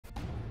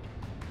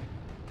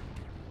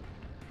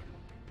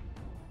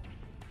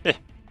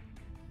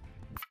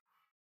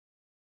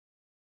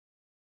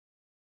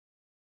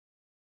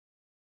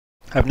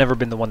I've never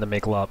been the one to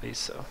make lobbies,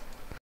 so.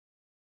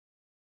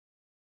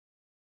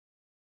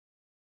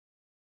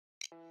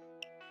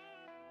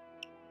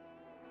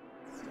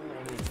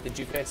 Did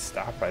you guys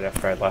stop right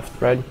after I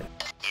left, Red?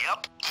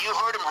 Yep, you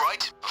heard him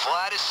right.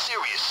 Vlad is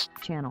serious.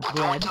 Channel We're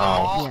going red. to the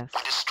mall Yes.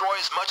 and destroy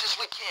as much as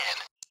we can.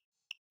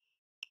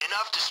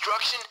 Enough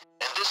destruction,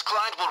 and this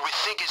client will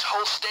rethink his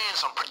whole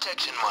stance on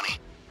protection money.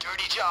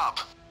 Dirty job.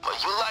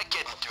 But you like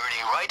getting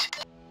dirty, right?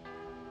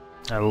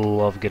 I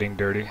love getting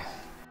dirty.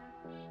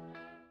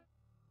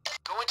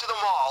 Go into the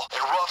mall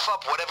and rough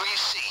up whatever you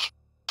see.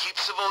 Keep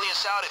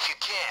civilians out if you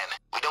can.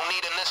 We don't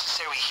need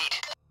unnecessary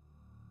heat.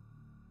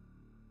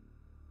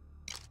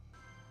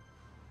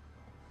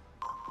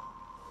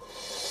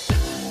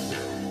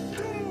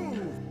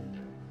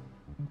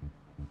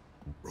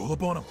 Roll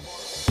up on him.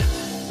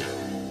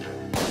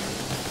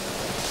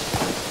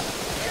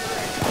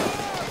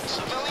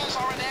 Civilians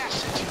are an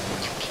asset. You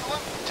kill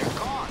them, they're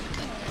gone.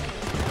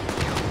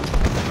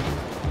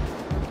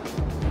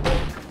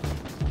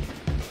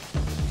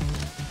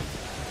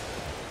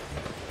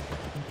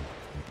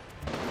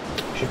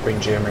 Should bring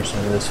jammers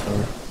into this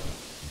one.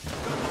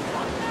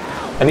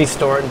 Any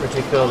store in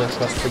particular that's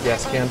best for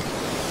gas can?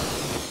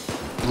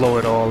 Blow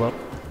it all up.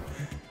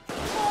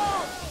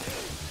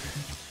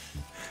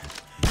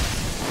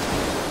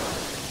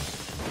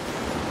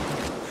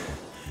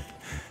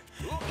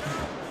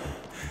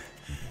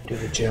 Do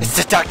the gym. It's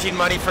deducting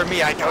money from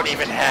me I don't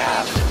even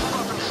have.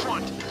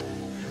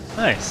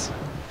 Nice.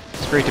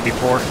 It's great to be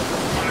poor.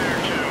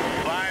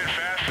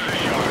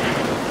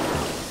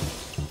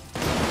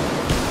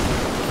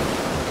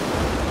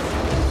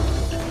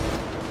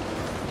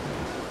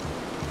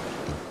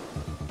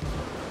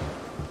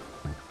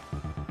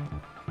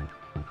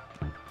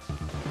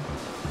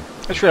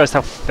 I just realized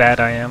how fat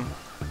I am.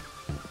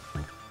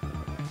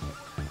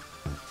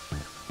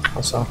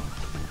 Also,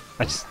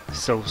 I'm just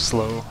so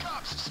slow.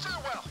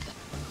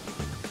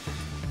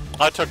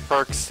 I took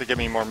perks to give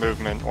me more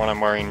movement when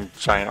I'm wearing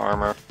giant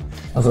armor.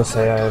 I was gonna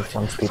say I have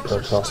one speed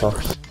perks also. I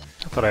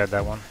thought I had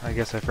that one. I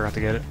guess I forgot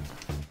to get it.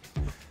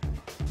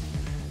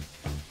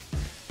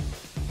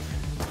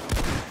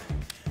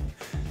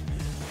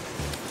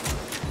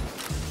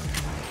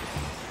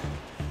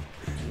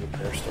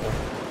 Repair store.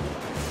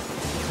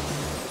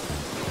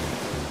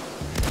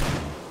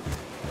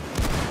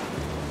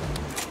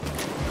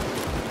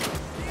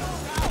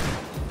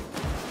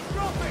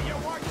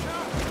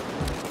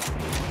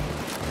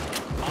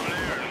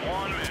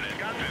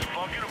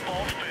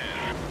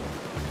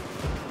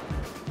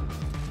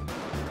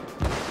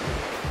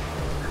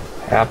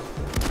 Yeah,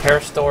 repair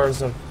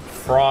stores of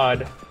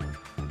fraud.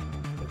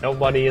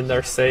 Nobody in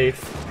there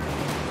safe.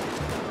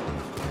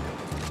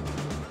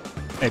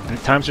 Hey, the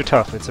times are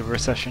tough. It's a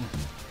recession.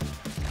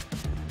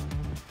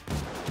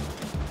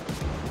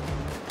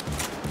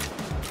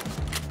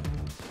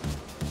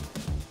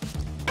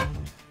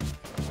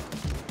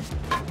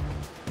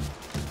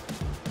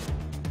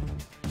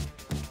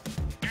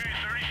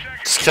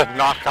 Just gonna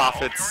knock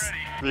off its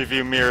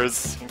review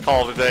mirrors and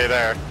call it a day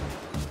there.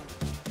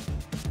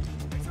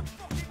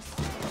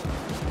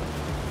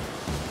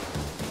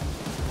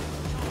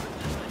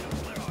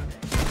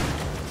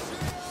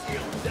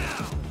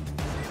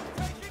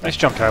 Nice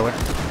jump, Tyler.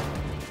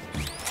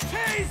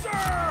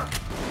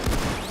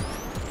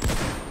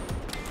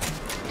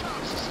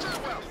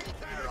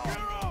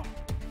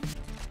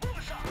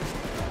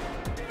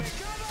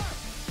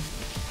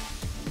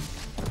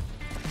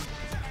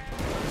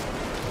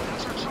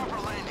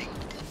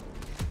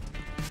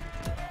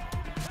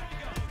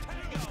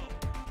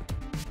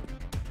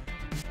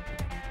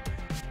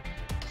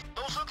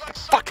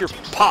 Fuck your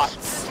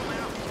pots!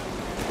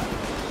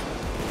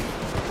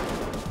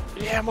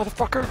 Yeah,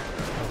 motherfucker!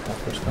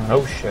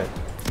 Oh shit.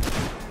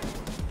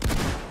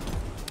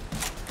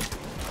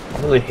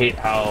 I really hate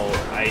how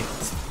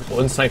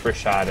one sniper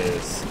shot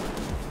is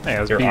Hey,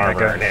 I was your beating that armor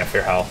guy. and half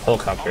your health.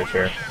 Helicopters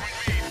here.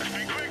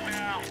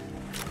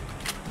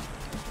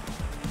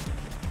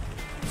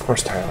 Of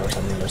course Tyler's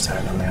on the other side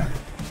of the map.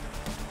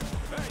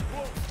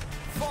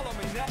 Follow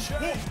me now.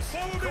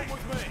 Come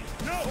with me.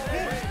 No,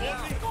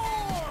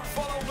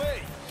 follow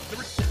me.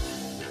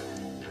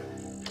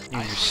 You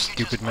and your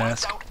stupid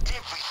mask.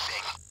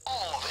 Everything,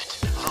 all of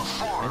it, the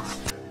farm.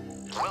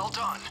 Well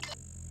done.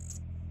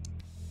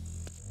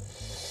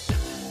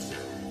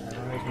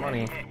 There's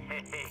money.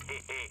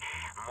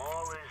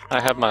 I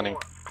have money.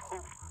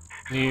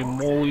 Yeah,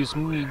 more is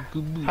me.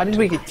 How did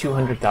we get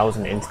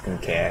 200,000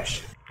 instant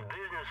cash?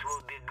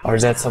 Or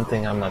is that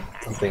something on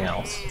something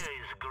else?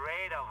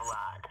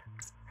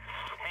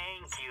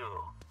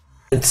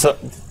 It's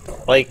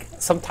like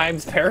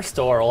sometimes Pair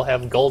Store will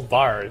have gold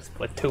bars,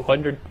 but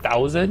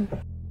 200,000?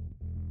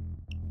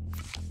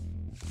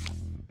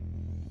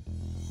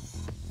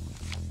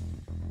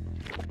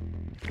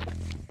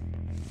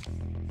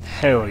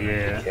 Hell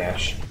yeah.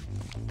 Cash.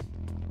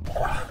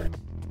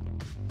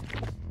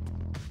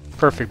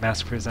 Perfect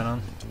mask to present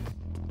on.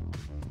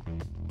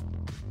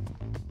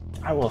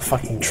 I will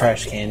fucking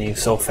trash can you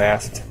so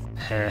fast.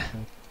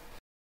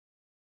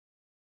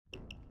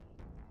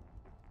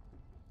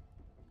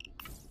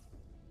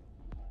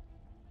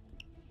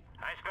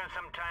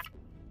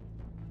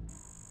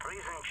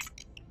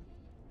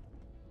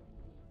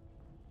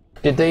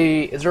 Did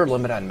they? Is there a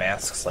limit on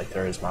masks like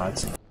there is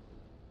mods?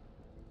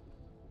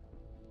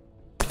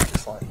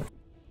 Excellent.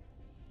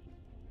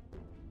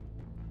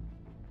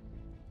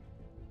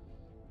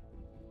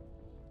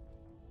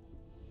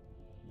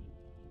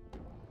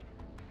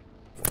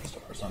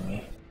 Stars on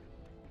me.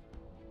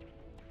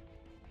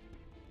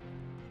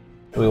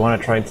 Do we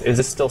want to try? Is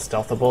this still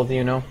stealthable? Do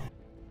you know?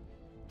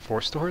 4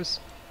 stores?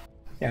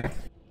 Yeah.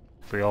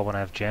 If we all want to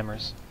have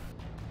jammers.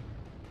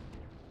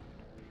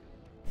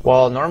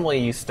 Well, normally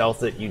you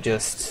stealth it. You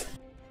just.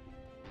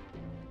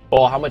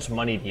 Well, how much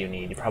money do you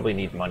need? You probably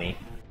need money.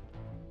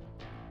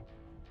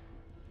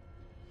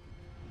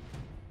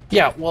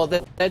 Yeah, well,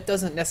 that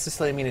doesn't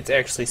necessarily mean it's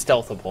actually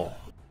stealthable.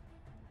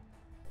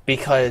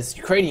 Because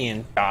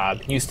Ukrainian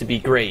job used to be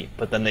great,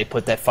 but then they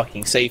put that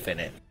fucking safe in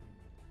it.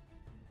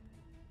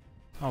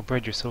 Oh,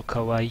 Brad, you're so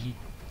kawaii.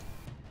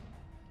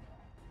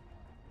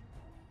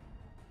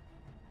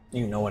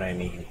 You know what I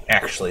mean.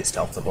 Actually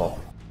stealthable.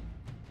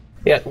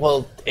 Yeah,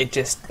 well, it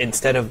just,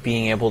 instead of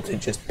being able to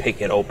just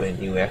pick it open,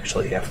 you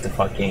actually have to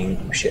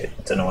fucking shit.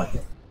 It's annoying.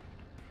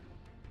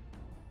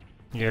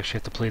 You actually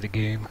have to play the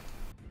game.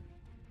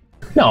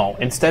 No,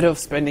 instead of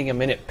spending a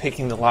minute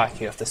picking the lock,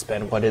 you have to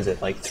spend, what is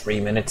it, like 3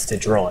 minutes to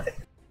drill it.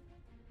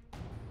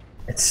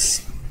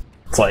 It's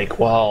like,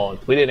 well,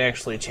 we didn't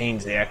actually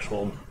change the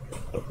actual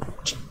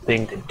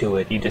thing to do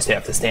it. You just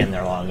have to stand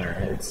there longer.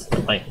 It's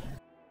like...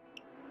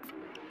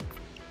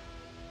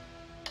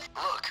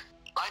 Look,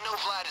 I know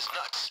Vlad is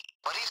nuts,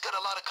 but he's got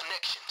a lot of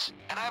connections,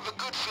 and I have a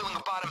good feeling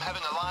about him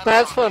having a line.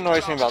 That's what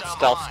annoys me about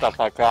stealth stuff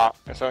like that.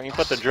 So when you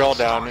put the drill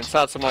down, it's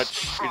not so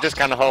much, you're just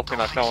kind of hoping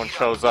that no one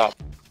shows up.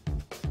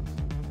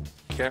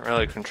 You can't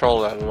really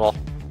control that at all.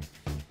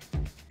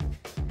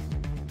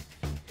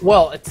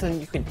 Well, it's then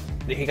you could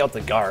take out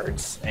the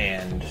guards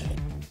and...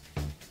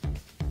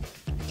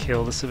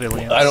 Kill the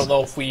civilians. I don't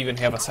know if we even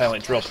have a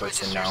silent drill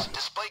person now.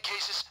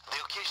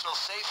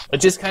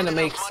 It just kind of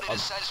makes,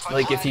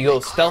 like, if you go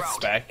stealth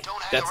spec,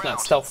 that's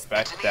not stealth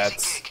spec,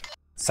 that's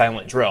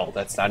silent drill.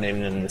 That's not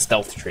even in the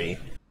stealth tree.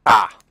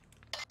 Ah.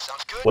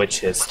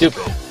 Which is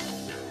stupid.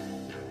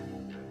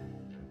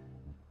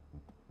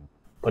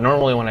 But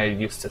normally when I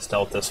used to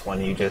stealth this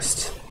one, you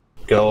just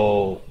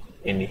go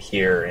into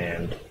here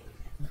and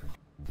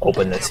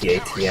open this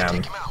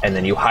ATM, and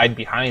then you hide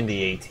behind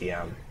the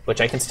ATM, which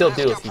I can still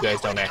do if you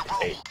guys don't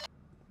activate.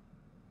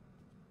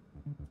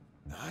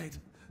 Alright,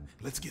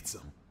 let's get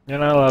some. You're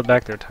not allowed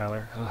back there,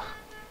 Tyler. Ugh.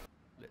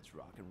 Let's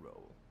rock and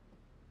roll.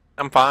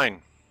 I'm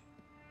fine.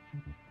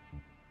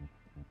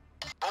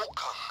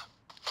 Bokung.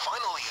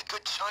 Finally a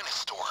good China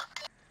store.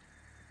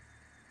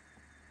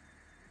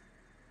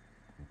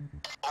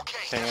 Okay.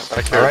 Dang it,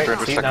 that character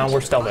Alright, see, now we're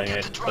stealthing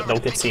it, but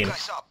don't get seen.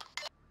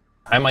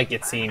 I might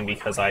get seen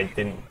because I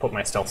didn't put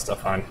my stealth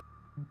stuff on.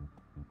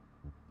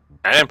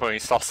 I didn't put any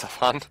stealth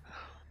stuff on.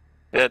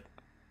 It.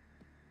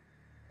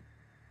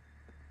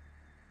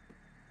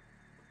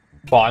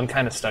 Well, I'm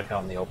kind of stuck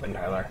out in the open,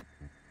 Tyler.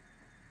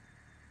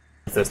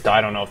 This, I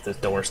don't know if this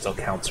door still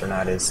counts or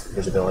not as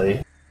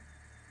visibility.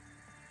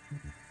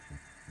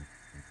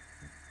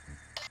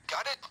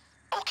 Got it?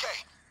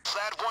 Okay.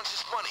 Vlad wants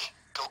his money.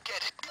 Go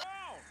get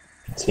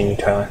it. See you,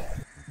 Tyler.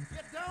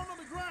 Get down on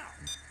the ground.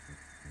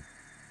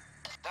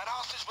 That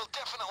hostage will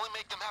definitely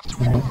make them have to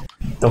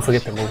regroup. Don't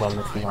forget to move on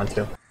if you want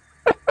to.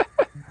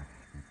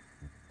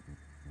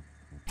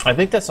 I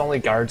think that's only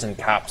guards and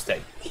cops that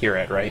hear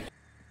it, right?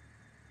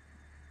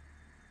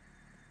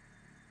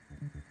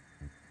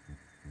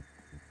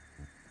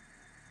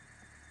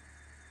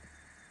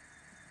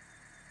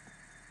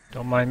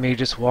 Don't mind me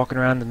just walking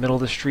around the middle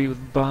of the street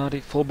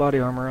with full body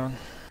armor on.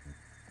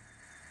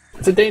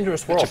 It's a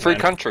dangerous world, It's a free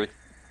man. country.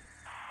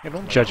 Yeah,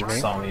 don't judge me,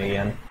 Saw me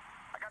again.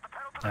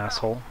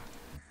 asshole.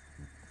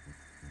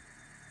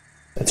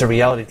 It's a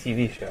reality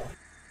TV show.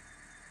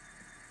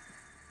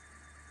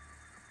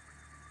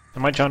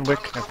 Am I John Wick?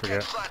 I Go get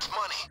forget. Vlad's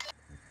money.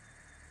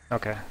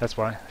 Okay, that's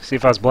why. See,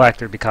 if I was black,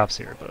 there'd be cops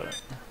here,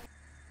 but...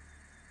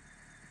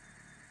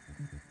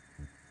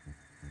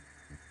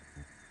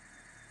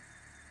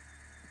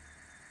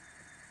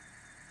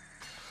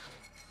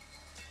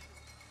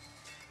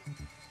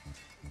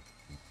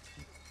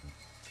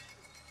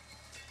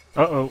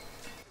 Uh-oh.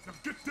 Now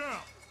get down.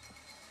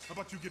 How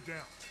about you get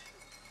down?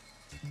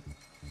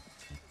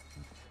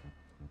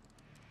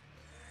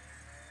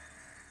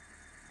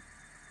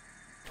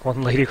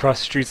 One lady across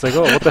the street's like,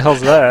 oh, what the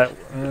hell's that?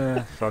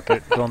 Fuck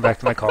it. Going back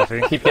to my coffee.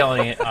 Keep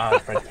yelling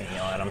at Fred can't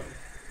yell at him.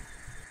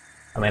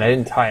 I mean, I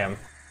didn't tie him.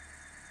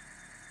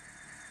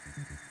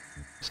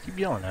 Just keep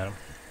yelling at him.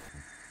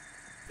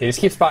 You just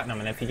keep spotting him,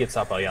 and if he gets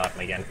up, I'll yell at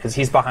him again. Because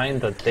he's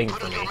behind the thing Put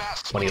for on me your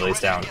masks when he you're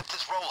lays ready down. to get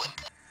this rolling.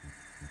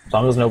 As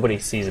long as nobody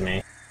sees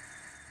me.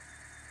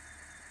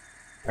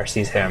 Or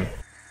sees him.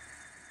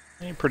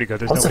 You're pretty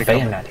good. There's What's the nobody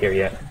fan coming. not here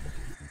yet?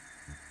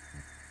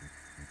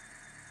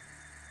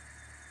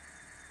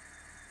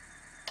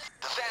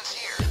 The van's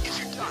here. If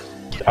you're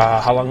done, get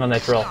How long on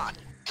that drill? not.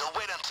 He'll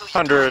wait until you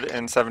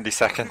 170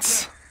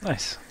 seconds.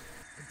 Nice.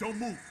 And don't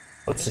move.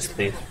 Let's just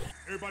leave.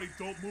 Everybody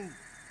don't move.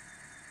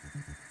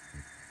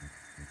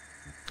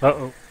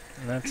 Uh-oh.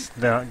 That's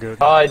not good.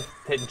 Oh, I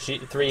hit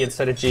G3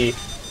 instead of G.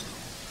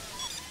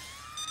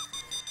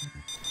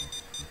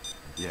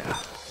 Yeah,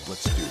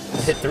 let's do I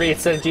this. hit 3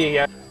 instead of G,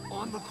 yeah.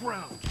 On the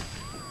ground.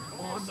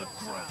 On the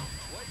ground.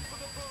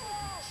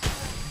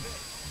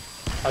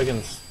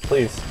 Huggins,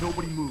 please.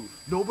 Nobody move.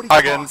 Nobody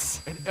Huggins.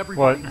 talk, and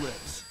everybody What?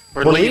 lives.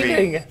 We're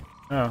leaving.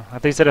 Oh, I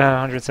thought you said it had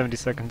 170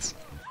 seconds.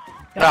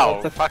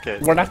 No, fuck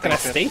it. We're not gonna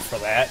stay for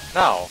that.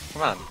 No,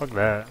 come on. Fuck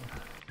that.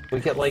 We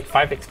get like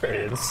 5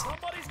 experience.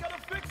 Somebody's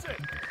gotta fix it.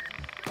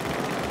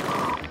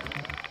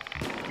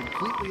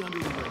 Completely under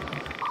the radar.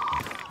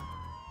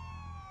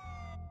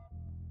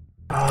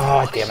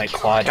 Oh, damn it,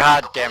 Claude.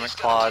 God damn it, Got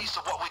a Claude. taste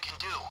of what we can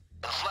do,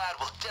 and Vlad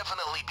will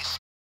definitely be.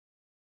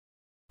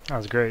 That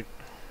was great.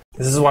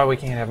 This is why we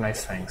can't have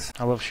nice things.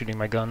 I love shooting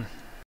my gun.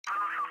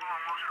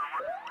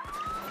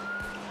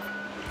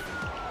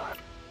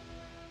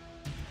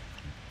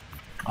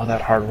 All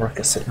that hard work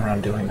is sitting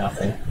around doing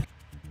nothing.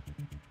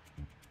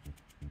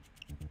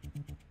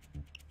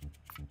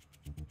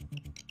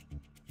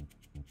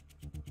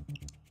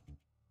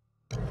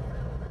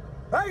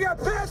 I got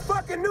bad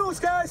fucking news,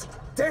 guys!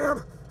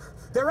 Damn!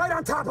 They're right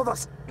on top of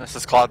us! This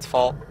is Claude's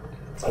fault.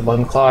 So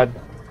blame Claude.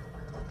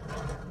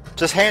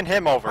 Just hand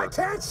him I over.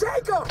 can't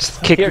shake them!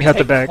 Just kick me out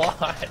the back.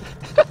 Claude.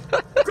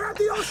 Grab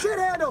the old shit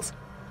handles!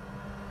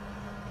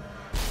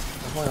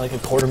 Only like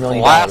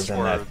 $250,000 Last in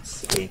that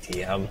words.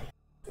 ATM.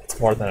 It's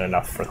more than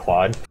enough for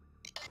Claude.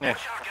 Yeah.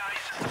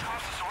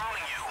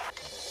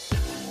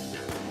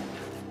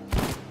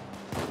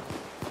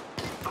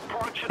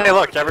 Hey,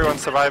 look, everyone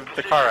survived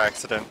the car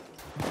accident.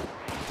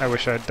 I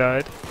wish I'd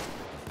died.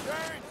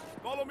 James,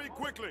 follow me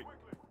quickly.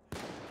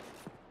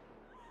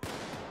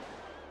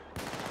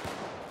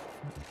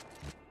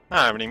 I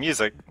don't have any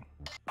music.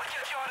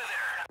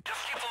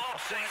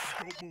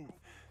 Don't move.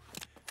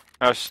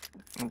 I was.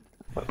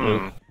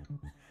 Hmm.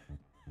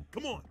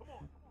 Come on.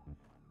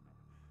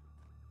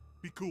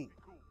 Be cool.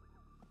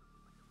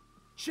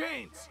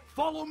 James,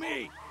 follow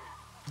me.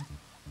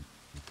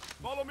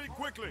 Follow me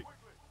quickly.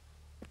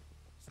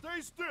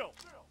 Stay still.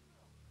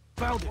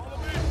 Found it. Follow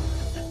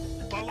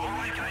me. Follow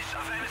me. Guys,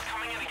 a van is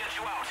coming in to get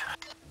you out.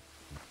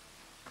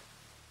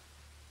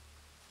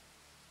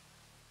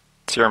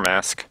 It's your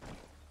mask.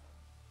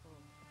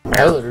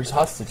 Oh, there's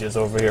hostages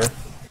over here.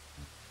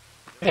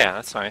 Yeah,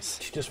 that's nice.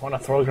 You just want to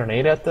throw a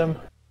grenade at them?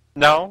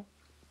 No.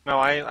 No,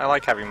 I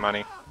like having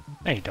money.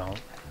 No, you don't.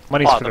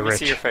 Money's Claude, for let the me rich.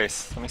 see your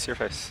face. Let me see your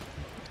face.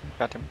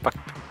 Goddamn fuck.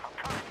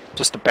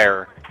 Just a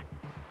bear.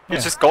 Yeah.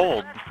 It's just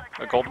gold.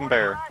 A golden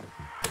bear.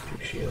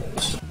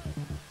 Shields.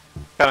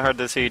 Kinda hard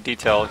to see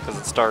detail because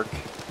it's dark.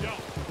 Yo,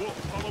 whoa,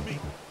 follow me.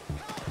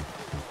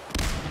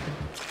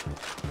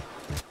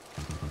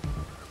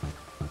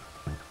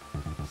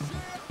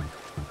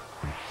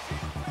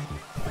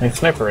 How many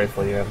sniper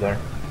rifle you have there?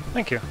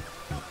 Thank you.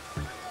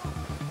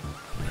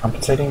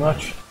 Compensating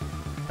much?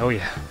 Oh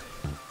yeah.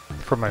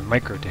 For my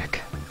micro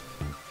dick.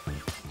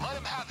 Let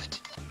him have it.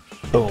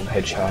 Boom,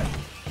 headshot.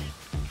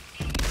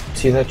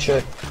 See that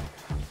shit?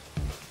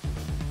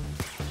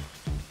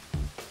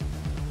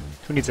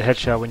 Who needs a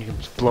headshot when you can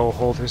just blow a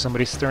hole through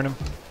somebody's sternum?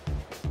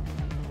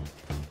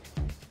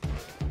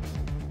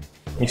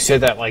 You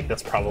said that like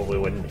this probably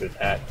wouldn't do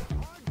that.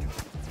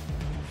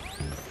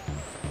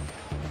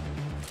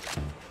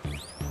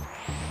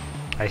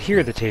 I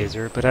hear the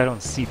taser, but I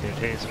don't see the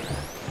taser.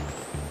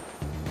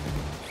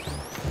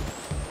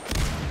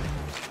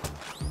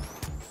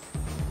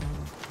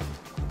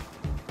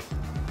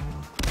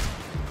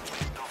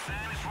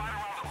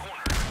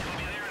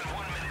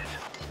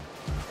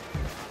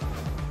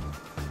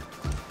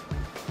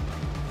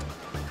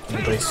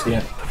 Anybody see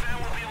it?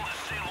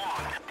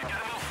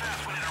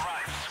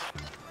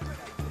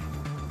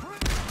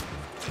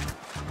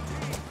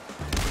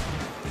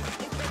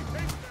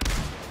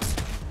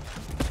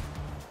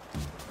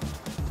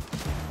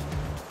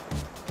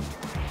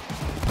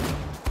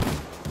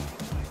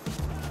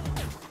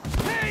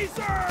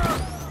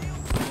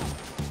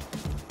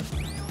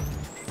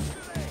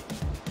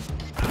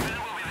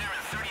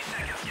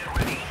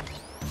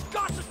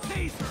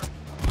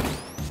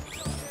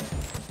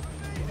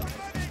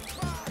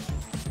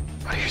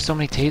 Why are there so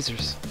many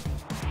tasers?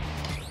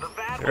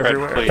 They're Red,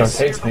 everywhere. please. Don't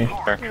tase me.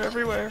 Here. They're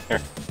everywhere.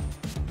 Here.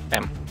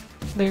 Damn.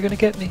 They're gonna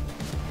get me.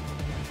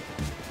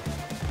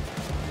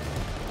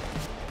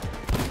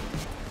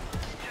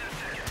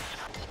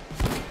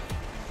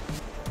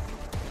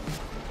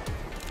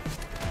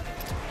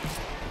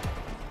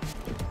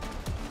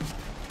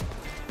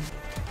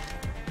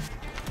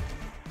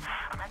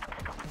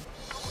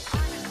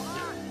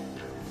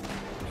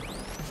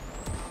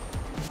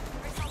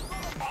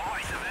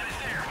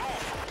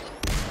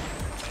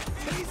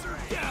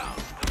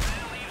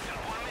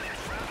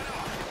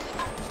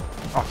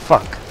 Oh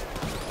fuck.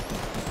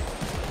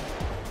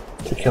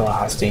 To kill a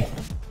hostie.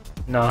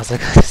 No, I was like,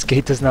 this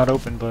gate does not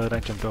open, but I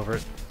jumped over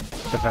it.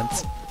 The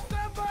fence.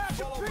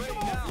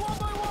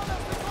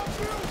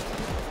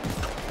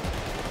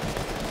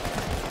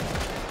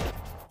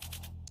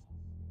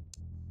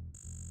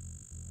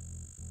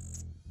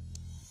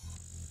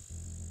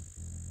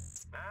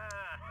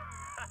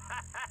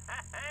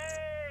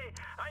 Hey,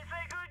 I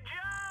say good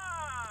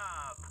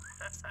job.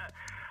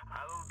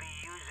 I will be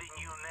using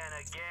you men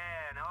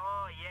again.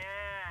 Oh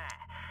yeah,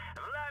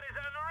 blood is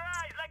on the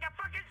rise like a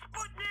fucking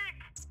Sputnik.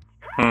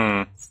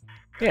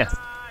 Yeah.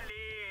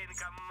 Kalin,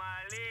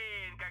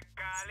 kamalin,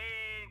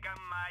 kakalin,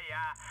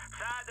 kamaya.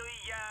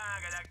 Saduya,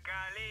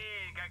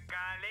 kalakalin,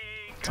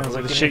 kakalin. Sounds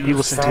like the shit you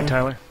listen to,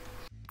 Tyler.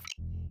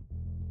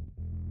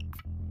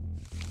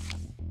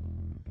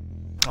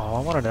 Oh,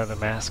 I want another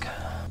mask.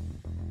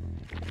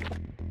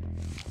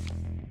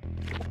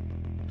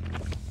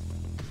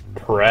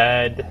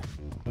 Pred.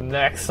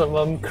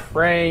 Maximum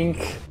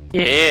crank.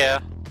 Yeah.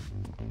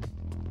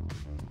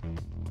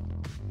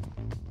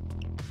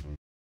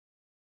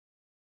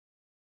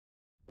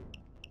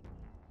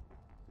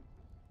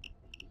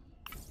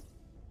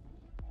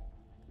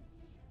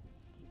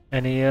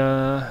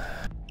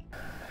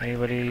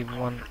 Anybody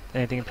want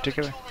anything in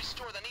particular?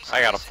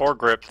 I got a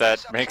foregrip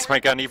that makes my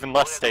gun even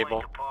less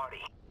stable.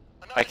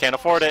 I can't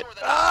afford it.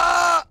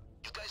 Ah!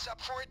 You guys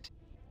up for it?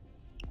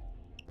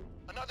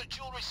 Another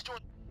jewelry store.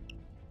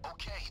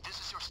 Okay, this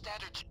is your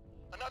standard.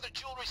 Another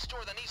jewelry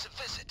store that needs a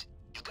visit.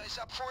 You guys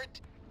up for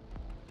it?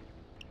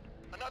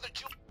 The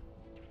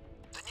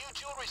new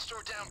jewelry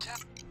store downtown.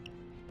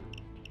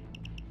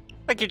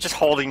 Like you're just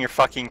holding your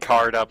fucking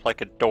card up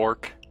like a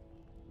dork.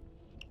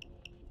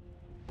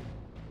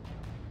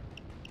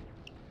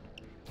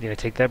 You gonna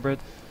take that, Brett?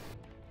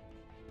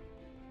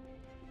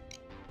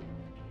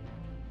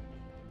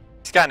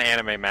 He's got an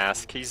anime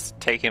mask. He's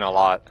taking a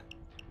lot.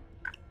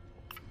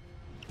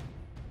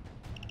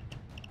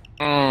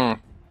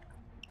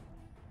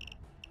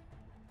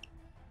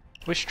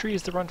 Which tree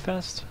is the run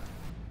fast?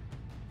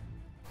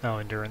 Oh,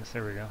 endurance.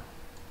 There we go.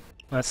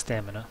 That's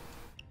stamina.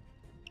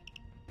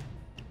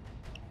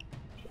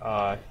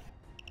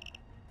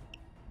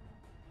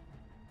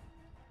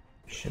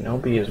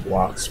 Shinobi is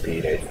walk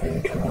speed, I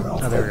think. I don't know.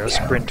 Oh, there we go.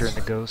 Sprinter and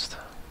the ghost.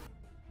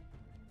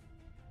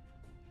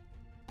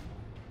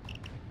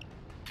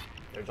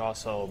 There's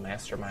also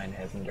Mastermind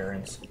has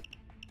endurance.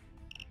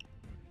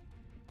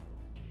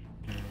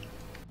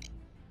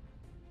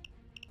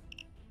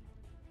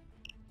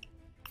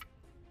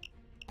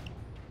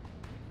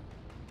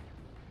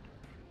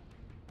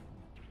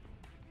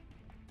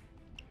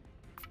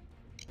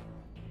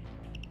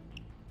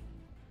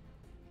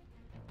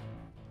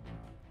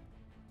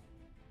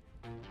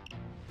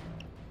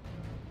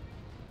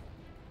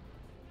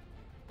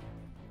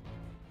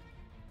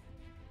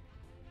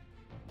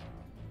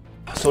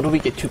 So what do we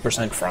get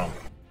 2% from?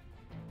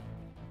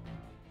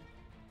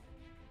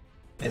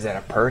 Is that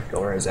a perk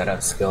or is that a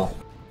skill?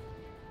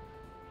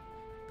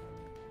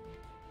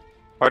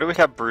 Why do we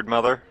have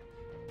Broodmother?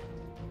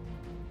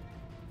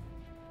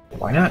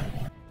 Why not?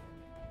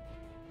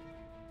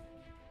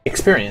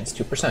 Experience,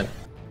 2%.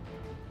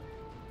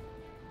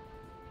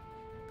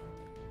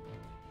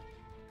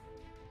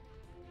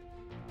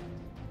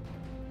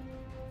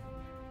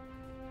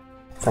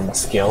 From a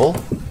skill?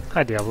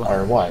 Hi, Diablo.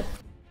 Or what?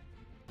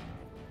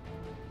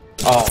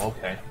 Oh,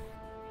 okay.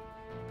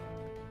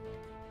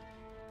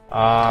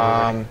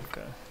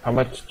 Okay. How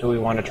much do we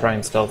want to try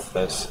and stealth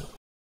this?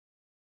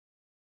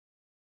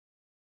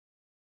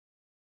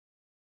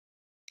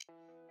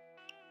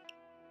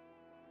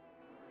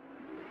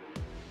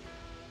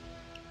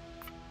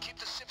 Keep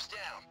the sips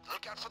down.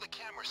 Look out for the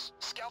cameras.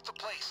 Scout the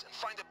place and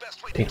find the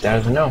best way to Take that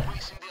as a no.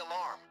 raising the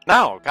alarm.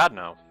 No, God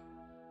no.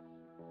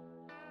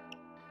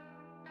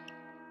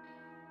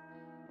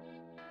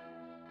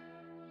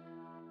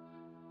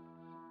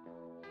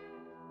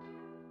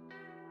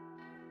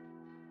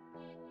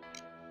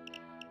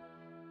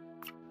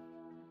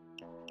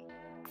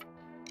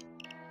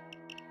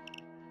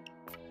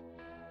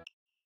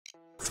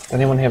 Does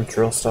anyone have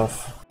drill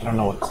stuff? I don't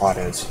know what clot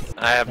is.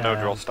 I have no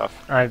drill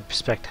stuff. I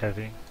expect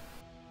heavy.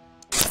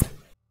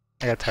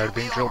 I got tired of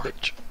being drill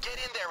bitch. Get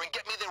in there and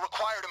get me the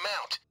required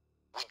amount.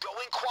 We go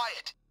in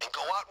quiet and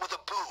go out with a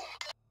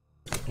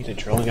boom. Need a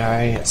drill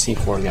guy, a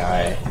C4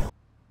 guy.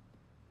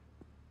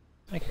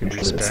 I can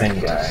Usually the same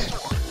guy.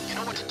 You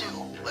know what to do.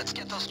 Let's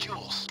get those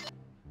jewels.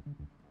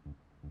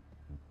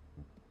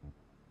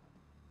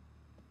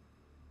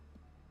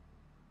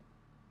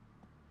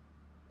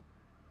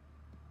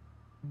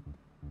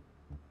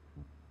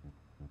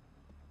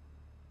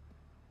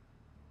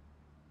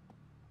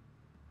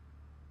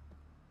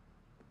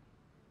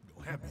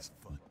 Go have me some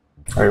fun.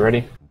 Are you ready?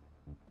 Or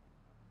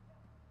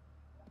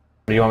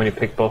do you want me to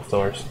pick both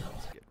doors?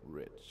 Let's get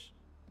rich.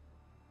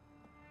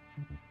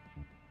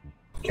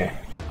 Okay.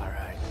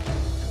 Alright.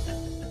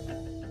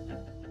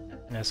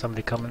 There's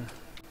somebody coming,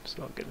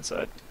 so I'll get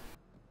inside.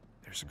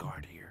 There's a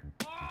guard here.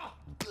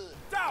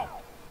 Down!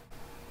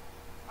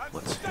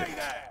 Let's stay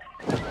there!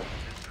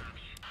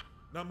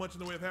 Not much in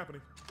the way of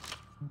happening.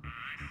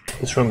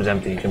 This room is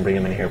empty. You can bring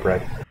him in here,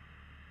 Brett.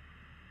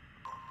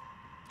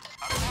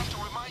 I don't have to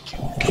remind you.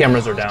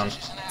 Cameras are down.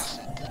 Is an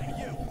asset.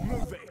 Hey, you,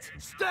 move it!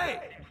 Stay!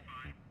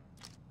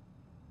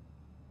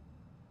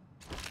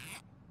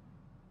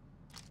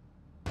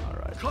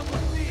 Alright. Come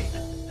with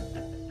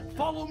me!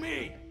 Follow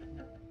me!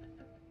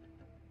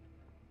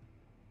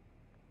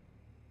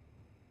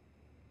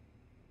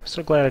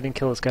 So glad I didn't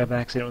kill this guy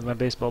by accident with my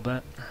baseball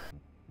bat.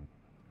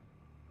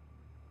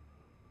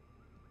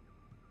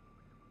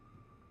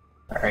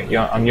 Alright, you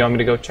want me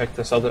to go check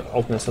this other,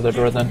 open this other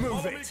door then?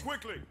 Follow me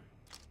quickly.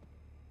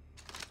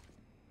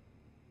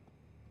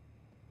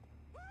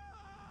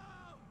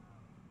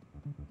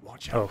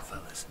 Watch Oh. out,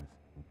 fellas.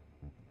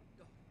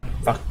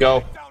 Fuck, go.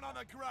 Down on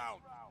the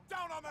ground.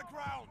 Down on the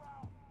ground.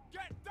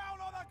 Get down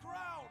on the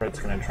ground. It's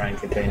gonna try and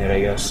contain it, I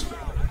guess. Stay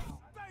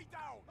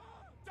down.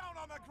 Down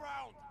on the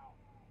ground.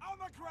 On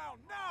the ground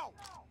now.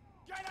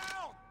 Get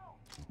out.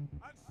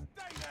 And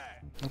stay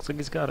there. Looks like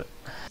he's got it.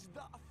 Is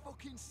that a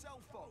fucking cell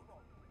phone?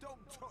 Don't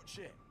touch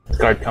it.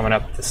 Guard coming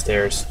up the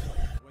stairs.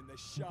 When the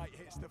shite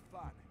hits the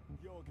fan,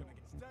 you're gonna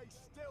get... Stay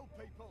still,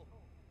 people.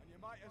 And you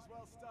might as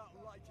well start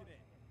liking it.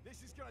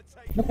 This is gonna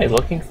take... What am I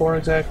looking for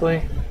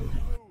exactly?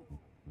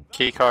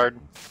 Key card.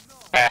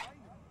 Eh.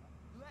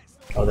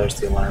 Oh, there's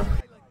the alarm.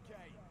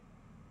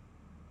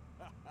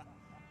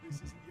 This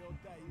isn't your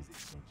day, is it,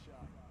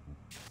 sunshine?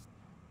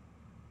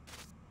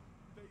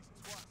 These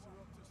twats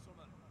are up to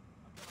something.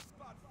 I've got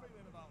a bad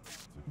feeling about them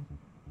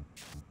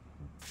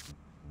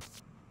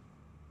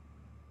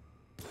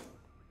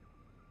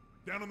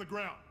too. Down on the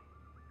ground.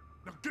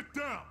 Now get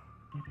down.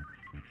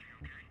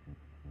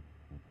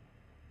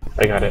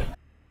 I got it.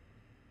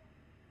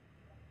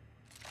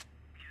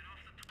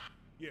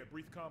 Yeah,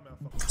 breathe calm now.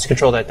 Let's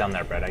control that down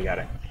there, Brett. I got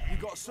it. You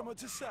got something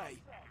to say?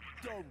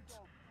 Don't.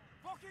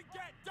 Fucking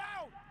get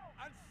down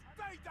and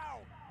stay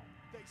down.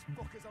 These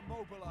fuckers are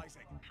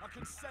mobilizing. I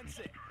can sense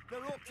it.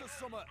 They're up to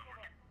something.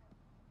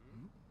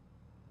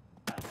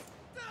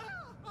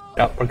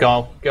 Yep, we're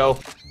going. Go.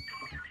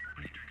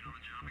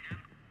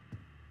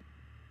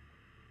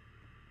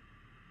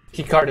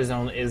 Keycard is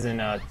in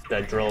the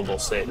drillable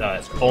safe.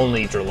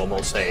 Only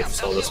drillable safe,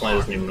 so this one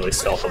isn't even really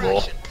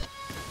stealthable.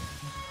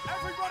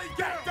 Everybody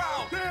get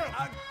down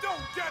and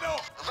don't get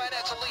up. Find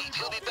out to leave.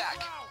 He'll be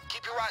back.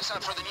 Keep your eyes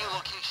out for the new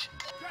location.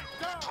 Get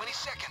down. 20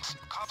 seconds.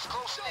 Cops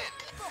closing in.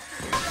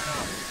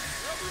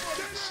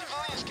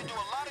 Civilians can do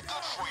a lot of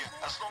good for you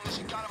as long as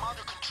you got them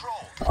under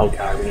control. Oh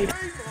god, we need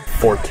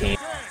 14.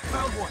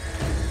 Found one.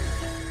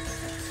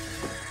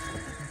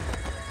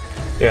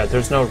 Yeah,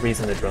 there's no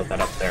reason to drill that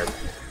up there.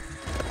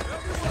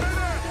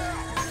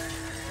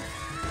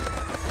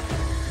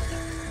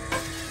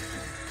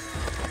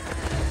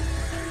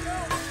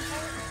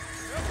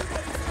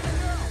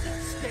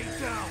 Stay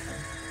down.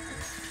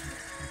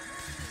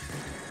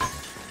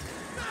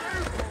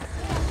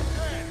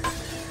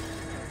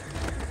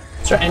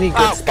 Is there any good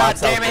Oh,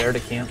 spots God out damn it. there to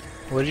camp?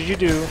 What did you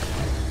do?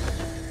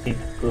 He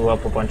blew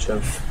up a bunch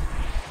of...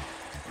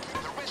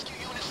 The rescue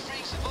unit's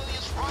freeing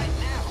civilians right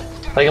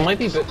now. Like, it might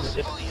be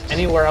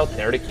anywhere out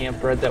there to camp,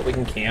 Brett, that we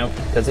can camp,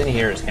 because in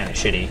here is kind of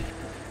shitty.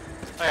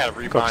 I gotta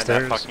rebind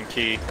that upstairs. fucking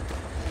key.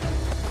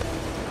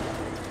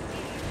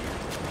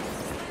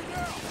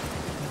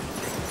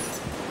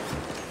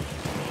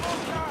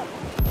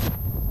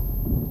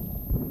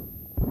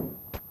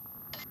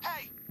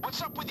 Hey,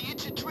 what's up with the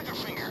itchy trigger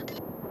finger?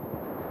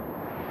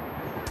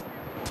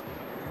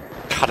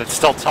 God, it's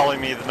still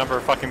telling me the number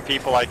of fucking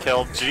people I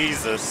killed.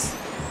 Jesus.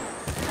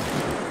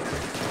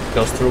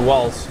 Goes through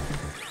walls.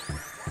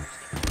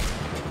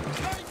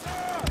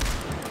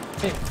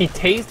 He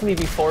tased me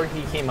before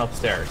he came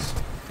upstairs.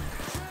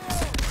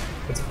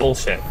 It's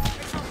bullshit.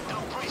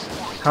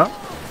 Huh?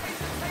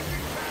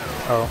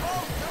 Oh.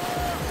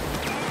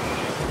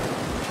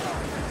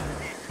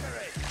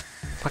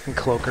 Fucking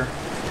cloaker.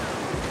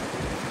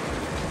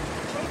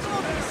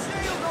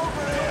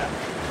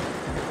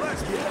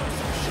 Let's get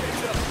some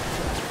shit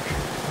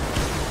up.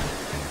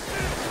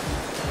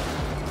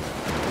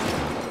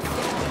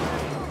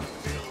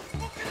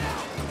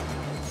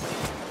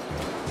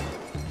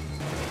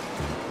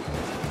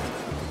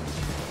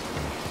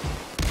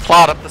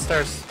 Cloud up the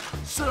stairs.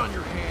 Sit on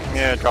your hands.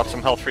 Yeah, drop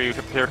some health for you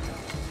up here.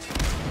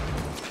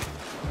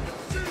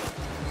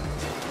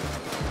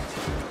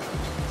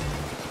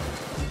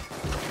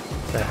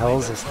 The hell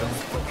is this thing?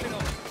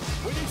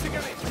 We need to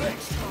get it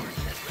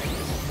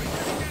fixed.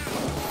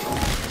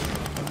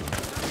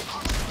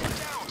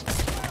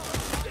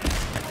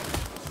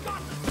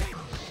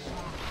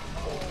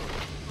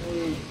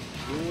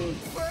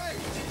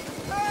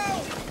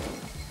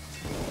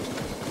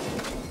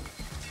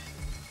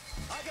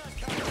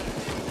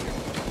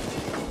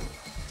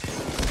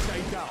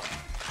 Stay down.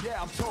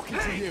 Yeah, I'm talking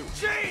to you.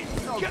 Gene,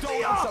 No, get don't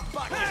me answer up.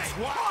 back,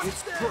 you twat.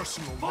 It's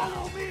personal now.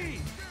 Follow me.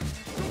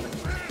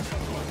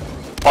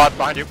 Quad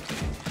behind you.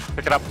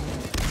 Pick it up.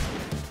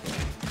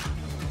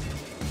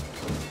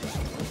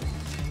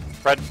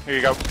 Red, here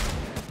you go.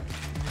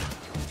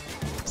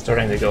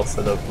 Starting to go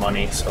for the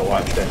money, so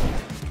watch it.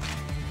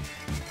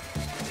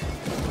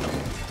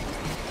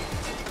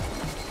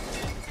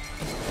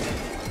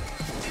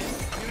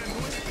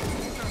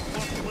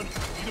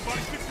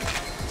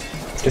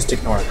 Just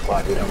ignore the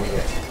quad, we don't need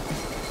it.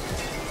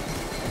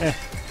 Eh.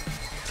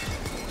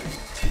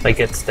 Like,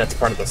 that's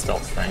part of the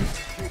stealth thing.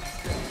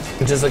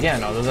 Which is,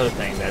 again, another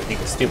thing that I think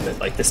is stupid.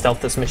 Like, to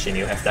stealth this mission,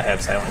 you have to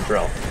have silent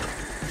drill.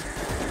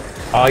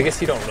 Oh, I guess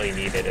you don't really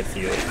need it if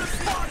you...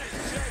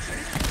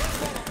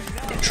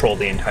 control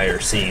the entire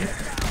scene.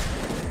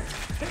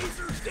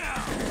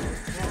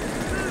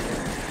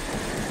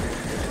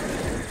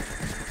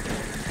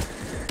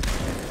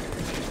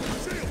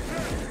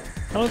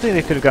 I don't think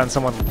they could have gotten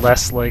someone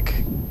less like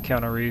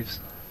Keanu Reeves.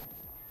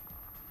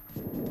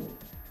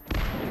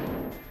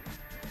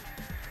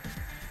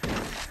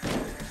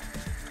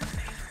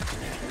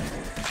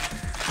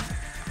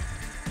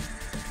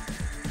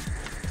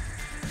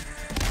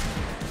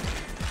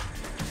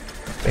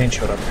 If Bane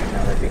showed up right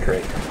now, that'd be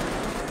great.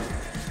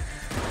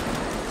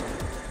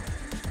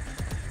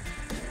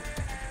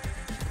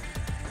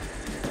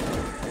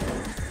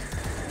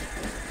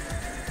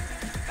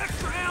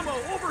 Extra ammo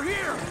over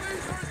here!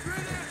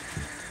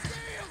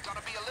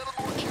 Gotta be a little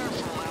more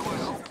careful now, I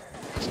hope.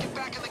 Let's get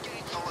back in the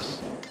game, fellas.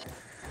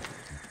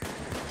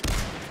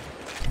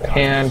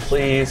 Hand,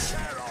 please.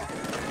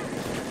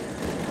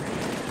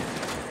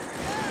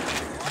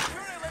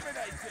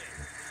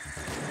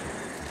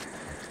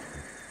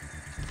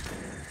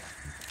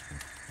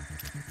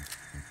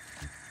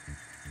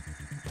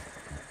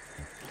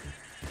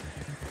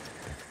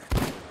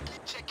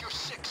 Check your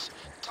six.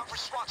 Tougher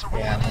spots are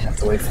Yeah, I'm rolling gonna in. have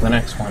to wait for the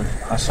next one.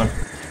 Awesome.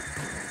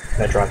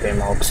 I dropped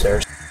ammo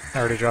upstairs. I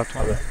already dropped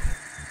one. Okay.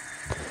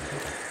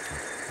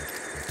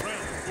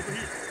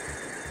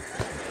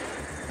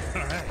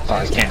 Oh,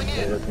 I can't do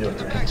Get the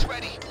anything. bags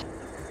ready.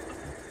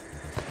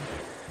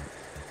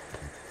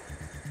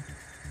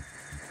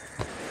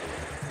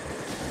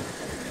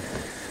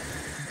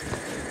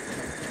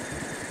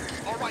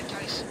 All right,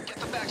 guys. Get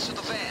the bags to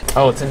the van.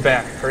 Oh, it's in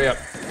back. Hurry up.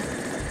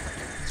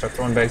 Start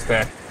throwing bags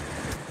back.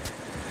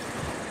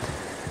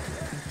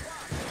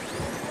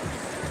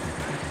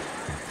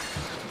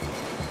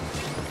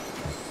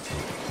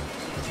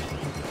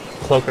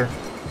 Cloaker.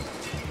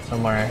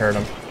 Somewhere I heard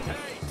him.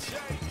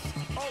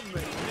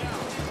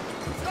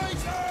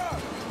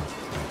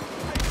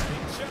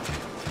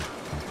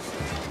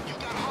 You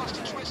got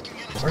hostage rescue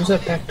units. Where's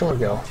that back door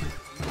go?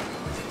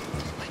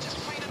 They just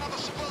freed another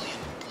civilian.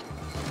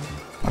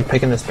 I'm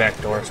picking this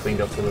back door so we can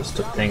go through this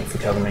thing if you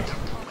cover me.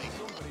 Somebody's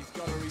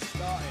got to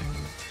restart it.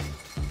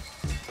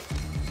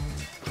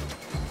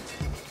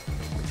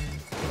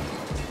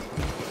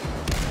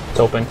 It's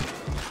open.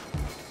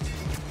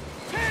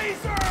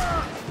 Taser!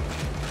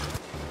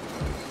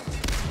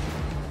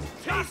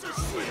 Taser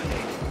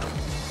shooting!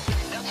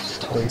 That's the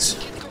stuff. Please.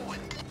 Keep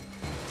going.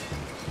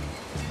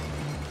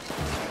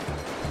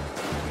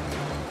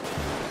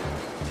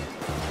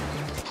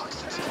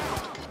 Toxins down.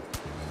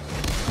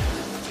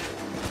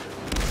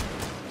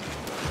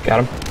 Got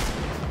him.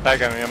 I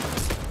got him.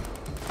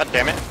 God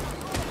damn it.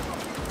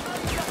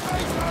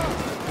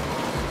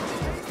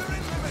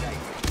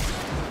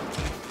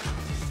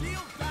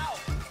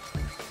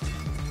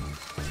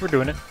 We're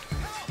doing it.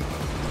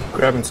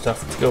 Grabbing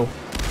stuff. Let's go.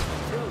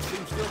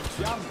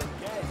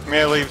 I'm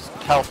gonna leave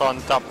health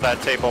on top of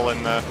that table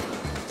in the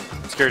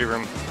security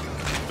room.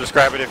 Just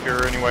grab it if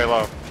you're anyway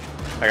low.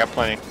 I got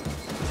plenty.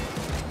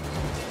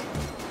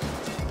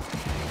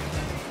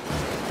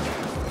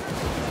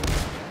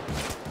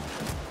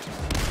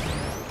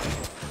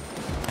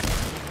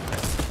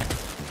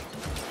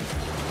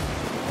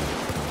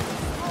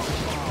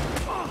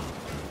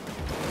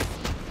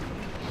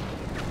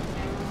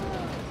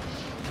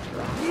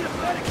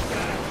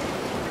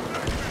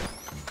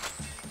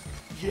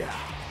 Yeah,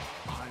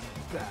 I'm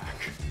back.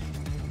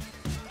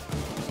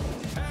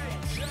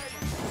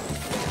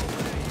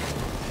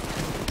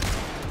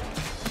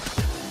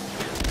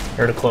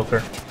 Heard a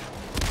cloaker.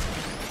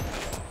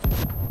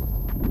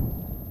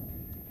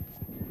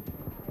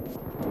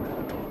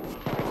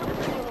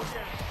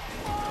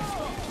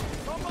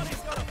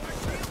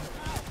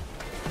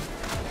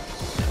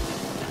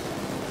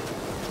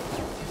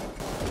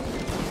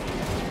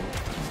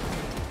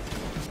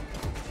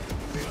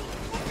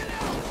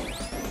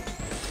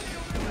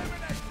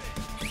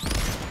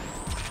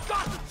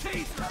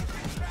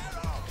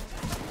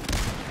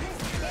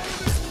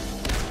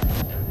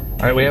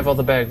 Alright, we have all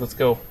the bags. Let's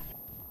go.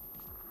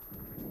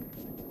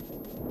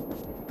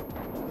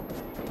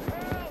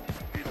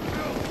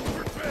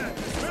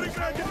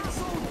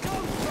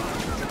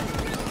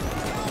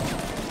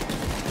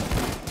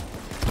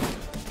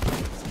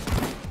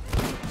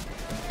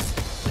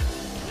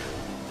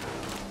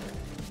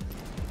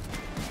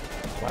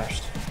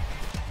 Flashed.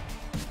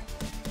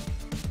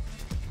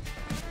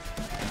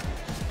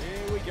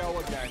 Here we go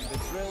again, the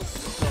drill's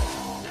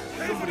stopped.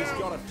 Somebody's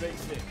got to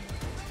fix it.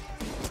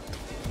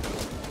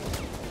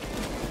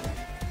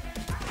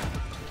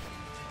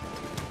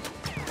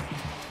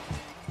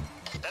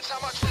 That's how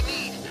much we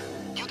need.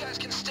 You guys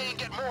can stay and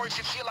get more if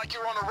you feel like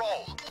you're on a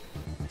roll.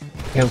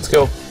 Yeah, let's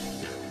go.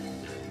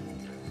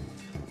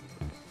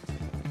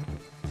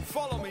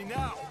 Follow me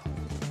now.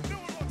 No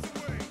one walks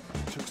away.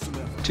 Took some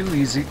effort. Too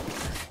easy.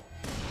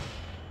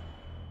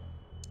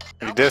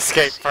 You did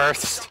escape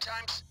first.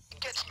 Sometimes it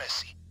gets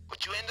messy,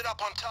 but you ended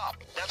up on top.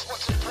 That's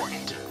what's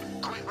important.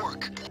 Great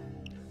work.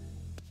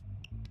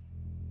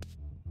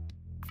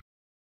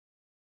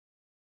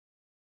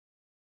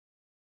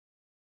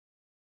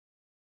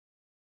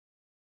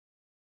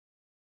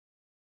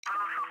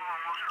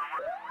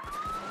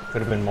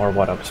 Could have been more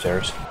what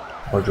upstairs?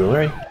 More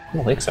jewelry? I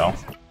don't think so. I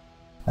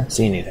didn't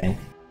see anything.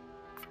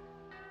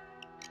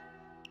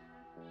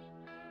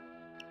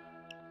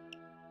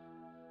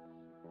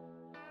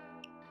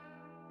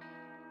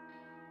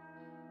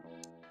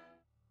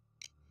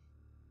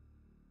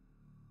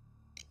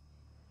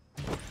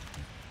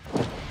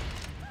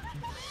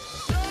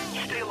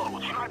 Stay low.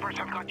 Snipers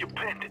have got you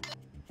pinned.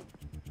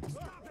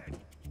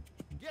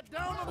 Get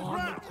down on the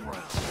ground!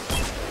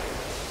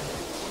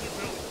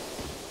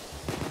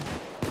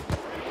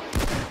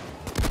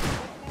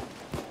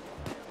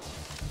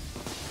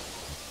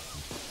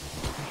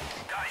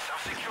 Guys,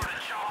 I've secured a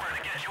chopper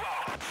to get you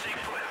out. Stay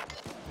put.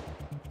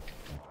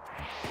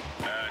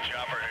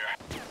 Chopper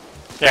here.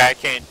 Yeah, I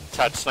can't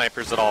touch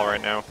snipers at all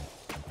right now.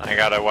 I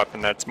got a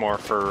weapon that's more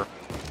for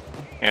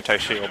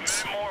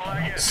anti-shields.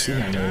 See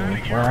any?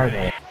 Where are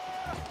they?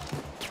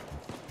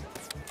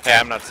 Yeah,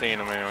 I'm not seeing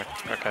them anyway.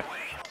 Okay.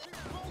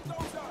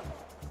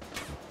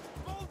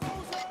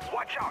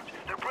 Watch out.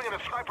 They're bringing a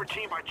sniper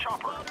team by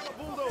chopper.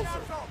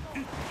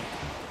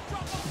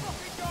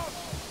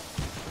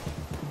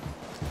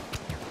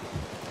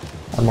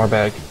 One more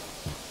bag.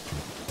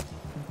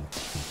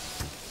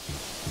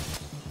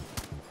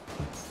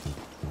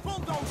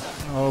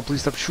 Oh,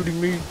 please stop shooting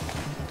me.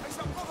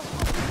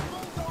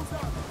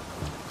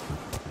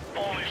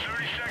 Only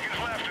 30 seconds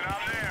left and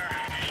I'm there.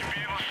 You should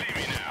be able to see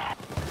me now.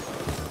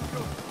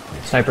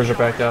 Snipers are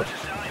back up.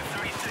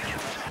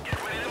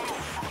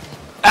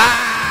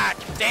 Ah!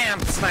 Damn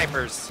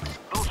snipers!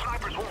 Those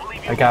snipers won't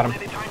leave you I got him.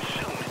 anytime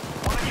soon.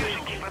 One of you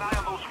should keep an eye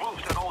on those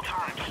roofs at all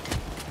times.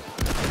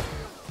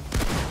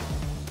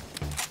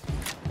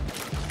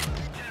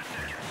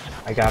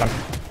 I got him.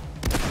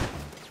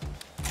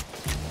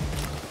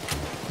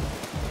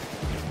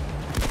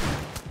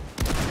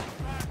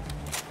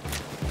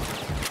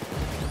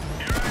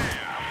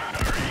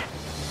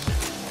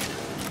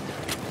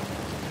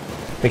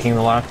 Picking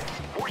the lock.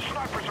 More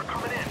snipers are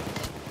coming in.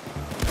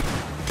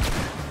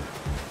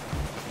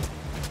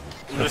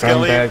 I'm just found gonna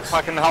leave bags.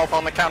 fucking health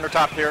on the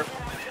countertop here.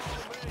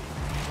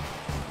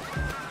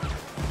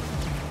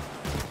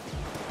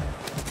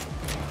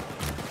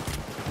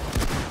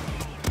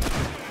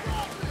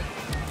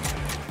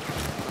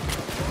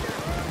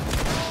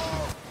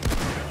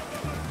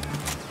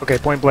 Okay,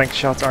 point blank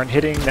shots aren't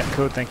hitting. Net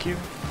code, thank you.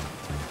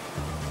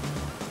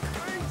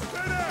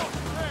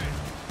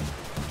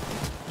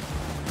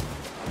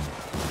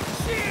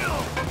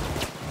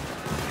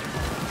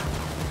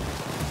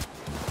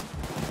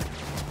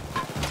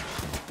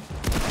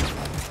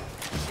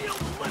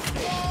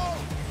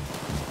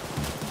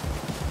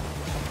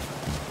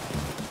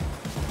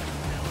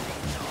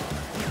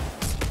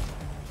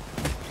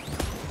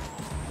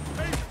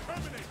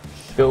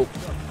 Go.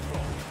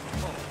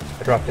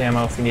 I dropped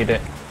ammo if you need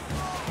it.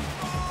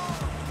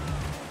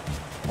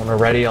 When we're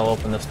ready, I'll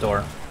open this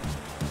door.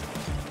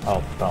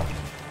 Oh, well.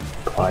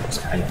 Clyde is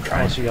kind of Oh,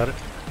 trying. she got it.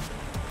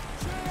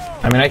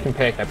 I mean, I can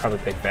pick. I probably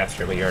pick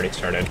faster, but you already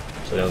started,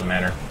 so it doesn't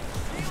matter.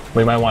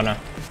 We might want to...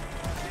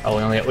 Oh,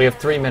 we have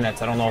 3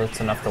 minutes. I don't know if it's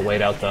enough to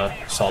wait out the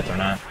assault or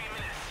not.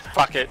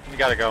 Fuck it, you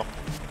gotta go.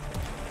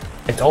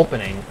 It's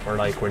opening.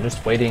 We're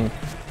just waiting.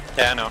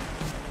 Yeah, I know.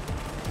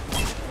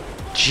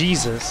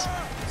 Jesus.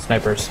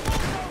 Snipers.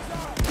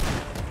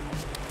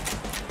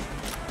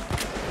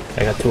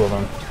 I got 2 of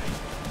them.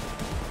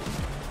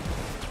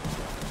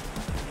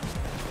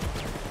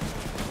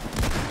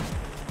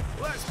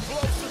 Let's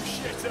blow some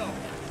shit up!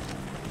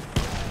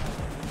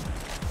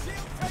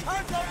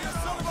 Hands up, you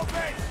son of a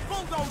bitch!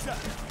 Bulldozer!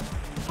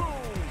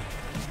 Boom!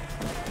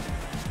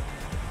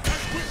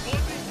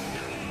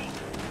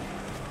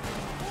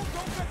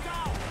 Bulldozer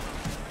down!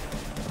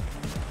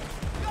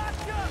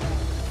 Gotcha!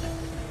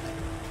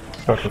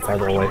 Push it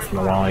farther away from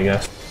the wall, I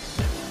guess.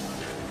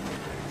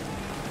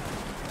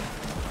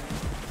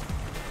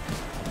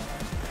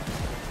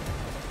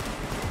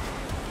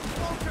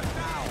 Bulldozer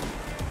down!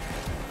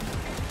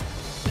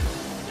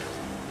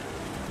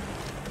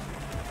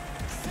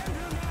 Send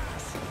her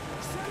mass!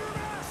 Send her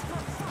mass, for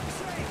fuck's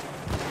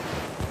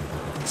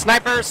sake!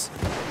 Snipers!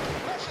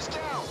 Precious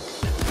down.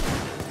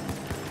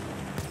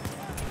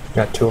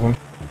 Got 2 of them.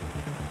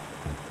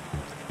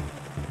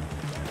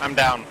 I'm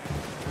down.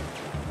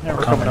 Yeah,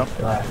 we're coming up.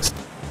 Relax.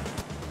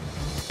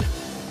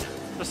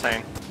 Just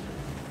saying.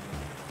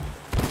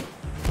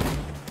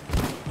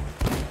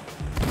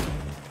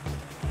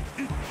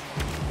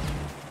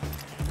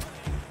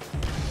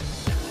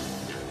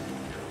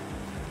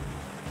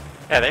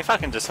 Yeah, they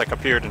fucking just like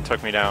appeared and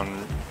took me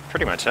down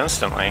pretty much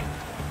instantly.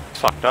 It's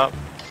fucked up.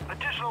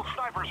 Additional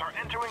snipers are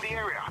entering the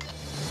area.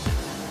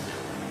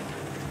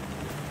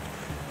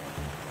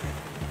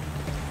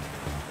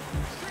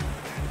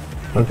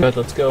 We're good,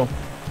 let's go.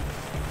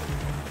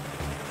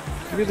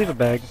 Can we leave a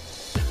bag?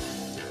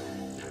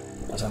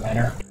 Doesn't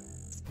matter.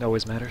 It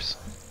always matters.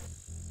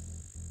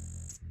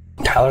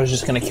 Tyler's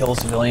just gonna kill a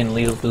civilian and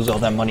lose all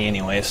that money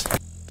anyways.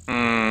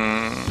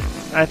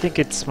 I think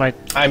it's my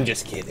I'm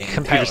just kidding.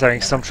 computer's Tyler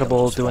having some never trouble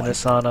killed doing this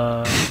this on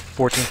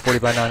 1440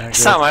 by 900.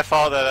 It's not my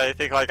fault that I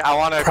think, like, I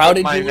want to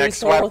Crowded equip my jewelry next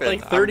store with, weapon.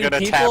 like, 30 I'm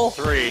gonna people?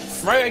 tap 3.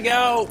 Frag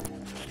out!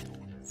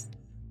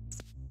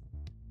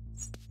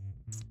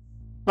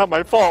 Not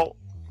my fault.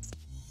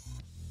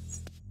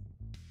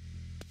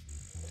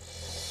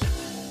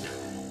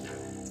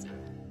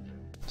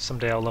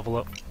 Someday I'll level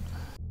up.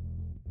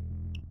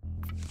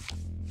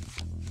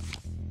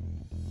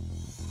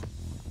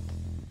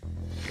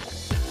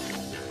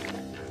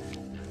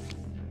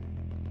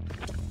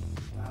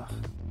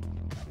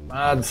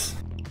 Mods.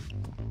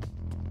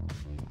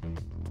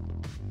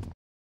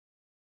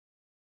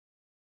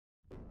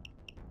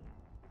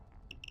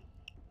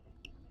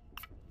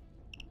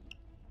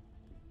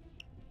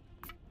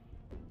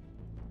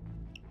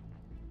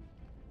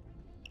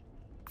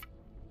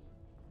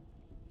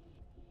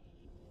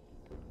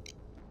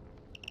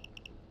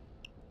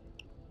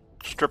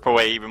 Strip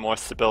away even more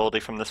stability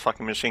from this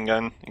fucking machine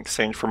gun in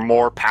exchange for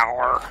more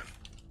power.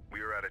 We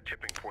are at a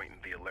tipping point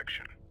in the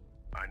election.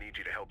 I need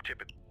you to help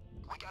tip it.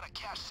 We got a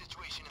cash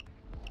situation.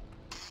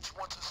 Each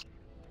wants us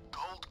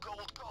gold,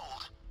 gold,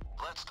 gold.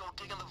 Let's go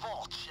dig in the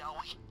vault, shall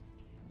we?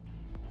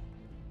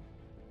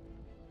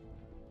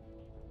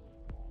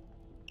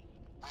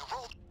 We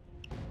rolled.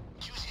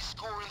 Juicy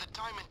score in the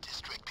diamond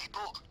district,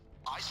 people.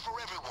 Eyes for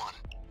everyone.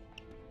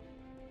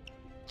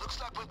 Looks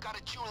like we've got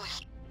a jewelry.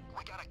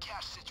 We got a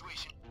cash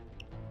situation.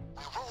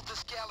 We rolled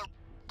this gallery.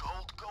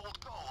 Gold, gold,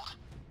 gold.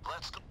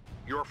 Let's go.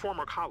 Your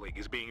former colleague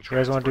is being You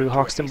guys wanna do transferred to a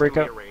Hoxton hastily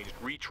breakout? arranged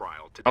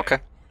retrial today. Okay.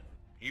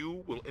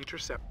 You will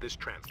intercept this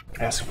transfer.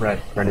 Ask Brett.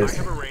 Brett I is,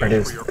 have arranged Brett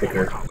is for your former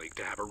bigger. colleague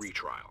to have a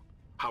retrial.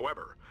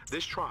 However,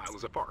 this trial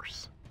is a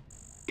farce.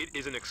 Mm, It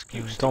is an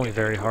excuse it's to only get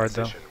very into a hard,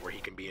 though. position where he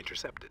can be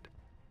intercepted.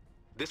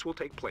 This will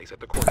take place at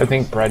the court. I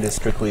think Brett is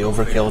strictly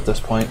overkill at this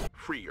point.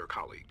 Free your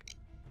colleague.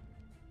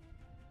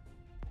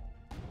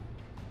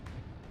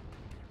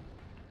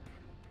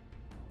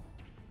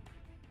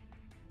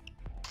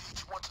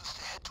 Each wants us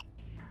to head to.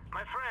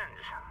 My friends,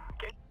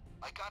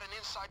 I got an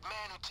inside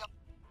man who tell.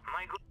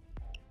 my good.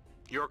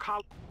 Your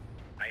colleague.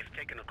 I have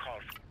taken a call.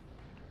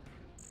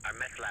 Our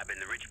meth lab in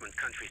the Richmond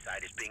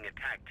countryside is being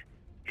attacked.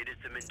 It is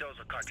the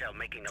Mendoza cartel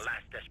making a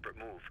last desperate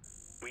move.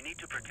 We need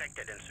to protect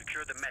it and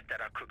secure the meth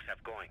that our cooks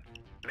have going.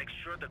 Make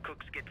sure the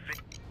cooks get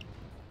fit.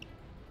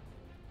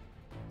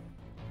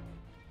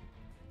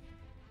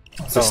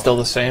 Is it still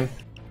the same?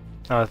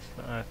 I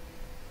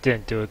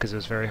didn't do it because it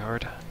was very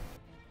hard.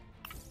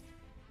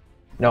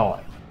 No.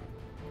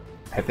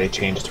 Have they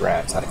changed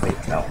rats? I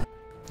think no.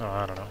 Oh,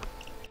 I don't know.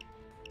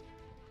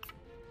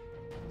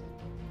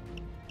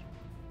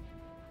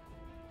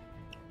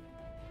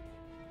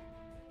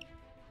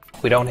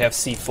 We don't have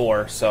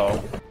C4,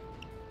 so...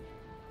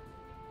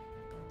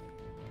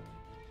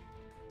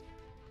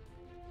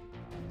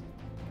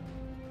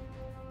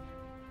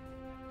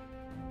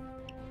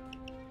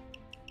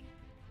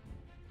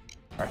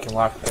 I can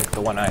lockpick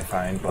the one I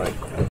find, but...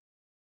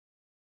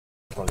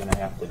 we're gonna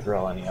have to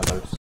drill any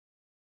others.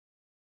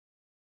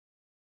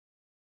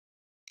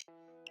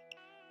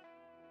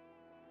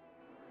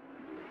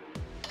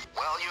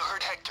 Well, you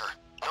heard Hector.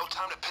 No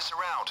time to piss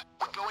around.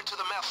 We go into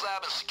the meth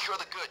lab and secure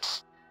the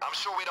goods. I'm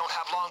sure we don't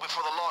have long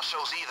before the law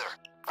shows either,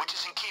 which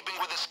is in keeping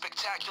with the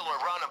spectacular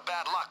run of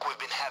bad luck we've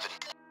been having.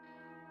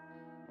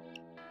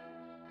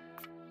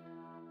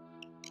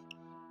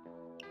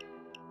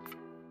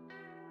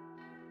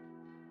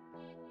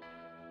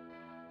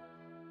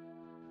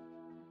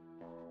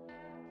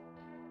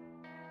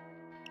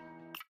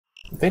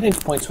 Vantage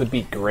points would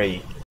be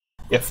great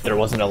if there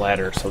wasn't a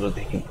ladder so that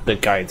the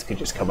guides could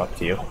just come up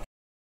to you.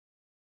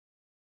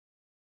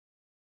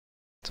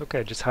 It's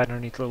okay, just hide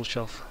underneath the little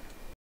shelf.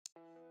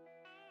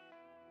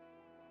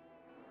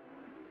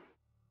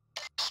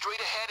 Straight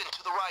ahead and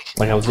to the right.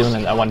 Like I was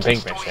doing that one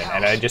bank mission,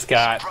 and I just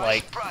got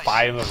like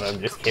 5 of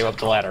them just came up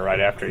the ladder right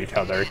after each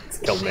other. It's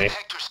killed me. Save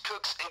Hector's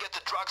cooks and get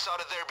the drugs out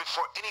of there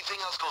before anything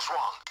else goes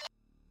wrong.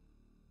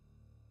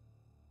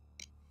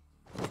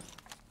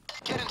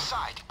 Get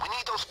inside. We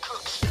need those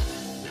cooks.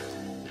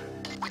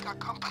 We got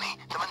company.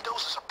 The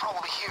Mendozas are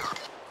probably here.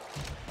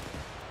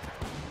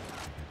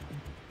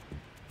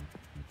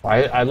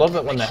 I love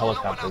it when the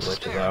helicopter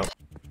glitches out.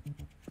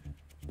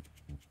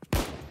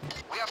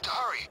 We have to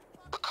hurry.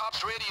 The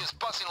cops' radio is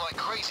buzzing like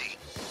crazy.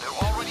 They're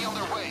already on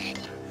their way.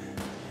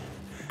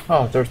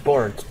 Oh, there's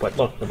boards, but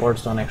look, the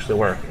boards don't actually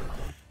work.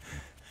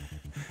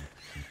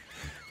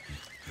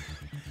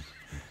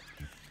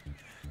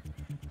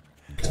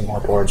 Some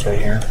more boards right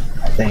here,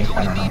 I think.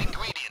 I don't know. Need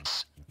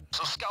ingredients.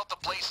 So scout the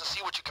place and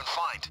see what you can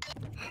find.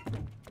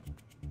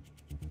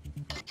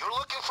 You're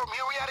looking for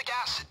muriatic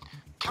acid,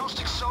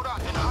 caustic soda,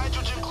 and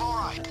hydrogen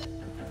chloride.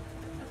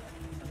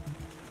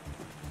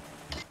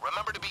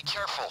 Remember to be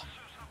careful.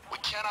 We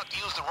cannot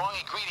use the wrong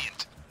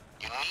ingredient.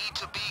 You need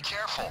to be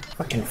careful.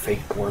 Fucking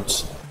fake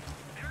boards.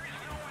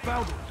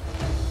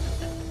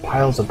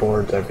 Piles of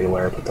boards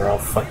everywhere, but they're all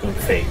fucking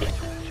fake.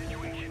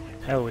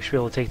 Hell, we should be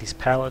able to take these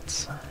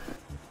pallets.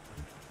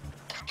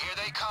 Here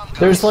they come.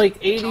 There's like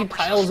 80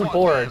 piles of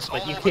boards,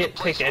 but you can't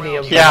pick any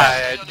of them.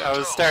 Yeah, I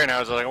was staring. I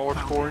was like, oh,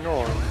 what's going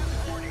on?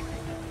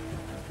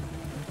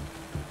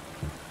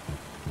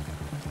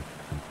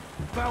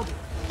 Found it.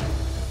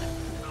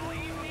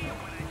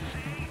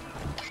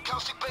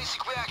 Caustic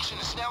basic reaction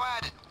is now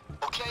added.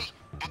 Okay?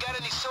 You got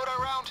any soda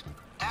around?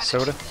 Add it.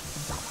 Soda?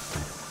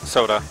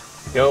 Soda.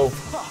 Go.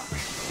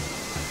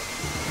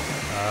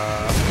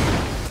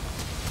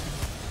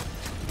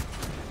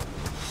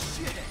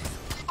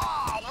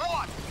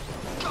 What?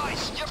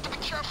 Guys, you have to be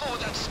careful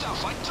with that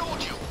stuff. I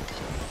told you.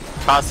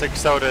 Caustic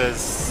soda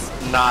is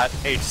not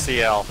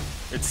HCl.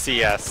 It's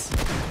CS.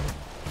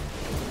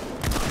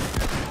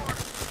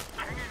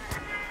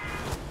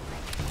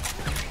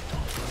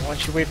 Why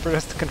don't you wait for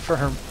us to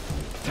confirm?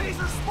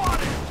 Taser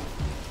spotted.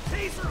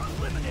 Taser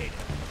eliminated.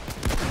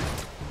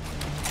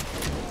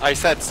 I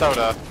said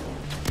soda.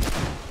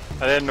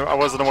 I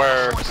wasn't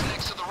aware.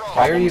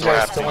 Why are you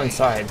guys still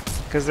inside?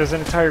 Because there's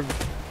an entire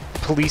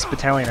police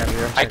battalion out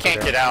here. I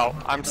can't get out.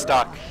 I'm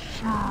stuck.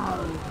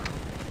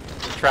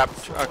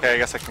 Trapped. Okay, I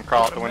guess I can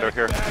crawl out the window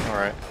here.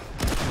 Alright.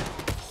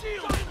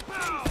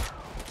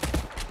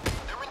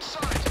 They're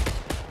inside.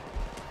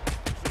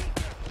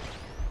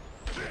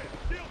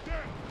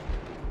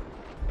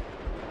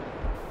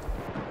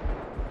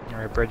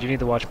 Alright, Brad, you need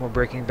to watch more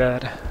Breaking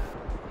Bad.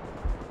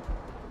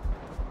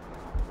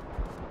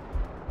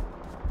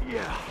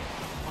 Yeah,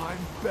 I'm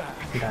back.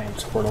 Giant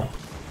Squirtle.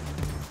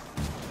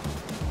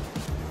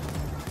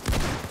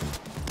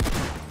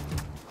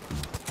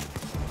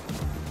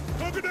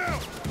 Hunker down.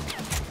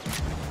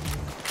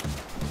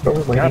 What are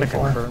we Gotta waiting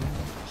for? confirm.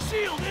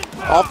 Shield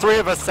inbound. All three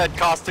of us said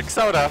caustic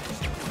soda.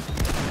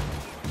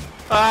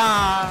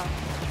 Ah!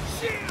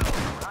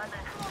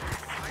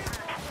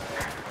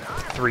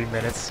 3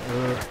 minutes.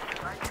 Ugh.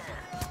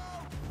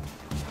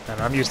 And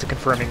I'm used to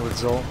confirming with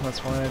Zol, that's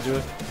why I do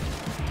it.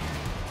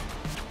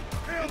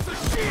 It's a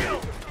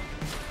shield.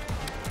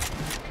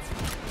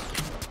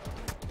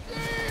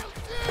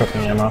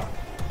 Cooking ammo.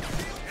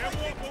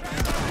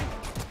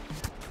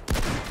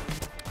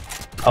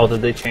 Oh,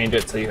 did they change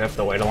it so you have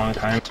to wait a long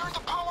time? Turn the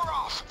power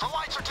off. The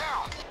lights are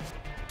down.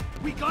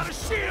 We got a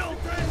shield.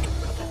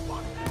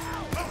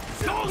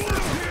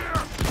 Soldiers here.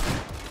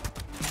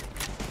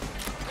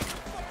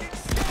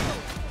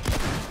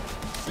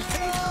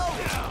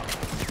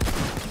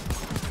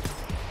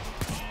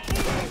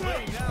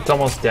 It's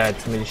almost dead.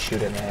 Somebody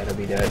shoot it in the head, it'll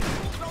be dead.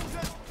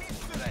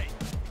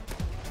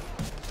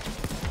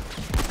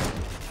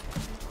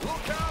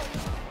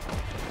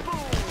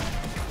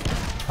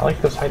 I like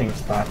this hiding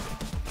spot.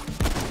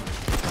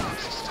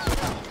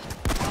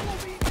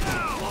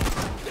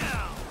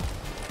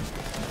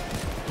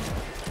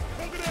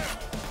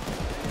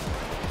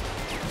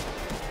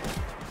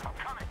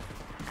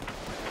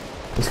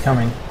 He's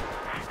coming.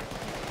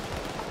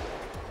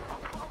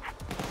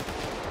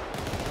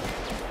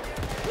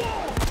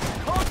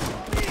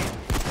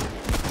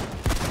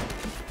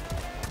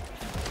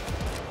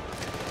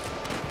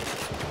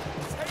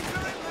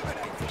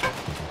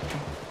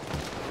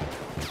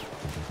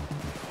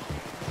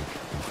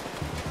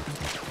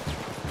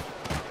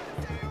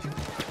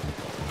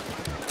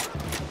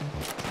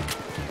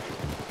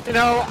 You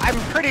know, I'm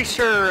pretty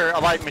sure a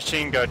light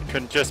machine gun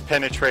could just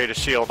penetrate a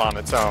shield on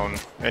its own.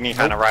 Any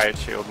kind of riot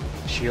shield.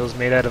 Shield's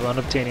made out of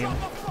unobtainium.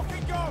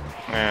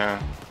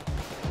 Yeah.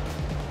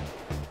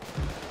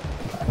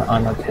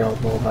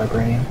 Unobtailable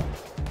vibranium.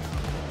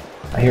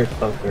 I hear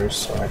cloakers,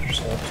 so I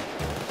yourself.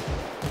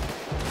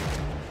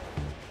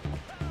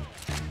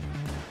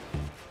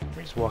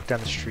 We just walk down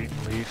the street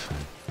and leave.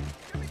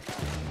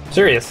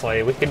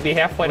 Seriously, we could be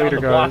halfway down Later,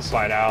 the block guys.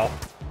 by now.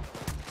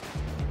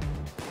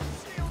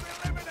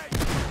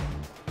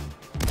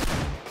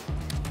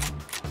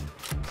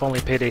 If only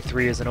Payday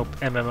 3 is an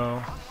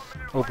MMO,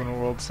 open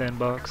world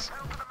sandbox.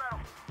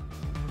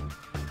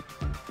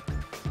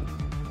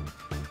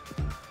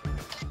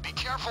 Be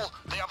careful.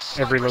 They have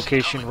Every snipers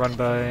location incoming. run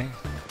by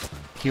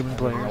human I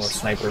don't know what players.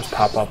 snipers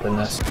pop up in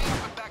this.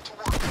 Back to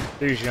work.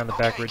 They're usually on the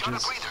back Okay, turn a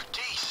ridges. breather.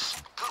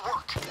 Jesus. Good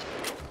work.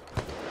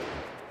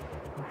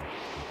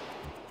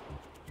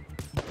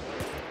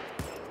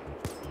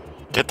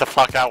 Get the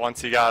fuck out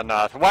once you got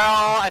enough.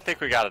 Well, I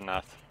think we got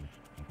enough.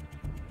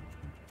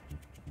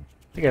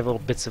 I think I have little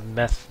bits of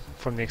meth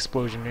from the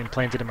explosion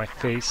implanted in my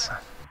face.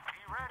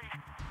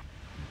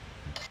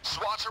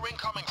 SWATs are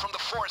incoming from the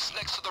forest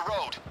next to the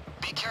road.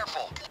 Be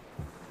careful.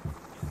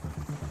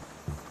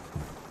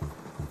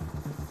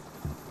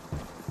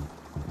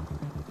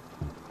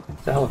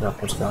 The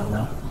helicopter's gone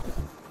now.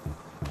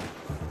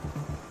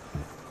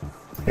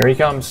 Here he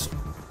comes.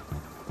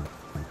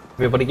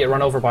 Everybody get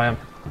run over by him.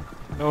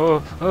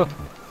 Oh, oh.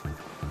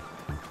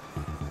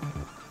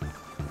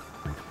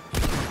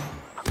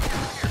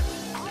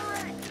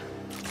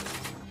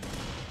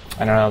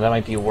 I don't know, that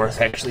might be worth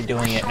actually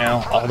doing it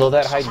now. Although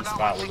that hiding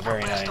spot was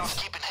very Best nice.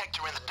 off keeping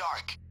Hector in the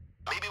dark.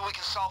 Maybe we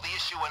can solve the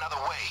issue another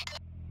way.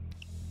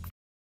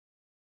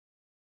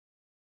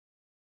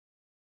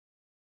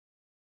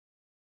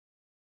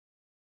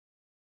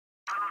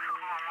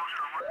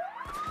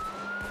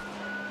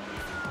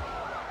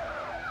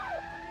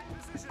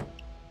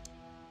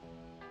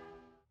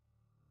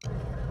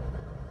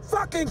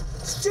 fucking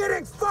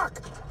shitting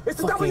fuck!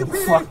 It's the Fucking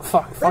WPD!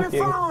 fuck They've been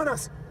you. following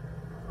us!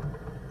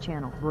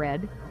 Channel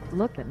Red,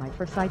 look at my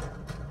foresight.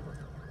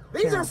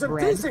 These Channel are some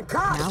Red. decent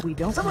cops! Now we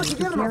don't Someone need should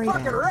to give them a carry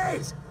fucking them.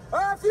 raise!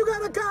 If you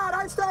got a god,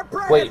 I'd start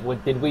praying! Wait,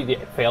 what, did we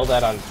fail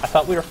that on... I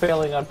thought we were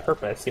failing on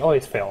purpose. You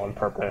always fail on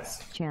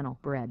purpose. Channel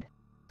Red.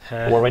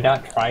 Were we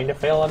not trying to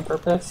fail on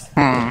purpose?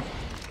 Hey,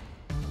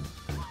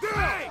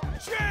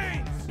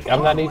 chains!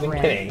 I'm not even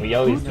kidding. We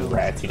always do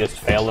rats. You just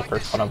fail the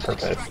first one on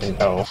purpose and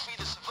go.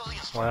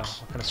 Wow,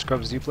 what kind of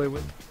scrubs do you play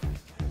with?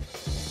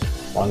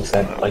 Ones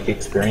that like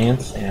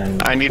experience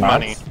and. I need mods.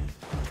 money.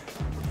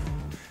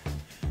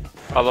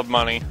 I love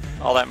money.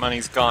 All that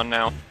money's gone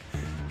now.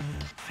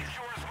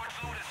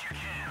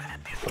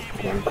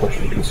 One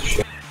pushing piece of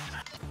shit.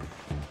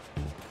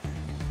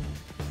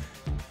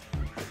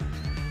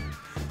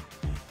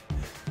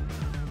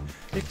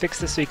 They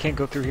fixed this so you can't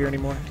go through here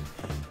anymore.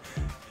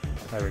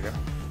 There we go.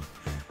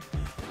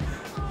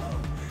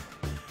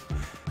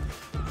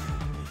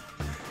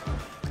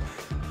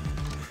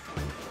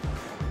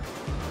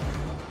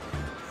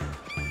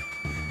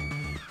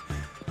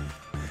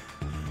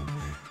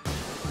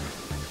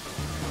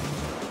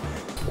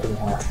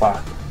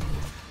 Fuck.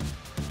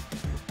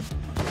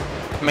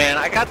 Man,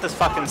 I got this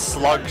fucking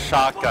slug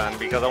shotgun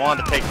because I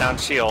wanted to take down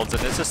shields,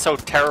 and it's just so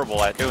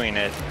terrible at doing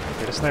it.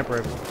 Get a sniper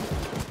rifle.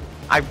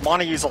 I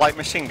want to use a light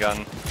machine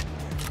gun.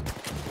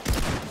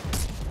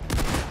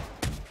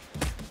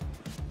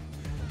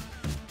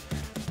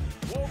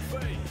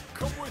 Wolfie,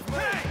 come with me!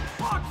 Hey,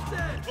 watch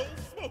this! Old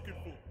smoking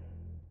fool!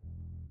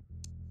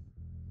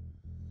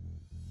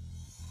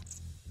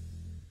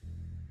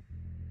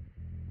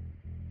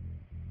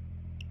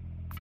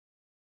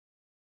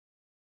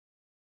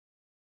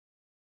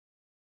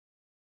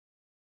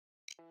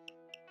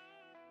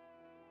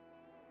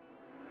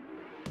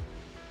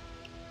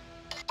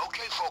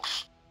 Okay,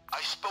 folks.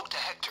 I spoke to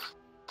Hector.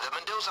 The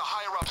Mendoza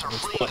higher-ups are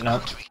fleeing splitting the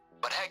up. country,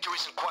 but Hector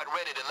isn't quite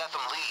ready to let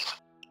them leave.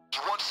 He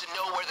wants to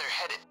know where they're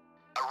headed.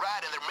 A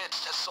rat in their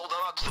midst has sold them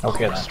out to the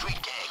Okay, Cobra then.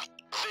 Street gang.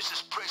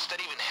 Vicious pricks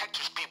that even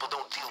Hector's people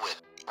don't deal with,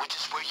 which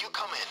is where you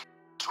come in.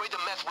 Trade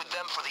the meth with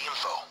them for the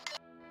info.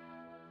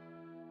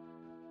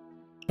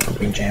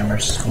 Big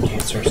jammers, in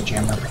case there's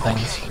jammer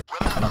things.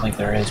 I don't think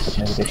there is, but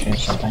maybe they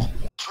changed something.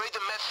 Trade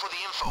the meth for the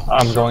info.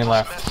 I'm going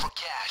Surplus left. Meth for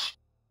cash.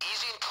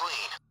 Easy and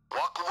clean.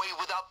 Walk away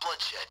without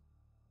bloodshed.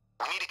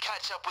 We need to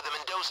catch up with the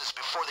Mendozas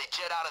before they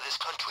jet out of this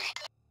country.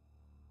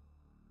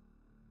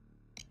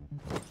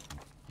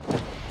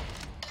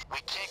 We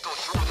can't go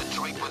through with a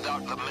Drake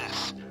without the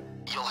meth.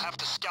 You'll have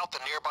to scout the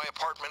nearby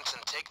apartments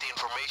and take the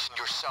information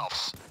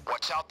yourselves.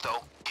 Watch out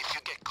though. If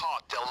you get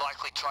caught, they'll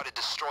likely try to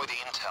destroy the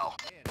intel.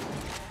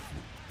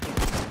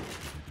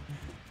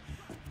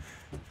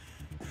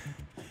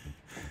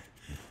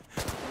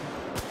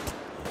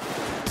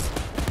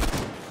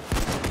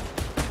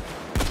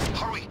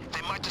 Hurry!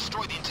 They might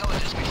destroy the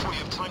intelligence before you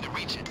have time to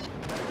reach it.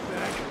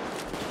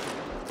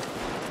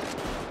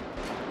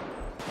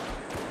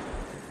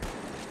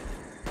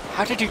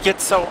 How did you get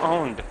so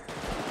owned?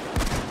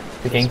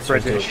 The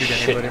gangsters do a shoot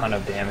shit anybody. ton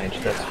of damage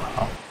this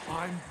round.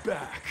 I'm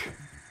back.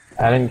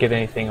 I didn't get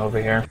anything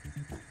over here.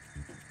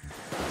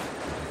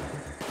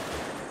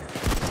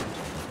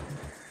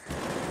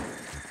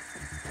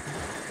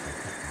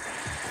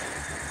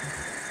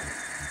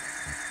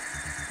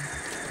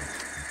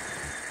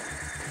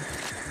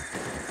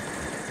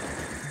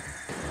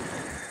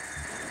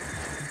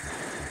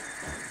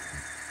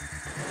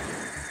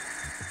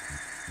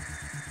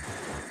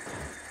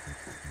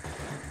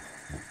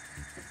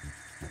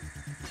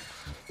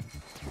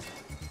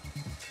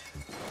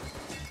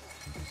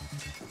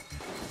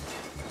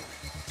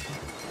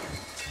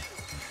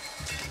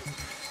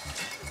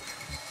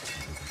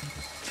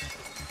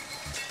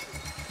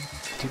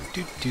 Do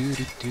do do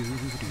do do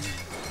do.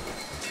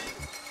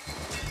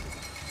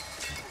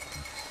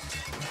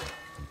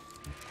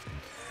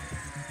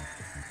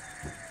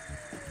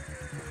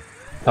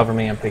 Cover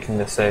me, I'm picking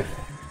this safe.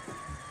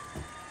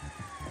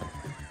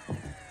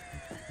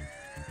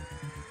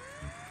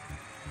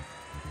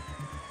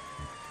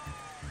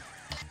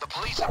 The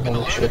police have been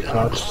Holy shit, alerted and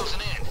are cops. closing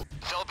in.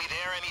 They'll be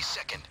there any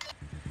second.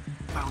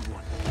 Found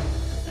one.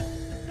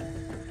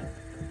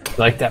 You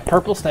like that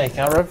purple snake,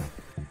 huh, Rev?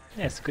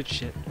 Yeah, it's good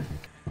shit.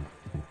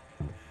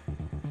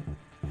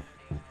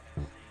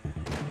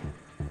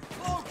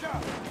 Cloaker!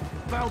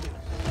 Found it.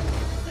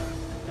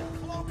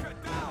 Cloaker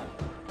down!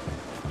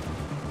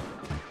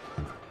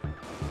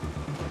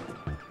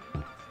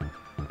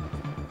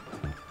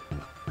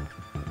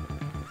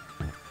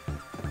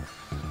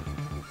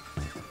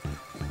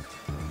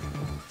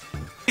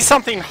 See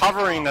something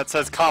hovering that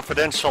says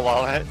confidential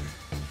on it.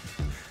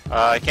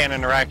 I can't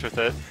interact with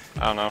it.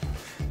 I don't know.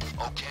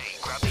 Okay,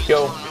 grab the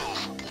Go. info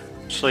and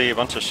move. Actually, a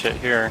bunch of shit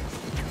here.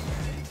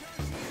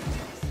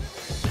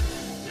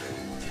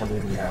 What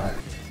do we got?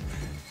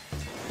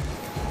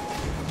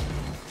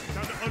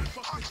 Time to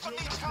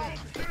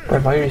unfuck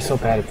Rev, why are you so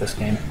bad at this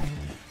game?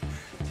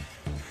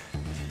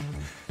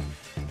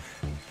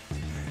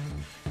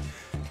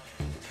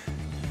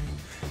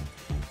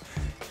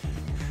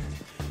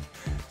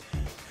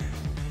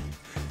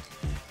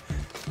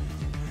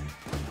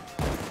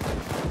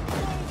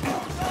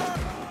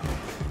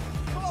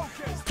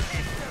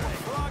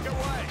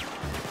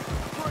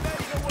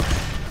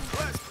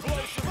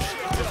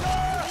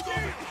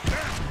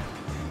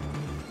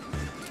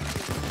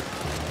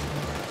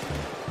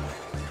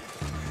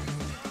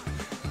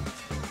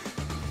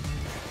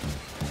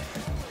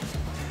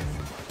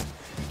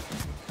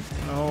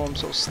 Oh, I'm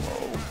so slow.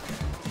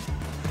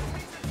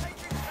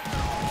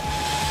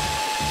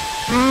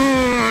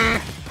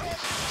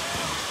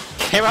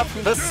 Came up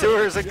from the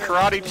sewers and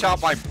karate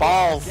chopped my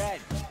balls.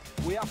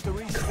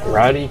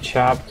 Karate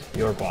chopped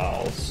your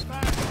balls.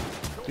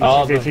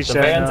 Oh, the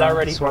van's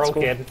already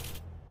broken.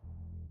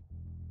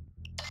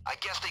 I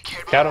guess they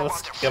cared Got more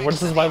us. about Yeah, their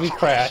this is why we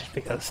crashed,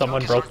 because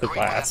someone broke the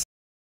glass.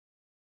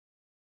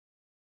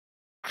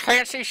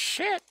 Can't see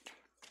shit.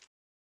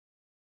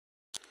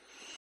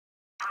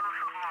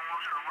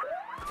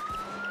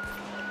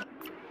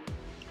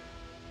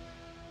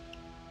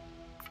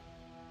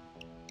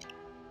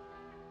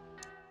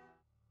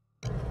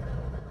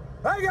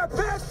 I got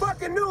bad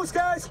fucking news,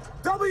 guys!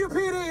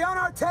 WPD on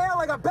our tail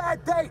like a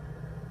bad date!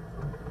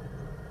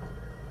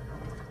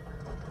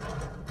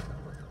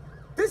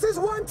 This is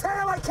one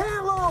tail I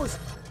can't lose!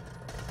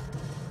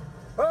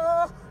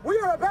 We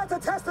are about to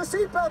test the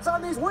seatbelts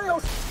on these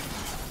wheels!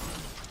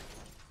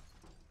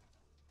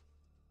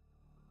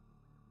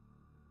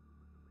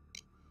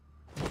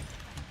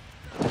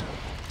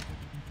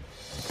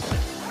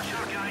 Watch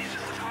out, guys.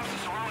 The cops are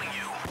surrounding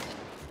you.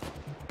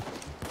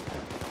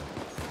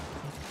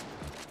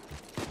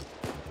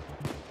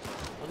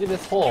 Look at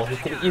this hole. He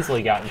could have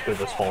easily gotten through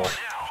this hole.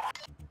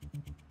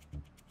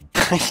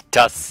 He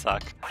does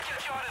suck.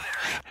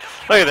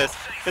 Look at this.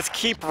 Just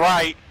keep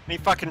right, and he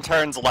fucking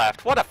turns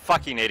left. What a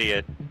fucking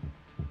idiot.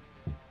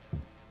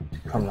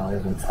 Come on,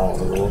 even follow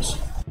the rules.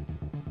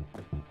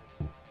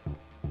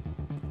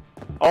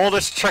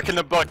 Oldest trick in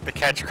the book to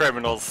catch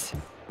criminals.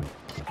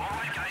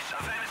 Alright, guys.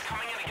 A van is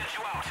coming in to get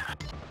you out.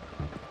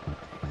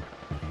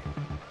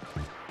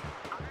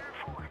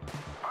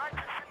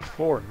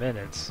 4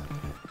 minutes.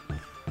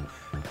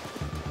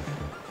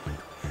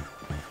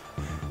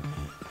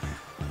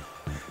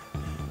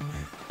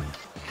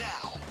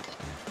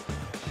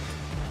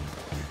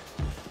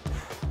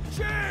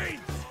 Chains!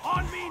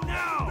 On me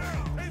now!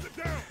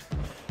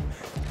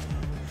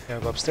 Gonna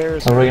go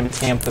upstairs. Are we going to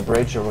camp the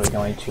bridge, or are we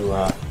going to,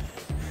 or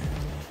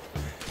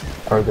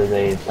are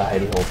they the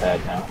hidey hole pad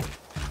now?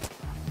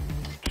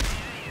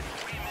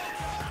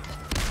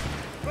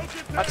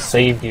 I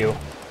saved you.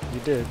 You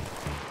did.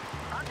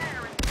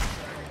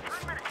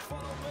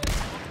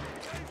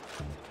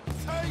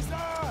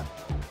 Taser!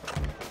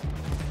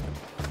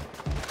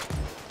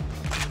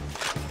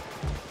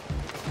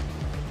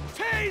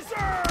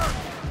 Taser!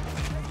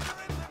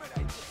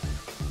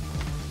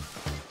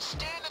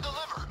 Stand and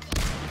deliver.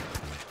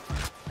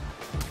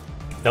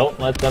 Don't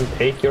let them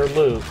take your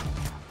loot.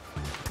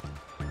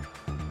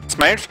 It's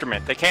my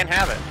instrument. They can't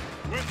have it.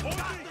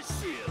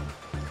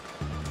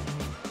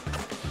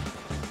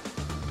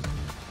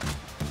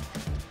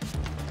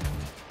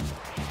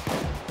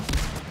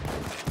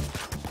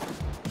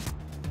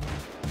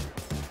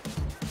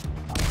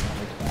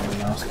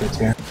 Mouse gets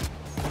here.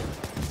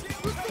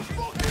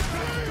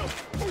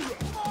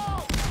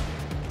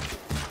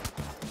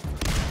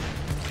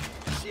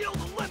 Shield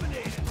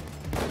eliminated!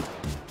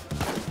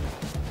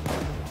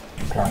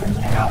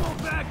 Driving out. Ammo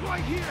bag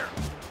right here!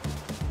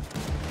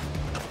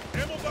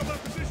 Ammo by my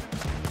position.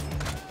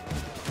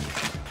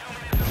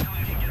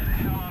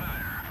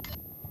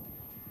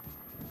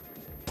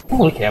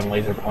 Holy cow,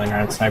 laser pointer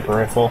and sniper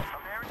rifle.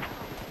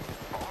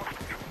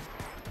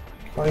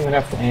 Don't even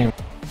have to aim.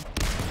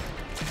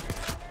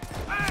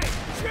 Hey,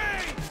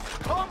 Chains!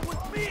 Come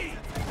with me!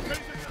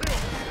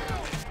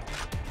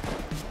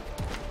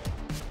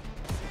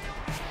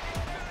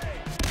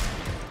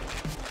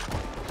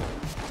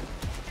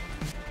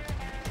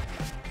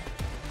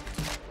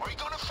 Are you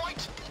gonna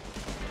fight?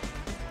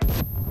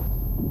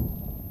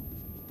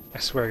 I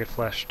swear I get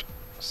flashed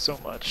so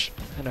much,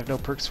 and I have no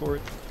perks for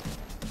it.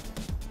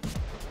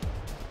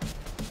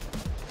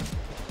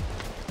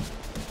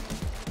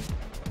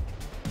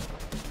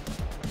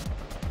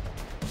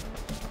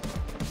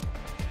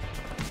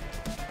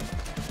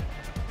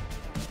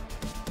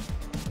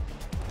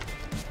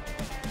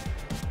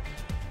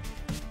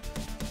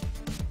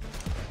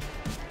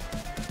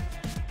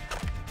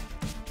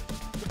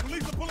 The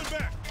police are pulling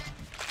back.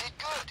 Did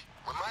good.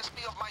 Reminds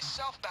me of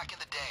myself back in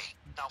the day.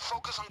 Now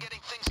focus on getting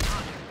things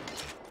done.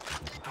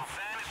 The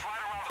van is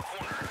right around the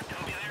corner.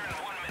 It'll be there in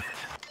 1 minute.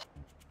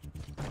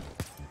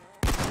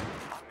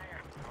 I'm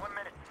there. 1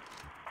 minute.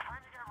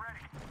 Time to get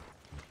ready.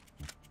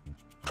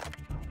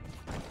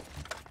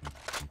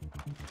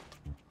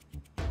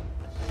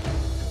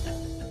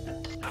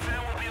 The van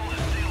won't be able to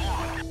stay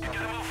long. You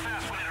gotta move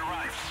fast when it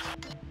arrives.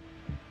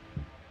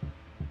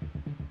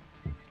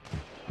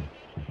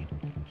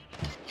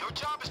 Your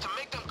job is to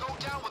make them go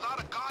down without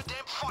a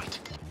goddamn fight.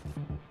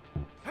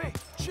 Hey,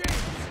 Chains!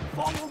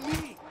 Follow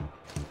me!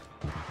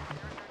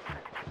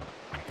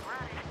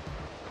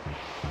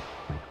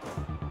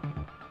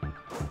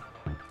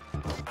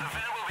 The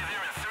van will be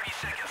there in 30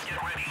 seconds. Get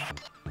ready.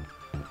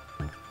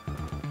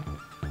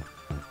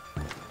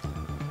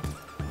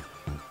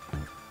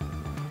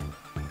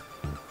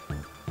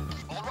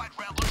 All right,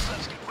 Ramblers,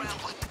 let's get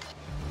rambling.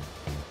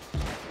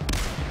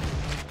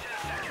 10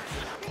 seconds.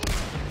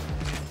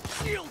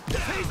 Shield!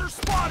 Taser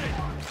spotted!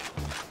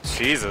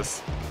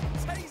 Jesus.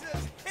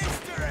 Tasers!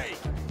 History!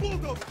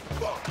 Bulldog! I'm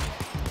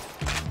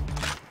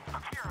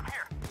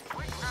here.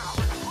 Quick now,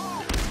 let's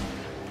move!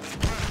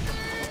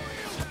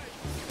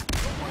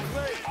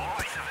 All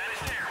right,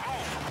 Savannah's there.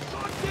 Move!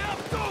 Goddamn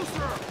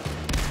dozer!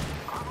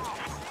 I'm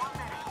off. 1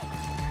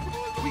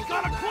 minute. We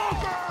got a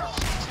cloaker!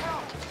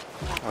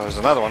 Oh, there's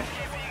another one.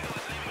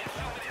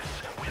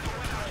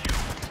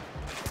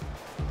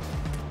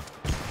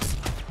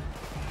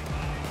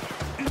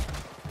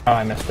 Oh,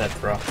 I missed that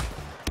throw.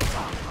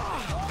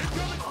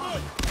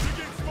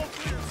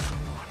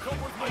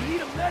 I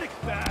need a medic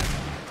bag!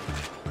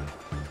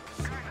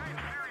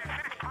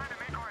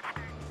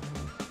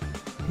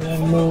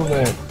 Then move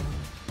it.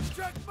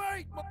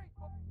 Checkmate! I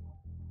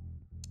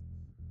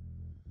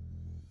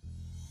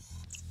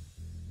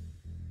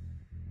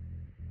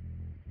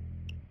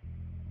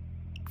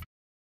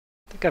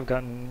think I've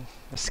gotten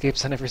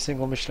escapes on every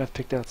single mission I've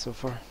picked out so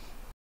far.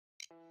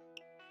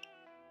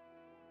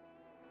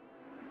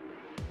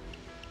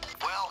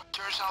 Well,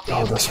 turns out the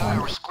Oh, this FBI one.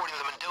 are escorting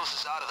the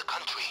Mendozas out of the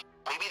country.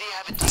 Maybe they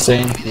have it.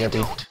 Same, maybe they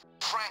Yeti. don't.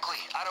 Frankly,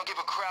 I don't give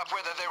a crap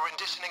whether they're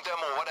renditioning them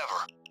or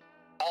whatever.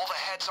 All the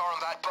heads are on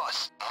that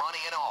bus, money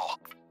and all.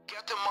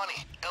 Get the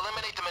money,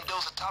 eliminate the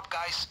Mendoza top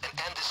guys, and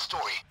end this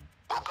story.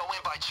 We'll go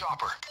in by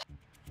chopper.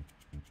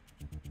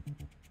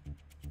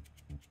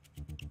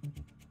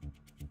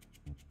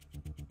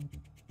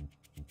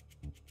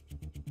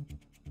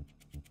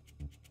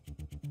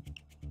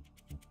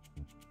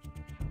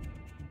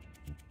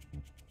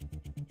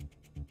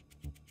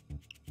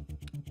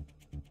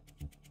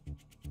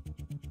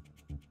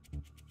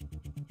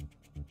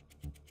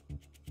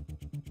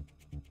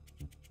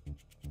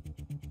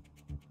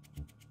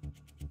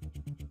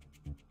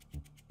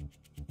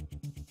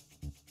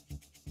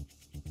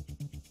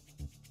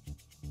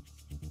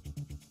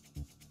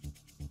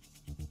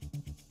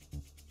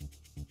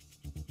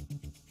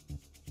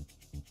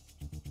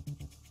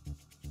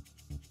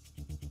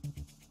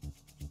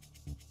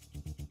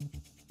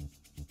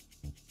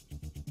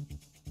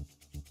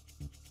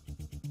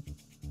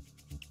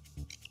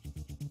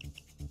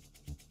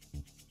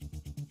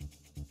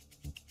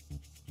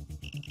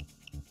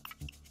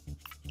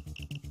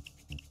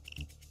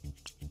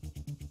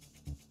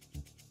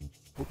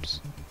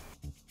 Oops.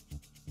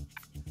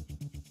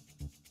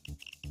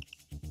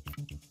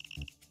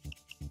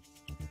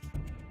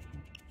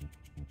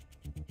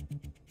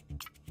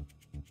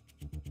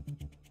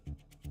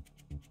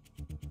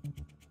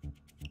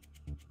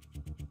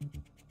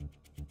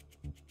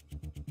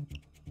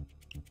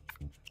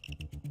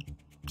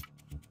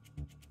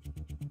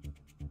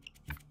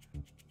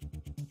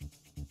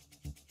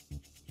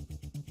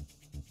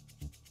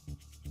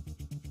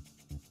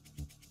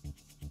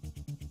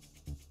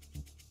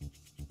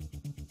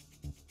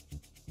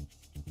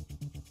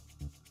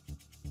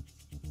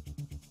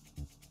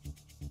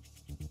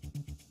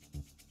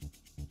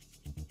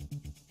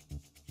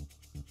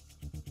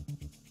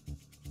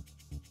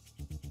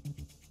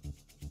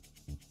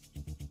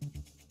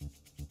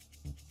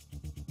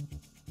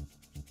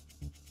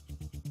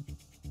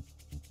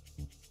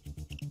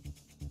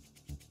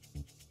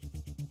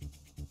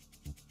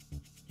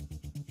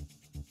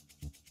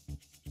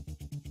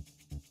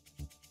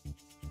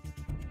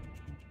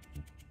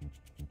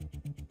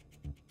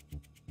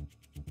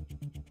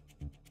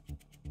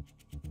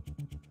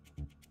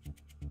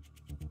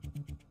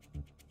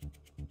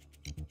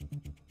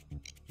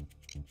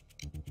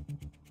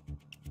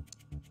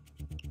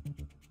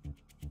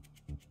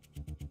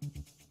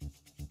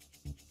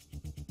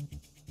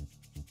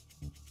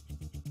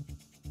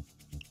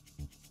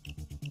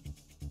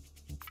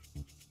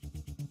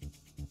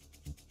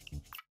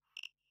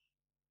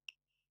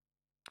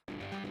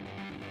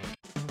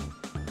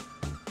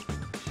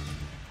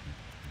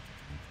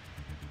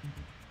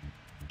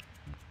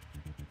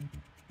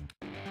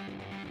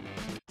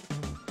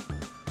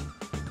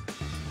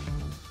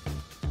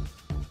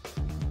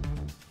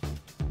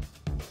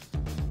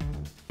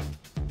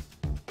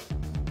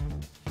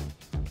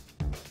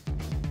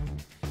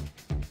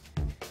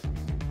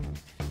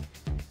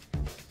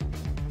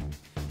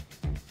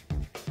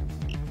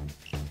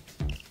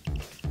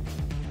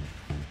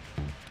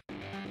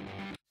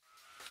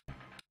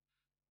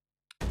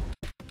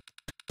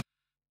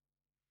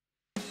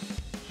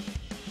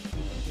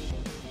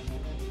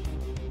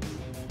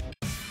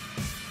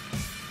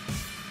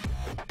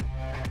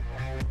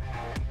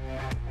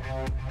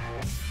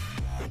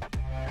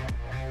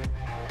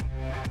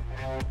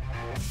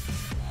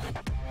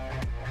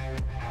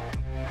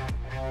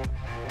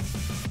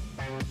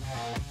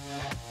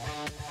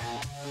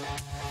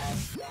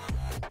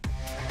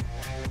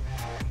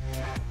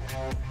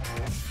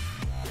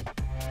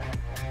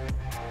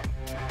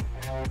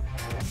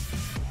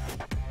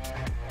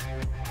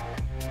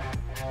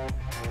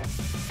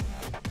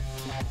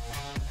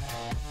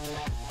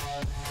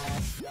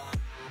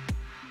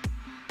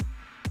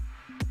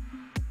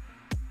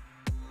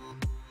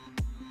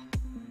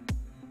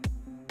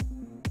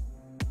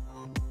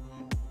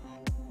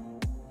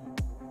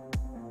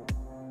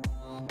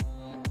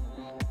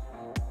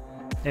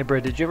 Hey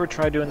Brad, did you ever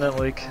try doing that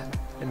like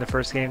in the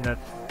first game, that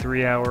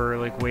 3-hour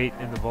like wait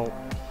in the vault?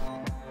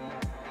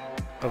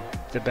 of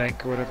the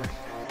bank or whatever.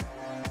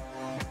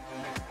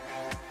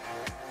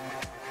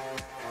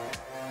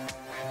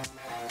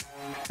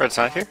 Red's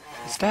not here?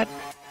 He's dead.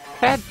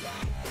 Dead!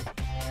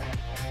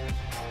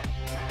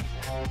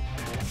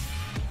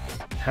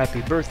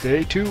 Happy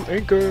birthday to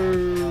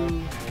Anchor!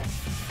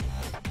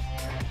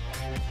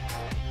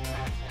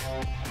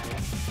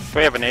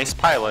 We have an ace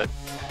pilot.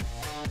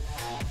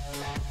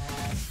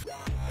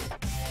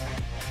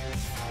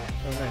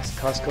 Oh nice,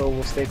 Costco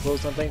will stay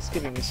closed on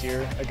Thanksgiving this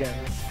year,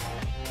 again.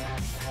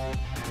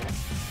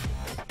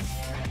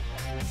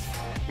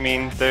 I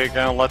mean, they're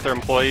gonna let their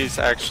employees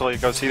actually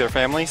go see their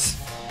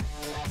families?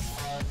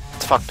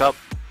 It's fucked up.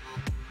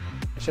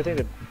 Actually, I think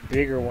the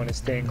bigger one is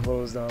staying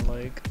closed on,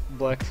 like,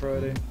 Black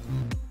Friday.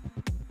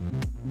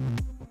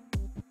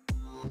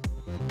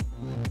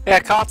 Yeah,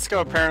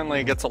 Costco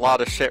apparently gets a lot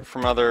of shit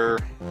from other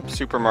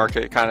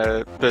supermarket kind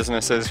of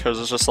businesses because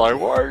it's just like,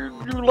 why are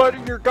you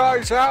letting your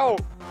guys out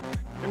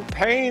and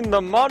paying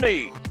the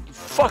money? You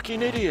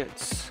fucking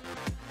idiots.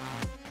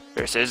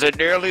 This isn't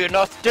nearly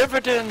enough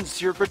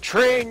dividends. You're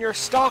betraying your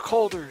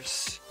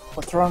stockholders.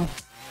 What's wrong?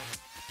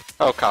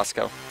 Oh,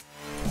 Costco.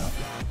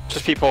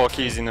 Just people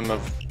accusing them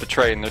of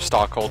betraying their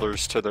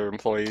stockholders to their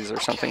employees or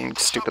something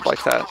stupid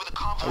like that.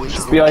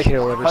 Just be like,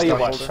 Kill every tell you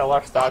what, stockholder. sell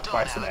our stock,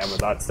 buy some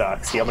Amazon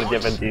stock, see how many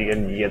dividends you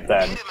get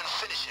then. Hit him and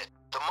finish it.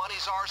 The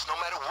money's ours no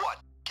matter what.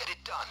 Get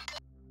it done.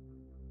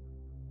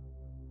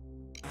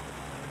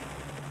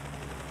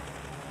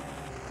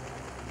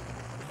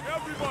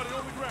 Everybody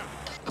on the ground.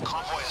 The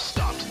convoy has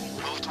stopped.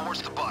 Move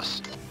towards the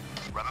bus.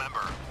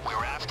 Remember,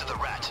 we're after the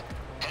rat.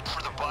 Head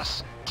for the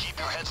bus, keep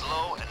your heads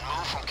low, and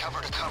move from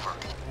cover to cover.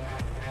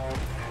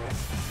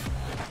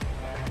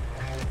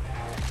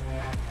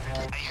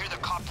 I hear the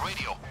cop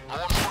radio.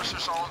 Law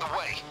enforcers are on the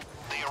way.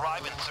 They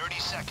arrive in 30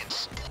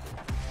 seconds.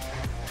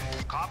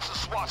 Cops and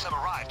SWATs have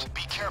arrived.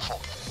 Be careful.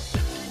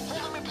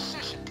 Hold them in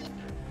position.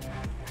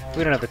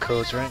 We don't have the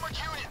codes, right?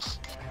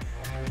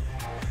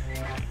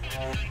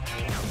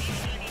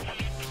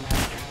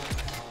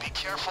 Be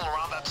careful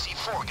around that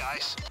C4,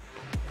 guys.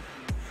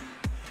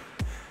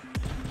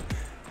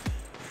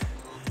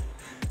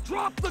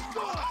 Drop the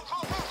gun!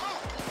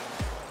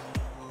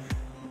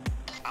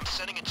 I'm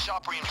sending a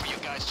chopper in for you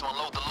guys to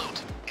unload the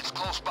loot. It's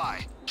close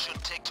by.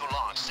 Shouldn't take too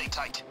long. Stay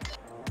tight.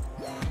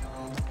 Alright,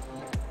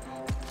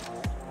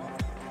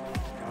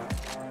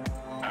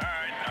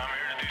 I'm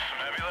here to do some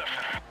heavy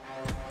lifting.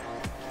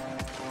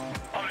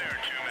 I'm there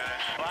in 2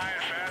 minutes.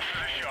 Flying fast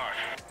as a shark.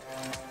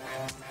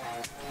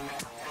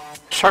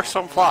 Sharks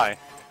don't fly.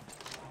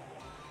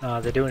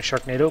 They're doing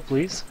Sharknado,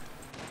 please.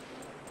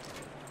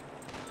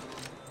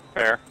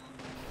 Fair.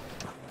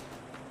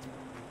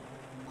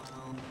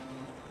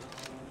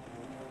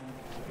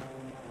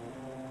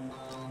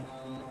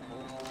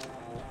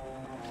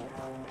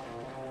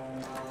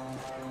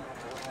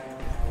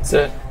 That's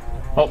it.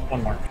 Oh,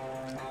 one more.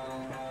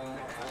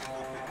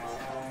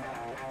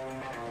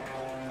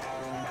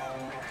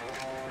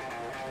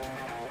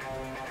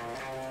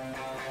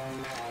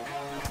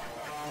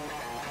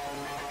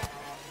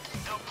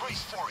 Now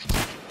brace for it.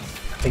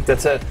 I think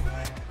that's it.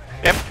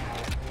 Yep.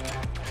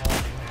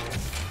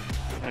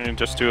 And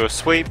just do a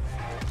sweep.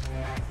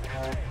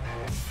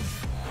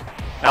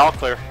 Now all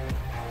clear.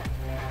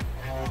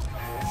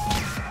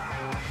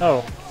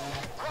 Oh.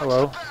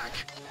 Hello.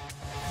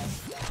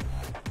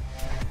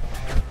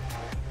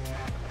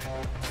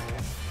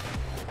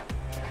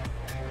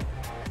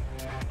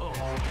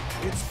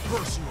 It's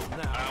personal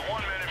now.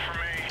 1 minute for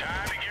me.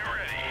 Time to get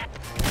ready.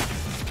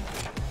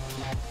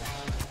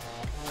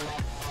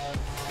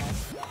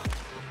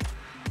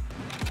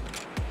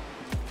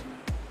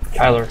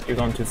 Tyler, you're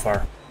going too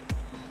far.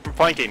 I'm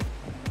flanking.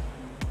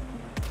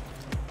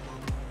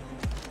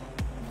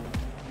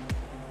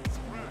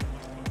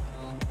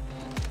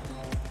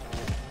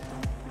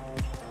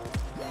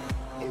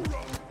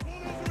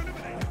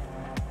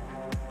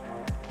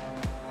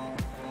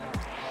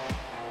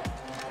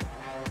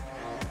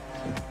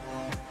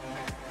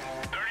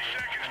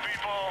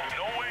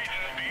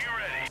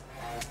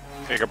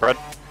 Here you go, Brad.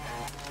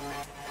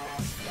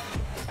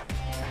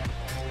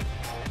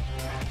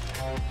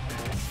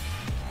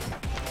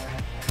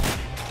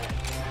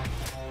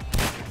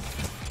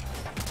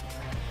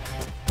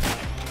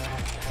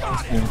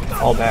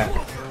 Fall back.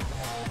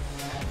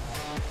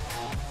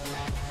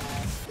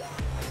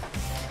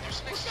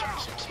 There's an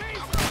extraction team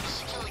coming for the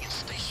civilians.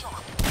 Stay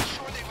sharp. Be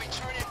sure they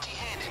return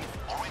empty-handed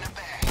or in a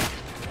bag.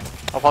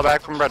 I'll fall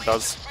back from Brad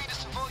does. Free the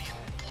civilian.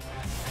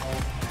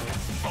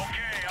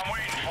 Okay, I'm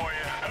waiting for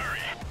you. Hurry.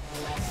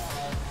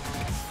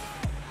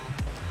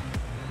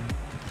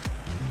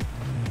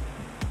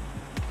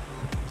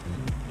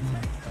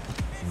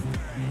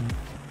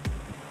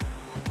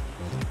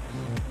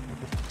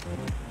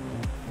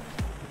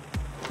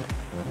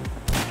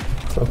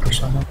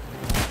 Focus on him.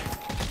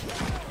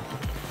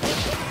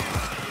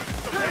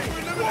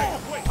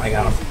 I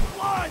got him.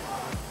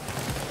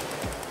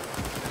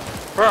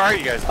 Where are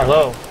you guys?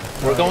 Hello.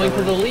 We're going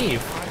to the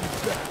leave.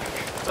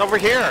 It's over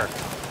here.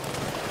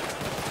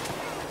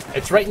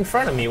 It's right in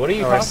front of me. What are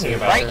you Oh, I see. talking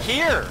about? Right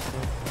here.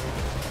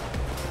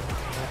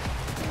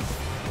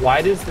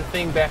 Why does the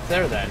thing back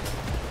there then?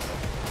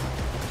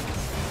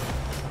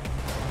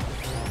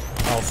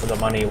 Oh, for the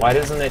money. Why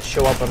doesn't it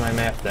show up on my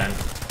map then?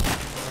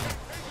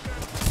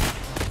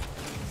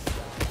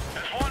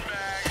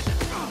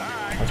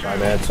 That's my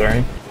bad,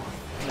 sorry.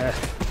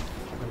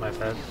 My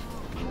bad.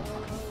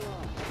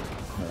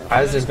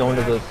 Why is this going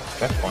to the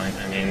checkpoint?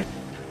 I mean...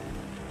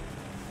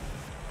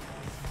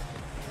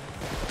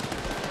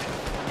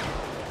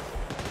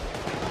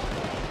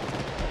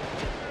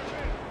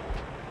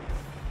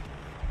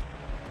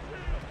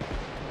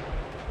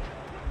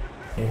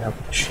 You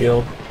have a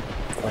shield.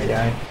 My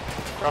guy.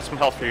 Got some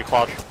health for you,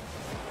 Claude.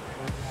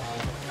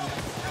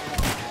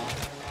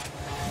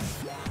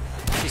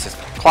 Jesus.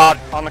 Claude,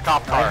 on the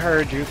cop car. I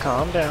heard you,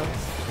 calm down.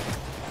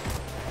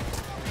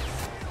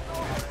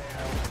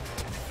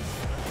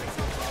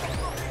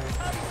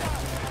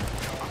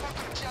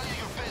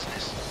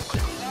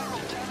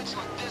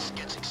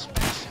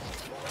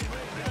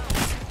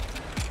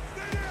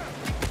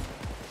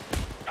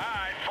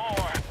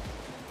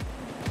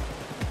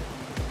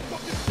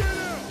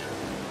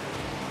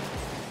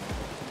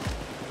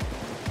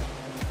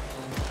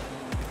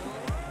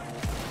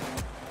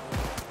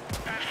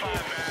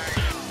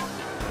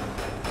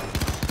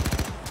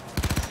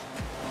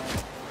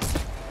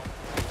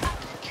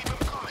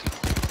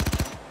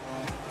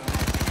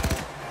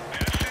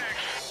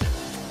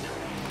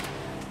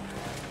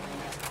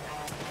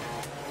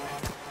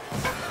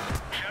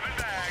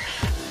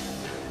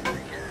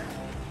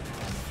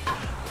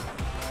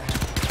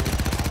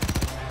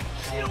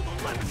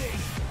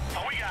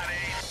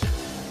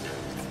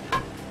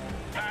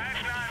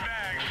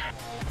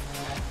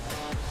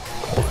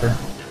 Poker.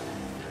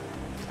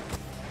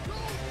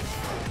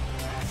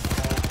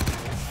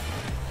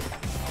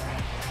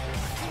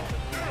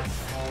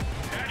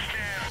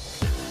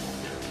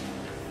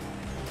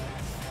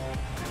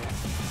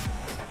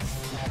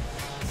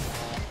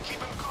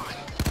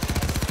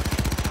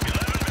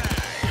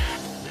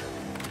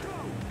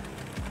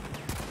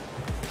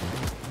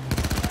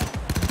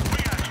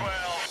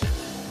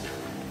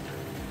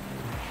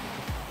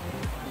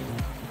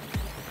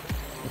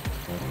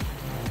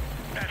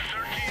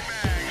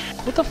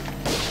 What the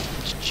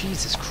f—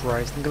 Jesus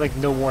Christ, like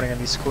no warning on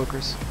these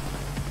cloakers.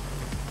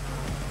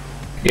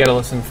 You gotta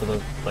listen for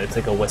the, it's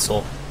like a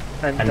whistle.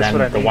 And that's then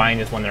what I the mean. whine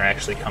is when they're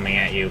actually coming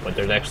at you, but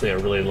there's actually a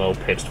really low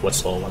pitched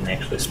whistle when they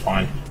actually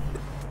spawn.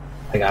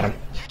 I got him.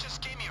 You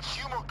just gave me a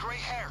few more gray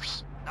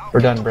hairs. Now We're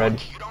get done, to Brad.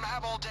 work. You don't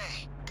have all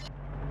day.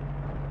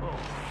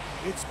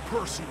 It's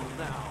personal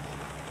now.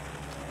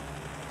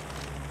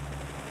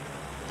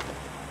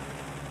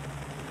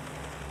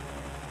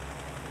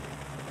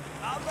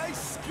 And they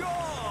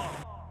score!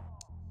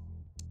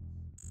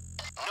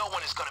 No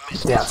one is gonna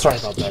miss Yeah, this. sorry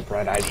about that,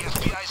 Brad. I The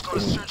FBI is gonna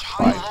didn't search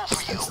high and low try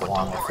for you, so but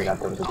long. don't I worry. forgot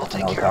there was a I'll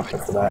different take care of helicopter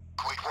it. for that.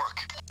 Great work.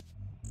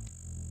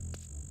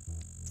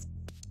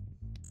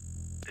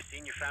 The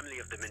senior family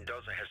of the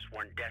Mendoza has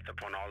sworn death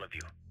upon all of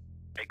you.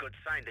 A good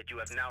sign that you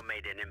have now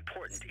made an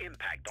important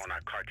impact on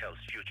our cartel's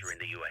future in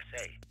the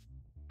USA.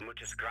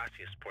 Muchas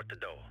gracias por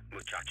todo,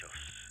 muchachos.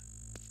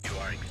 You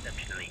are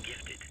exceptionally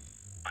gifted.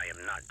 I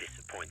am not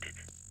disappointed.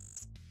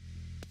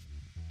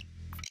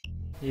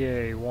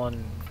 Yay,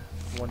 one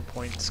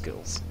point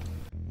skills.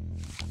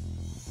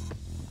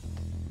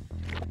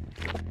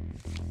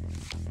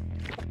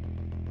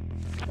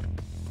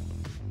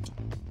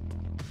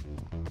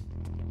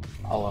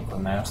 All of the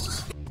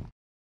masks.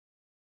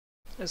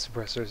 This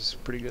suppressor is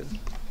pretty good.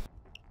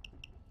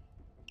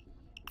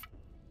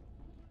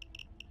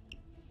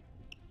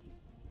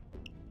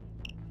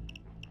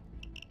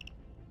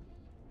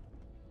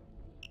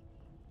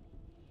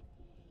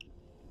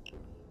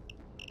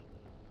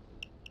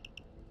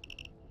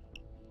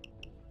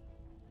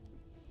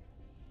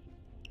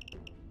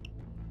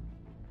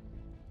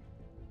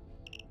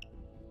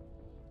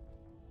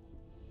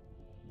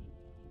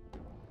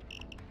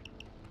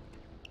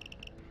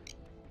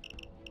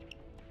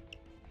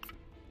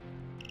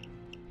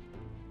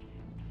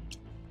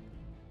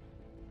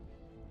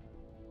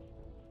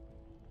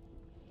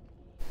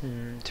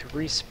 To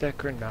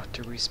respec or not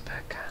to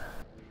respec?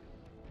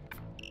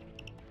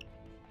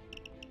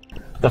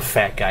 The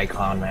fat guy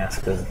clown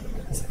mask is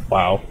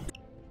wow.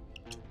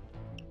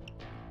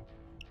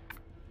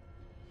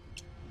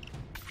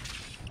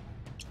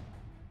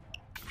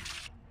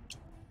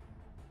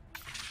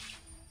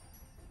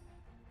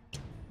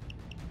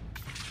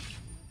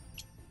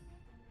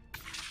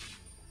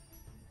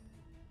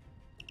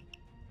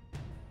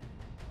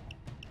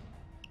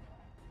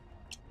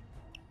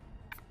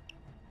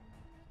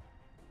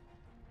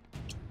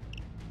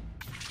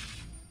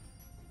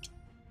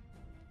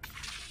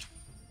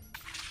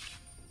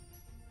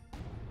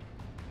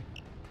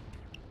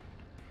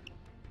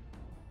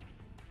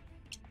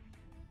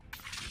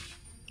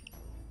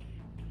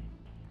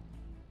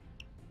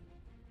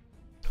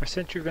 Are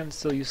sentry guns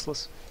still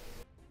useless?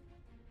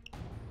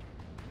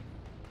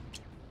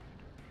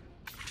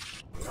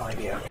 No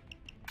idea.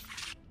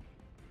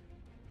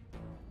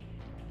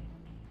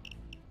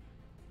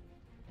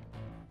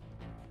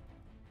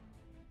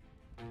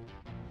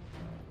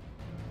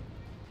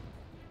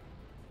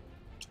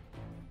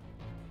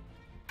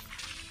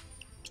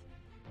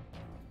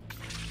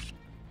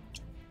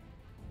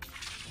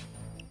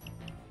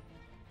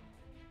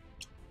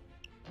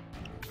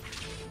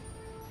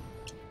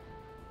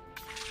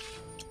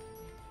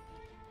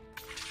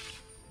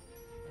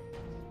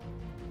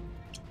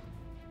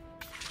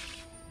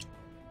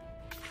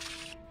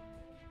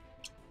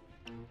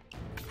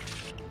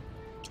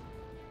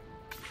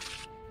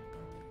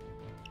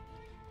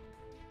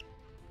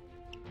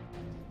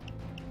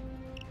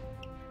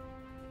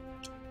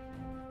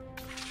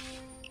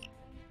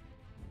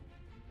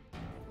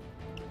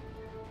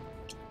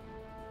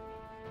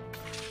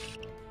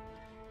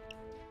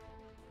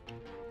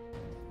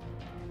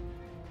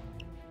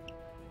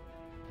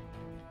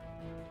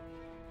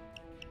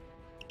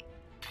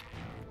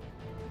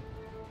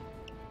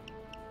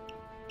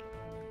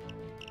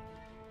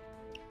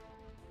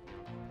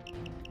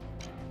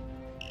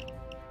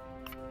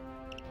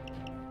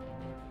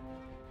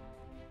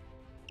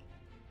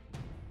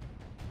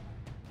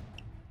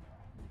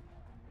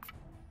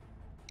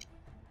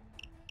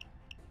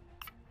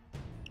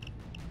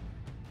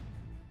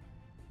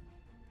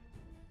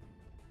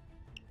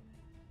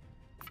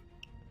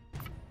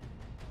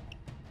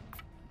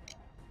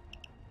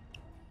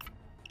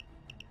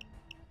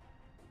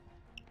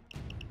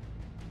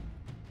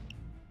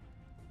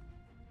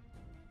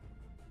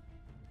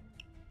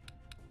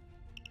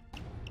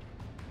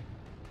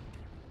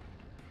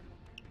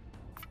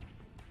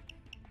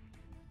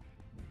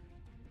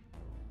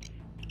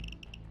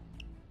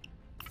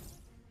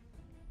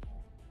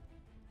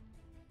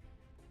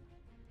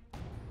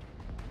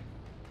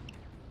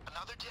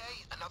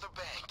 another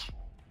bank.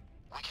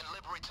 We can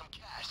liberate some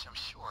cash, I'm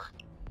sure.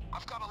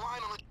 I've got a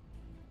line on the...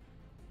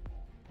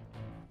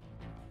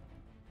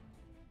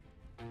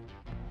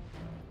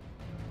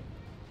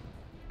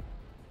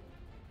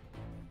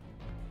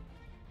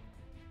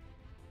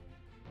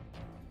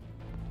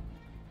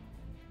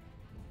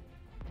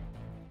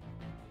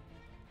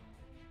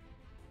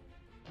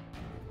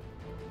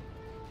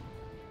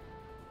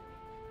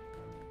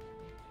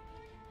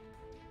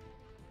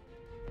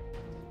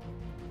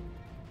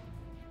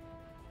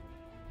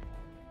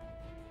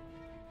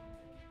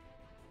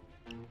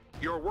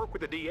 Your work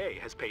with the DA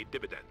has paid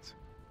dividends.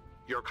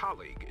 Your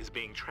colleague is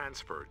being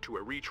transferred to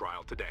a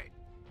retrial today.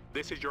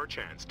 This is your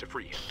chance to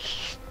free him.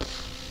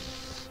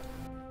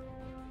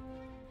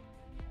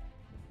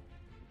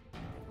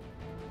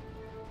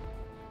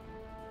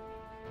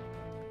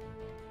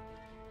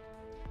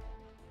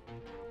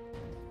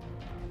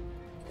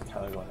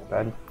 Tyler going to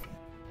bed.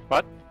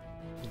 What?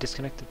 You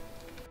disconnected.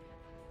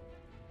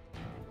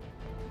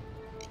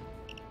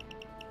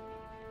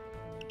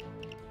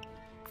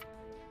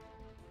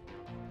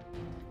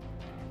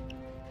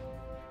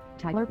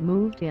 Tyler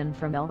moved in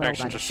from Elbow by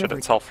Action the just shut Shiver.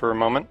 itself for a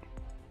moment.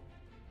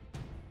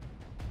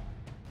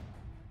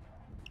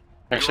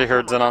 Actually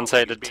heard Zenon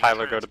say, did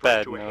Tyler go to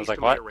bed? And I was like,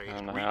 what? I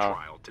don't know how.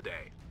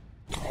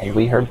 And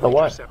we heard the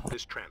what?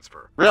 This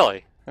transfer.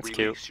 Really? That's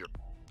Release cute.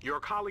 Your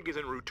colleague is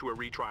en route to a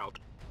retrial.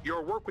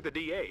 Your work with the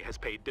DA has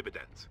paid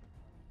dividends.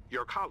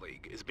 Your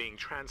colleague is being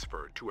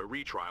transferred to a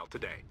retrial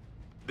today.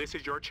 This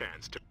is your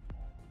chance to...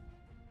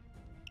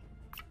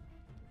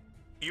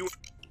 You...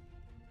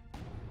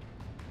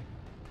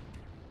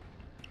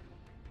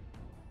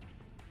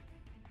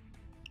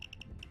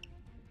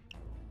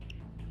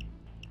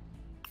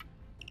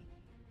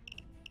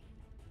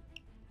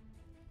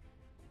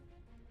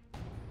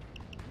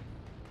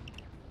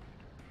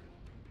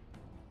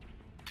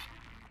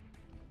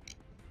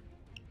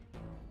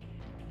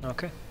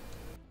 Okay.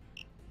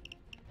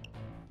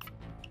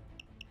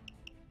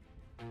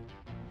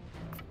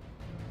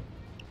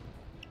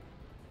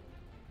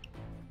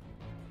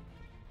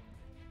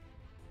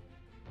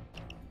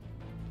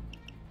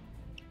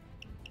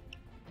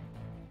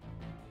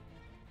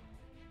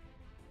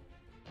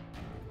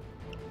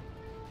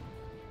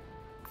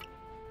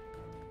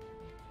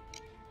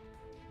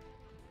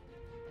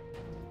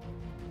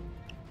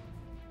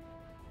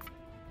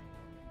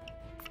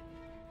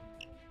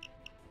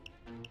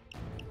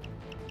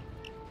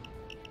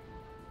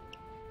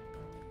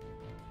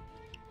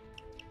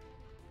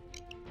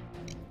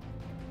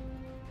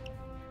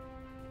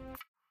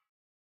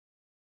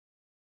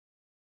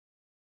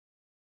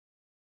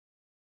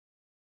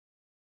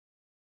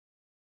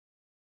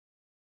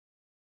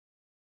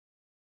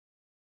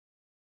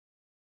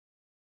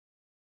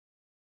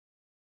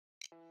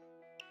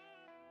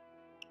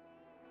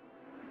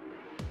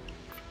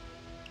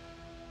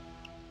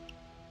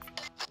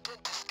 The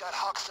dentist got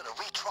Hawks in a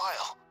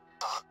retrial.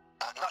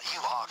 Not you,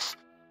 Hawks.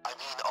 I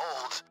mean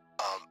old.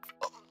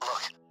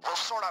 Look, we'll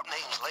sort out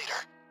names later.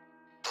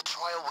 The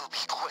trial will be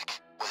quick.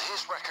 With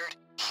his record,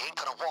 he ain't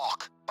gonna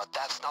walk. But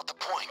that's not the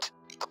point.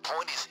 The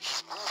point is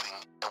he's moving,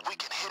 and we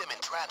can hit him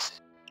in transit.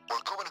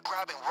 We're going to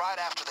grab him right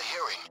after the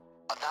hearing.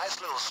 A nice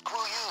little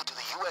screw you to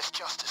the U.S.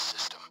 justice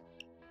system.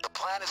 The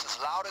plan is as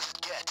loud as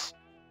it gets.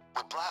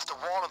 We blast a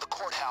wall of the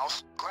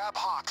courthouse, grab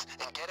Hawks,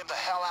 and get him the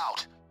hell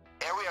out.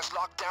 Area's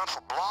locked down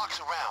for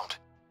blocks around.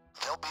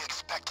 They'll be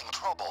expecting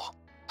trouble.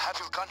 Have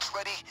your guns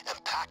ready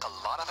and pack a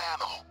lot of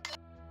ammo.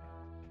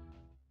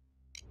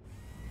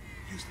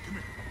 Houston, come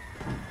here.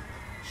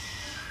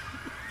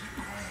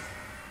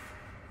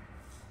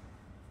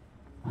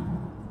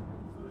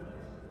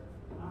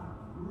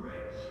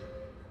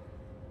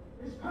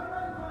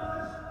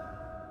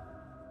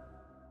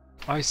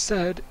 I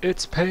said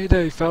it's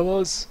payday,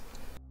 fellas.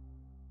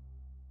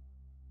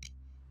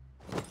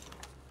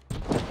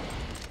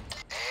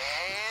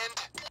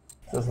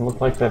 Doesn't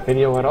look like that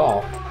video at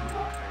all.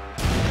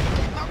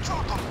 Now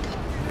drop him.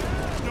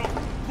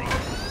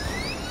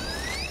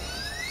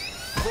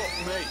 Fuck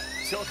me.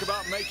 Talk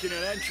about making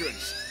an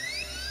entrance.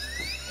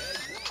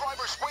 The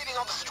driver's waiting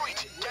on the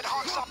street. Get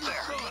Hawks up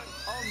there.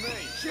 On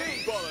me.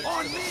 Gee,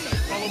 on me.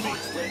 Follow me.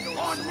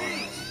 On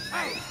me.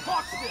 Hey,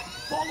 Hoxton,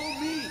 follow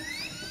me.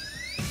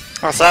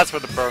 Oh, so that's where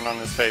the burn on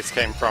his face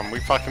came from. We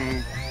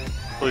fucking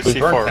blew We C4.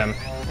 burnt him.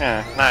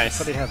 Yeah, nice.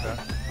 But he had that.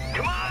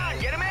 Come on,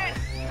 get him in.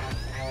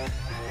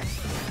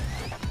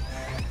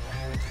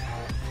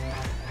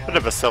 Bit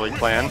of a silly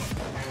plan.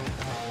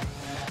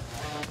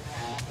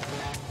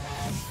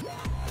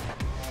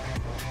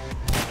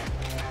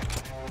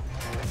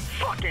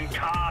 Fucking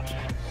cops.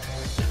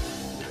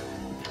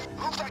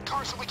 Move that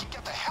car so we can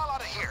get the hell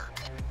out of here.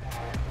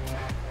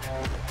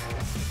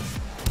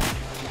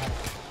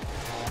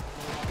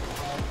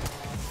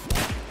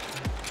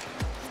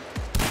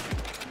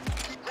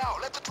 Now,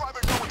 let the driver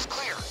know it's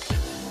clear.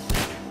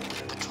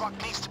 The truck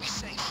needs to be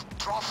safe.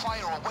 Draw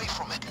fire away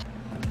from it.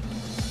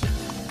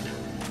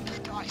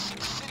 Guys,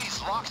 the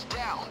city's locked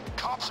down.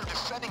 Cops are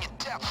defending in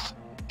depth.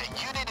 And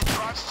you need to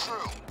drive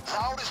through.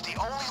 Loud is the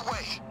only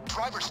way.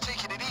 Driver's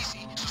taking it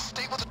easy, so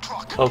stay with the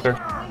truck. Poker.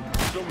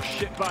 Some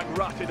shitbag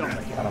ratted on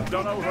me.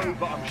 Don't know who,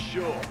 but I'm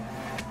sure.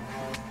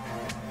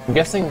 I'm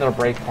guessing their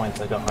break point's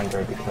like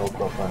 100 to kill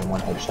Brooklyn in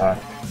one headshot.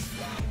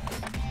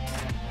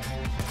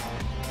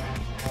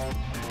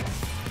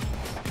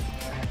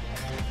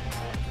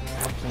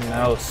 Fucking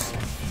mouse.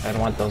 I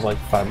don't want those like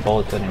 5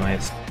 bullets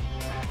anyways.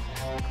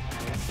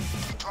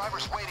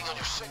 Driver's waiting on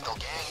your signal,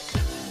 gang.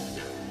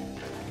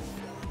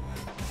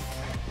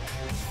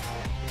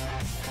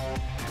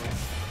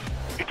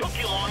 It took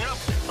you long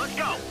enough. Let's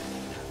go.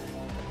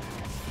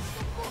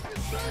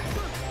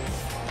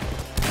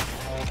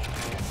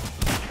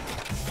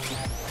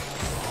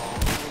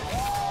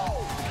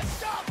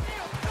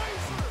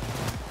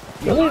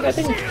 Really? I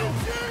think.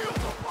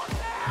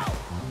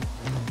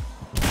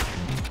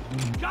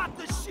 Got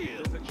the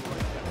shield.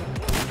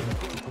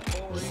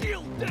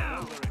 Shield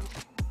down.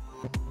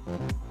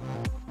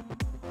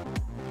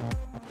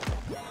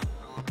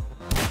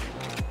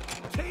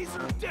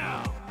 Taser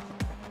down.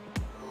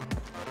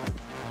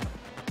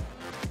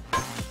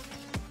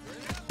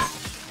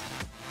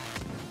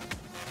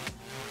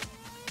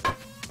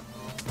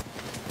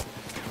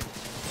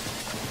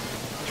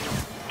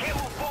 Can't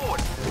move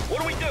forward. What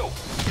do we do?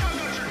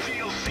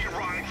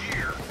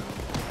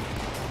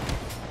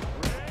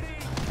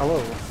 Hello.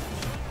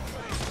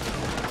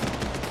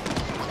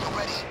 When you're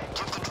ready,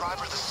 give the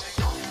driver the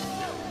signal.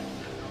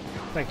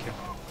 Thank you.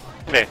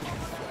 Hey.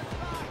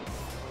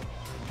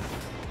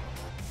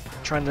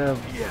 Trying to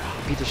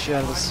beat the shit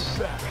out of this.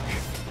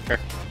 Here.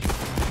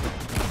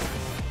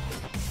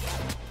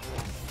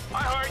 I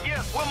heard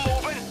you. We're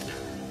moving.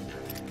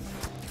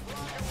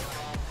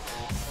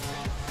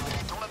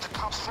 Don't let the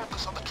cops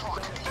focus on the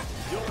truck.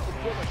 Your little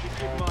brother should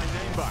give my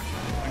name back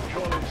and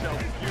call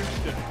himself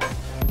Houston.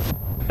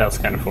 That was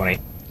kind of funny.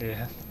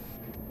 Yeah.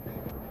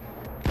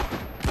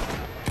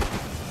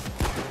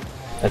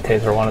 That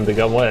taser wanted to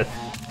go with.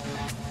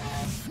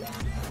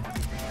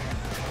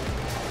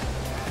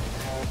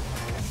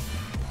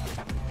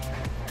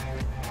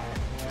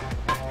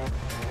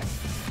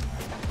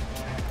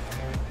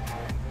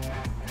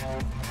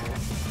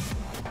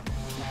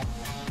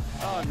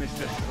 Oh,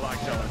 Mr.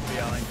 Slack Allen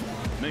behind.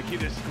 Mickey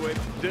the Squid,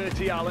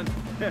 Dirty Allen,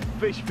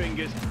 Fish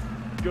Fingers.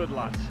 Good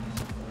lads.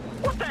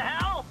 What the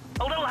hell?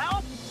 A little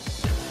help?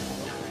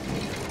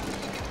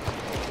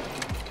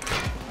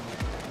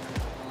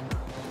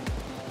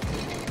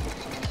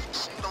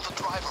 Signal the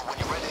driver when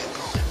you're ready to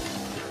go.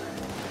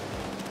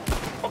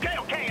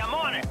 Okay, I'm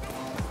on it.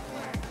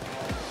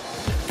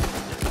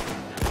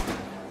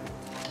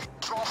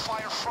 Draw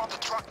fire from the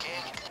truck, gang.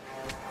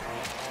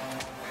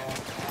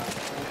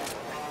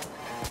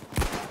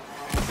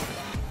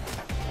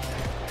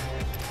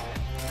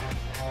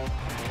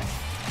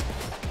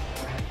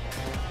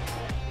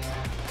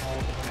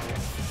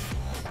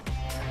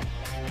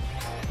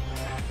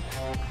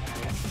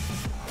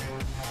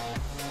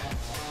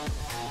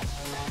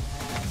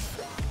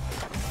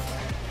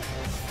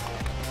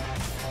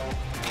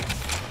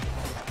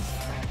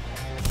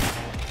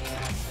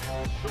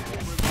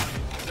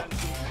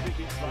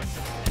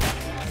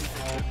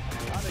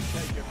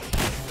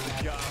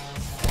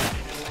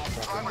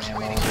 Driver's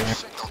waiting for your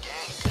signal,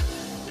 gang.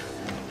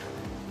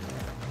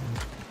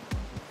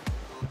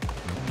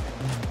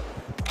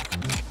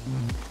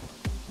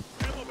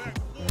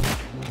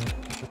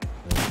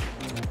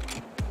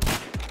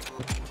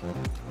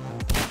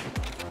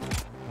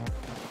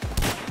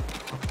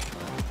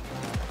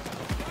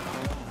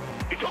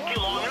 It took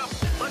you long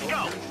enough. Let's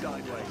go.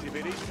 Sideways if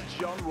it isn't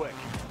John Wick.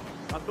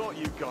 I thought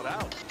you got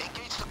out.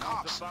 Engage the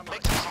cops.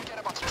 Make them forget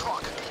about the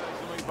truck.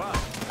 Coming back.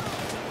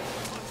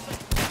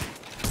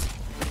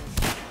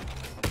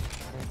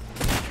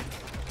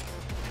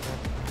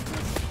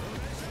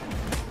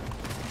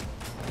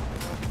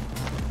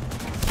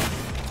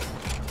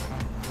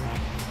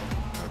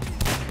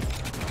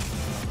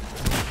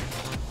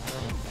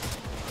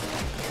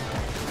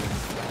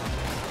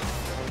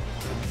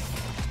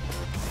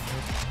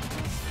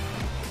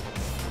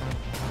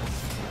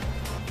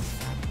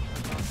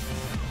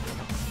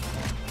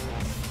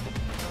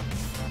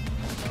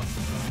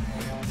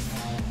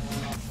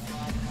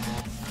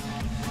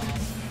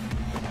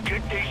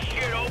 Get this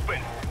shit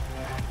open.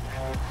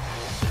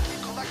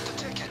 Collect the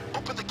ticket.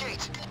 Open the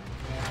gate.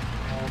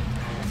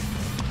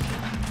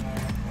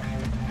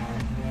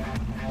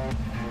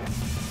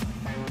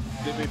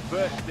 Did me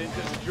burst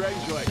into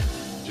Strangeway.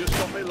 Just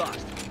on me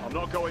last. I'm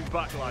not going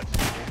back, lads.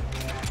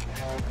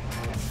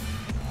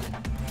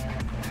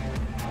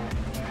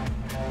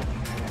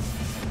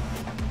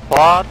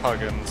 Plot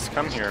Huggins,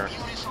 come here.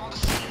 Units on the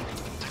scene.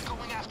 They're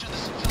going after the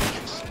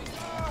civilians.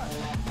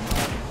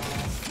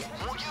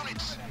 More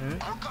units.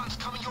 More guns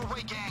coming your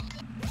way, gang.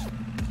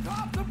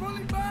 Cops are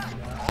pulling back!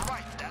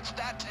 Alright, that's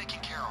that taken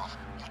care of.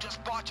 You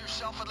just bought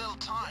yourself a little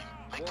time.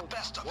 Make the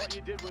best of What it.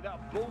 you did with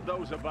that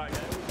bulldozer back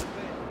there was a bit.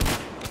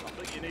 I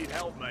think you need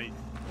help, mate.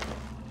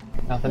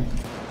 Nothing.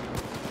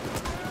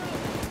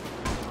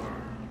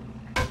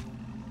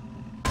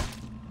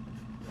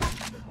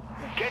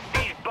 Get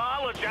these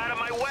bollards out of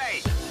my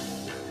way.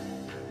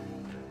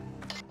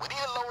 We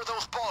need to lower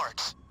those bollards.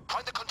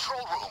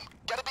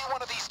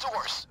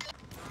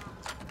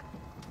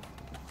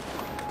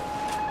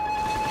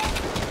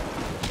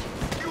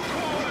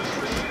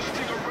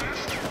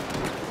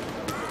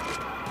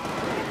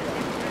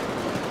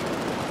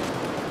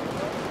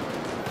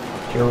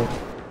 You're...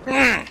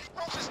 I'm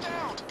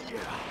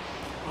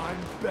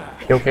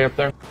back. You okay up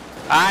there?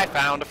 I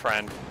found a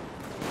friend.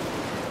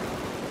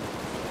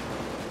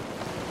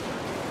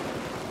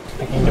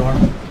 Picking door.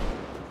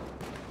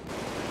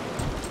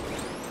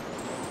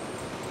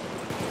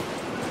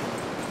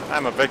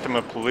 I'm a victim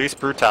of police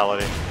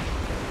brutality.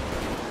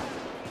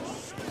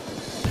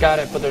 Got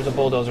it, but there's a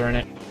bulldozer in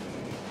it.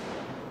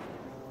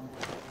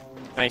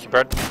 Thank you,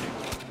 Brett.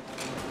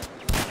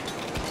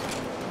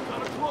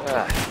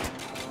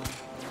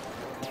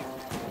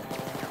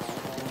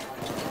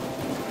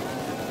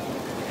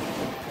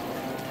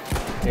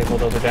 Okay,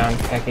 bulldozer down.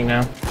 Hacking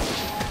now.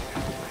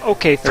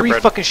 Okay, 3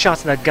 Brett. fucking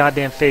shots in that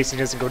goddamn face and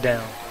he doesn't go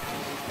down.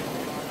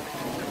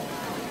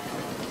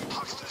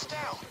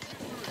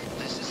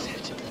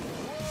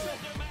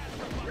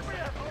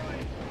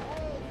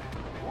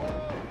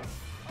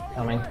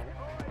 Coming.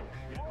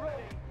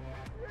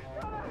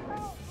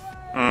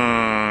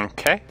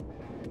 Okay.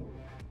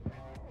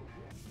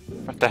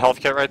 Got the health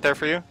kit right there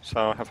for you,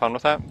 so have fun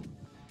with that.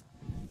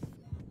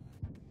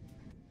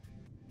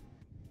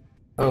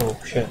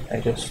 Oh shit, I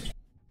just...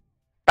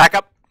 Back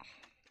up!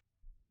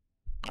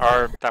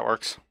 Or, that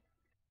works.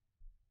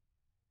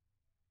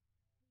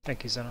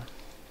 Thank you, Zena.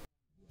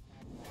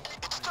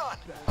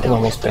 I'm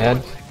almost bad.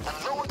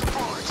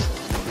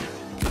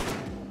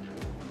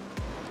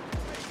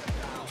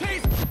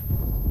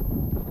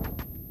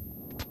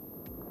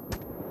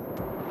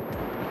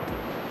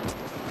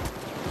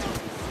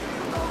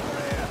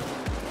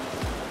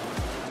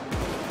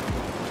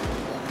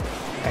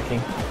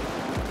 Hacking.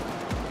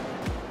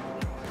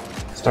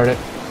 Start it.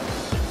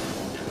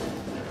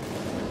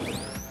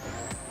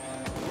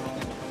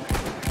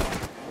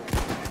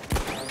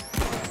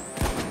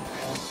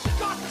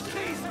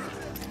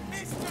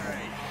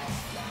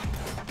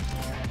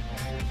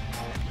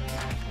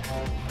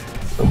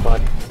 Go,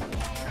 bud.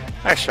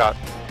 Nice shot.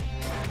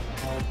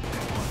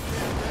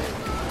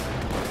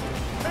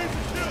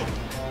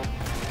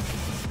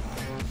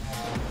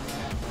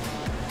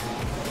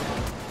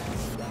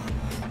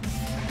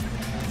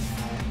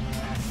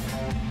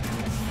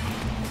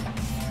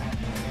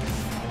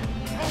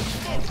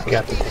 I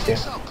got the ticket.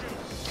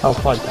 Oh,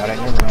 Flood got it,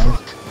 never mind.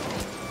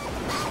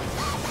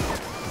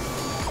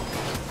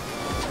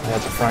 I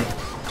got the front.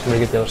 Somebody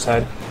get the other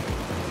side.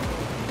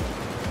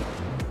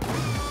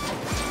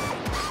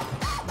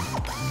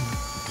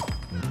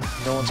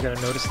 No one's gonna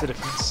notice the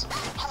difference.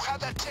 Who had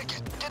that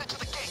ticket? Get it to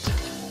the gate.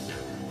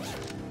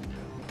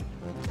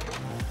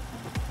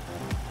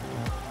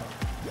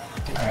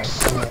 Alright,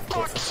 I'm gonna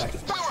go for a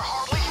second. We were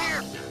hardly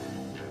here.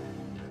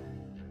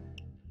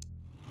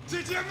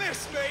 Did you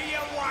miss me,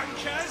 you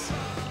wankers?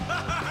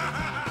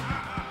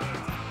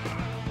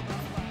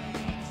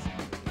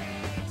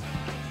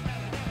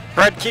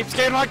 Brett keeps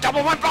getting like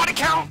double my body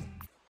count!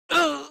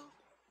 Ugh.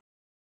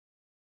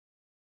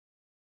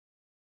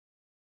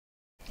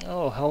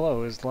 Oh,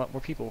 hello, there's a lot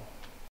more people.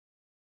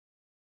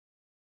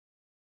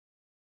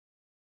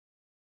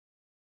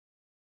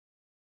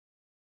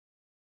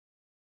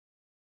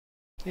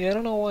 Yeah, I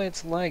don't know why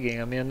it's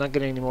lagging. I mean, I'm not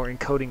getting any more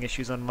encoding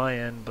issues on my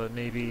end, but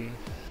maybe...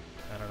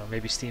 I don't know,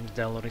 maybe Steam's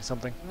downloading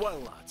something. Well,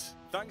 lads,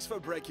 thanks for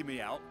breaking me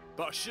out,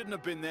 but I shouldn't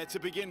have been there to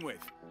begin with.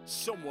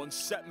 Someone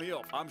set me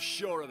up, I'm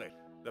sure of it.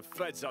 The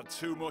feds had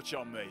too much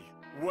on me.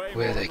 Way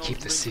Where more they than keep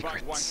those the ringback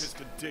secrets. wankers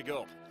could dig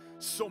up.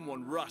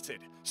 Someone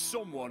ratted.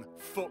 Someone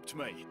fucked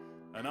me.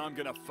 And I'm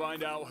gonna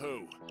find out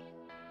who.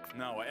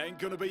 No, it ain't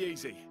gonna be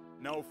easy.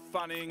 No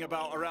fannying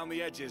about around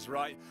the edges,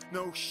 right?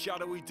 No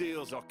shadowy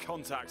deals or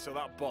contacts or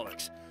that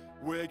bollocks.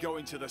 We're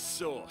going to the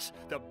source,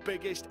 the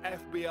biggest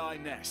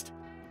FBI nest.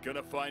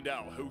 Gonna find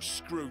out who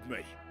screwed me.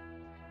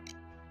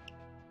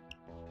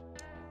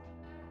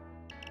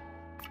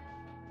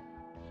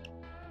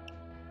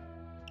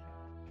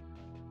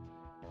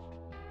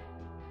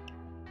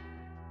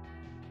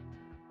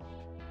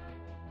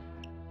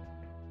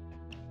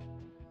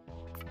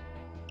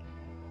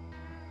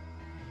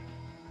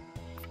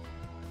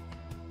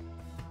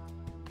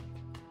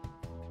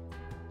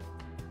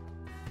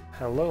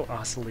 Hello,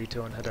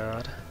 Ocelito and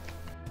Haddad.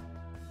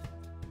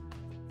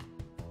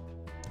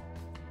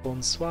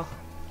 Bonsoir.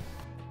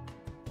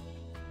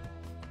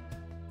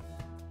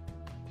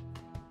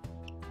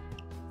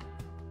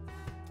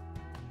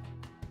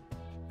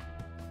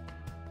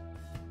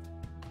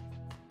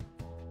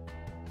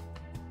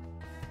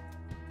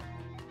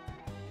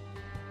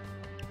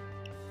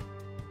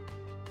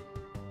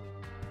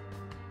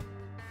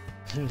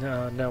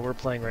 No, we're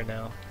playing right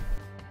now.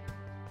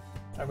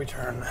 I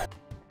return.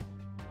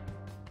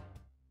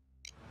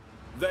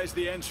 There's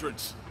the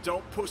entrance.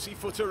 Don't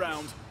pussyfoot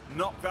around.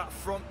 Knock that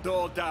front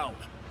door down.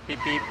 Beep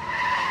beep.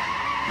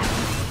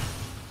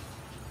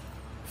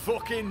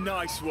 Fucking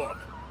nice one.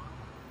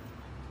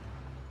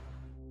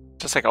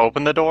 Just like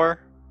open the door?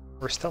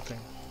 We're stealthing.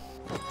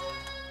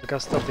 Look how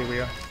stealthy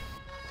we are.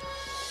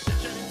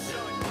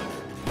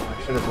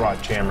 I should have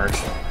brought jammers.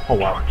 Oh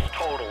wow. Charge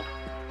totaled.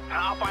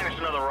 I'll find us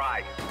another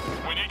ride.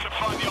 We need to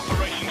find the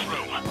operations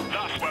room.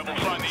 That's where we'll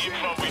find the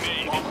info we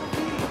need.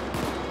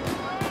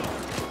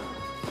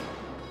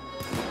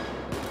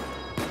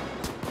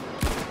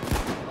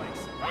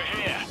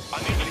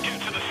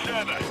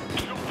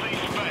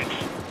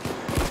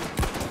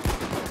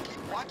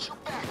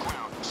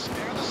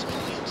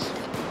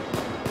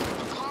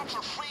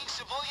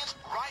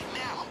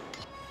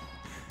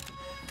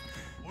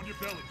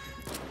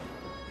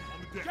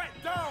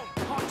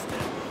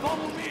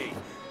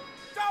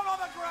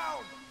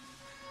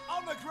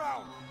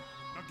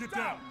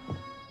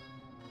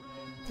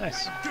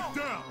 Nice. Get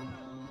down.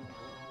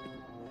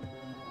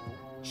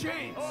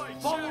 James,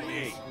 follow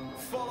me.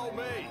 Follow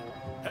me.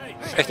 Hey,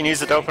 I can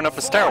use it to open up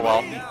a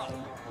stairwell.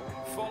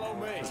 follow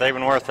me. Is that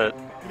even worth it?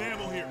 Get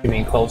ammo here. You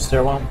mean close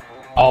stairwell?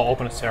 Oh,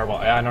 open a stairwell.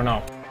 I don't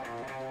know.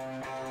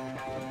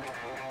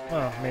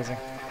 Oh, amazing.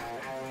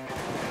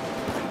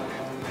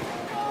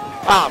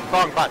 Ah,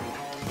 wrong button.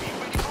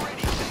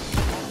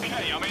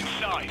 Okay, I'm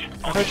inside.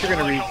 I thought you were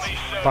gonna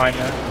refine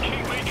that.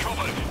 Keep me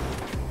covered.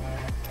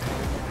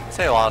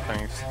 Say a lot of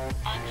things.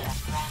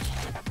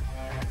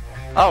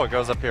 Oh, it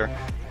goes up here.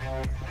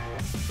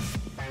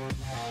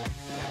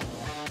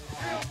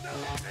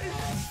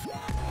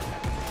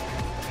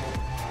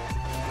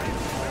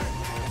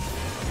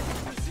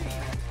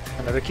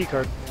 Another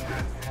keycard.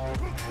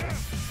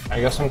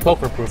 I got some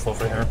cloaker proof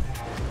over here.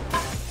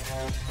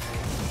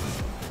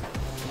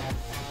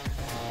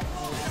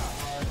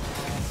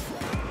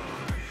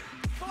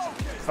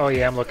 Oh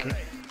yeah, I'm looking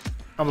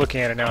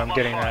at it now. I'm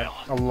getting that.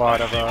 A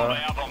lot of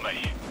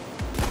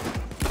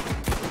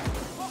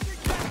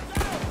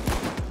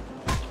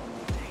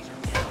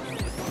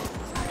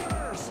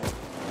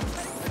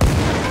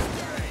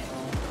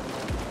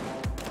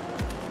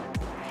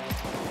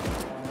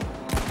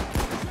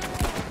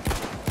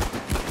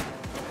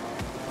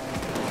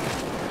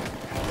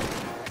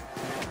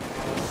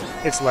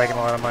It's lagging a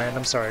lot on my end.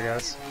 I'm sorry,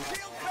 guys.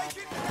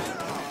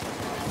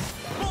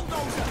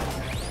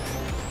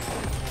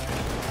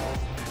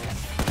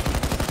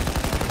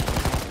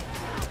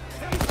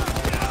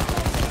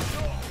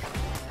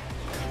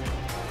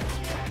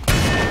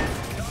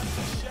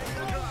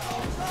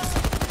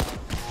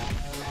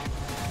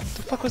 What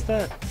the fuck was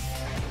that?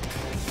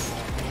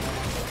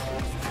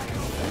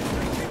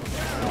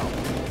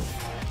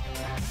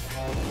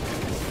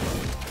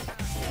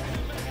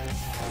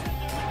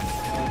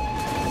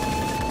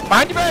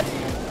 Behind you, man!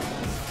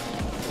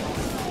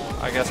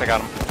 I guess I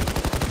got him.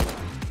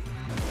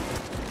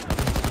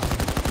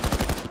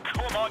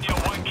 Come on, you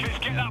wankers,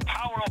 get that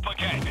power up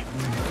again.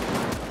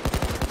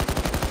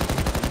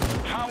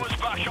 Power's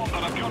back on,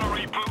 but I've got to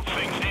reboot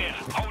things here.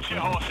 Hold your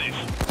horses.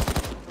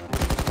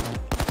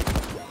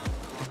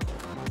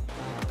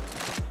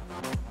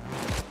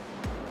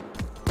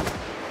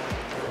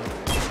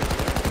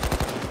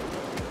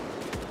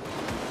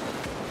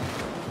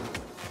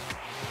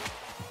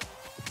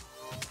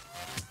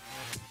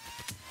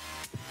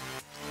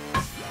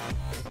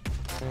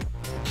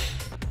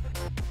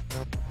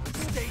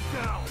 Stay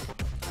down.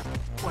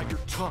 Bite your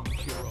tongue,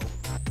 hero.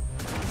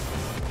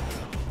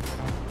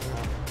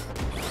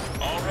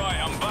 Alright,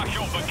 I'm back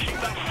up, but keep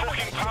that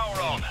fucking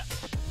power on.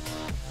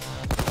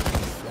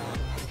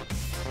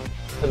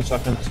 10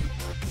 seconds.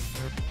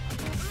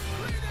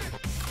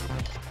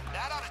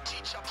 That ought to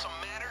teach up some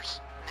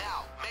manners.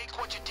 Now, make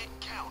what you did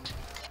count.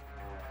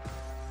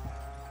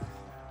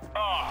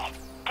 Oh,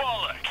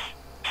 bollocks!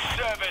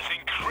 Server's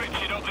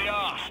encrypted up the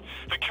arse.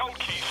 The code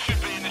keys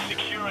should be in the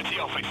security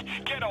office.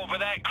 Get over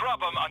there, grab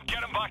them, and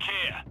get them back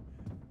here.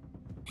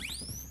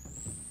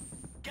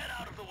 Get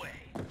out of the way.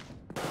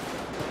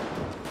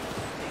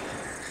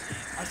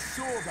 I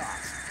saw that.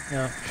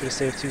 Yeah, should have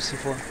saved 2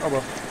 C4. Oh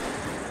well.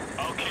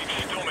 I'll keep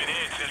storming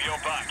here till you're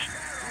back.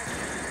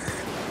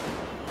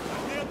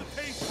 I nailed the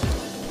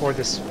pace. Or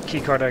this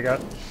keycard I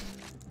got.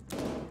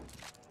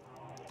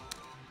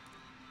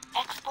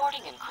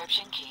 Exporting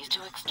encryption keys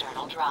to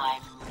external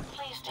drive.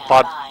 Please stand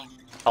Pod. by.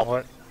 Oh,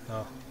 what?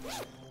 Oh.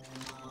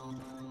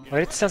 Why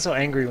did it sound so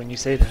angry when you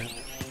say that?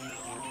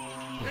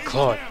 Oh,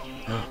 God.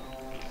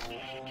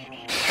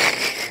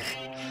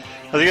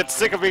 I get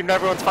sick of being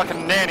everyone's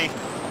fucking nanny.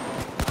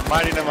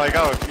 Reminding them like,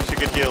 oh, you should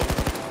get healed.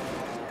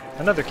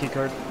 Another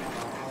keycard.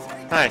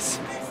 Nice.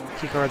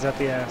 Keycard's at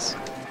the ass.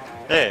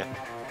 Yeah.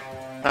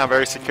 Not a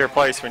very secure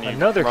place when you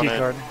Another run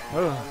keycard. it.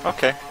 Oh.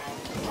 Okay.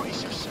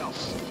 Brace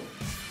yourselves.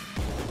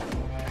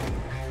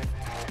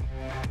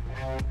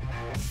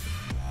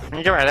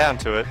 You get right down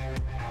to it.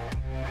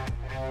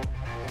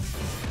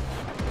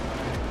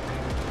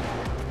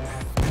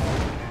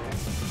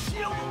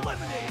 Shield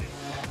eliminated.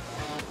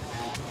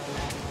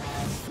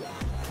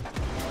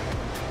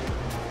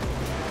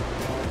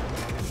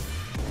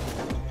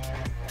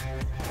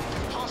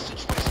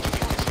 Hostage rescue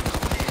units are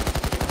coming in.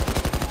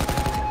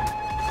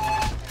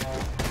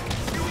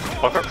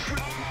 Fucker.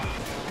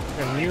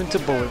 Immune to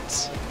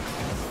bullets.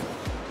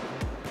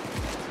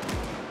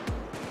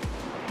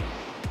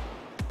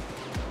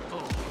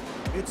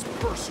 It's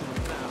personal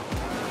now.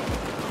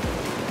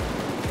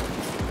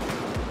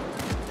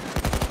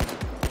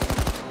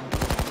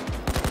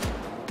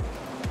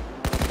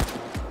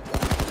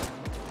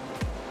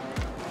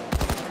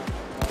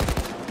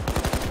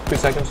 Two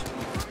seconds.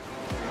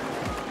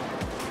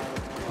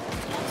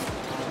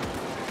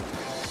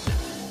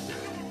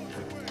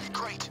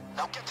 Great.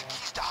 Now get the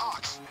keys to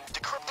Hawks.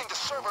 Decrypting the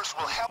servers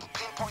will help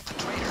pinpoint the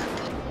traitor.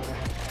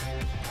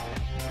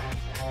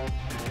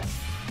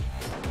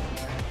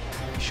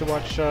 You should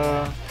watch,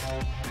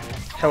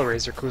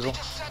 Hellraiser, Kuzel.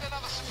 Just set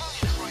another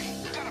civilian free.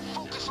 You gotta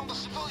focus on the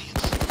civilians.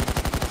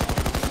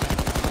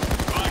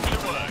 Back to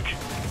work.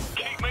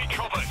 Keep me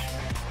covered.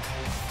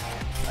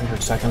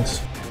 100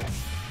 seconds.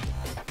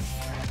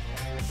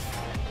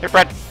 Hey,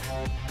 Brad.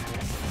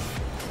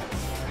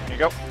 Here you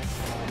go.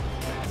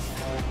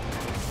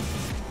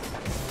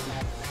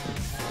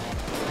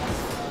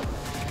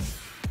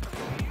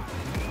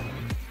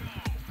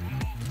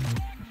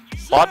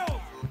 Blood.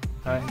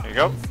 Hi. There you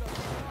go.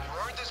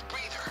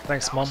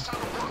 Thanks, Mom.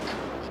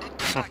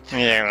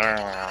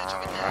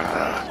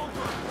 Yeah.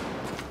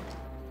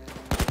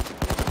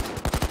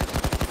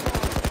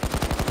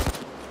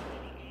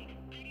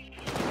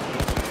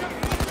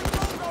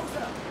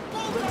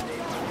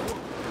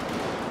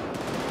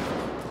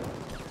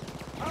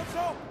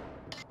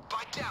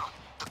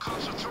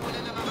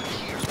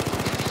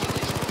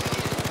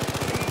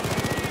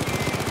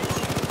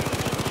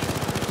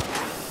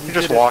 You're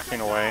just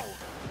walking away.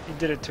 You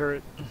did it,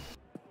 turret.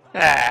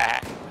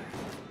 Ah.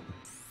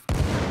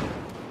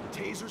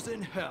 Tasers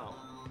in hell.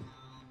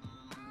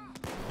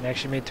 They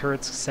actually made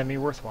turrets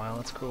semi-worthwhile,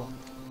 that's cool.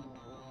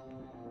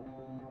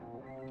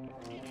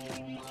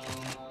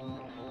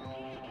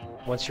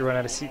 Once you run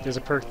out of C, there's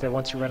a perk that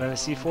once you run out of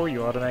C4,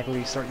 you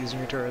automatically start using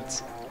your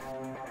turrets.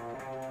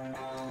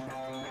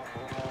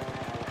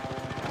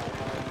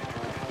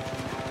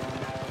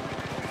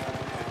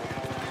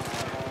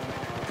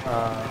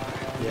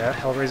 Yeah,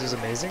 Hellraiser's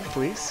amazing,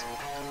 please.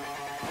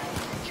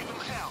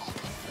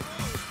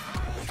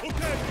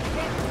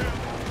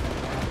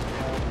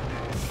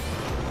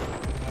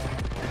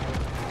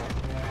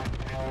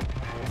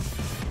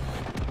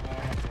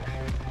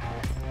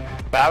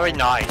 Very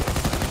nice.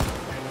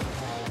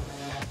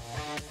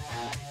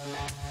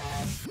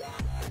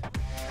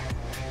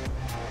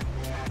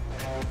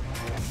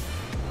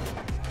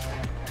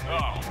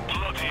 Oh,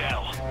 bloody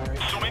hell.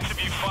 Some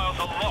interview files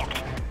are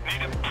locked.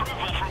 Need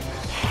approval from,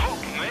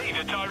 fuck me,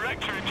 the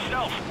director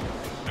himself.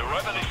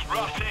 Whoever this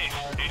rat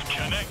is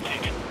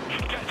connected.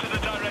 Get to the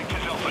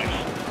director's office.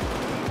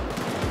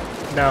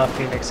 No,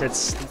 Phoenix,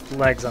 it's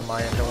legs on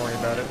my end, don't worry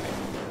about it.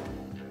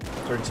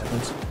 30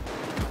 seconds. Do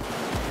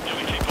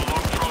we keep a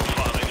long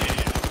profile in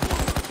here?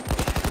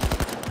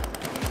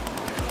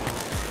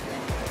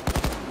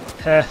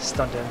 Heh,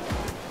 stunned him.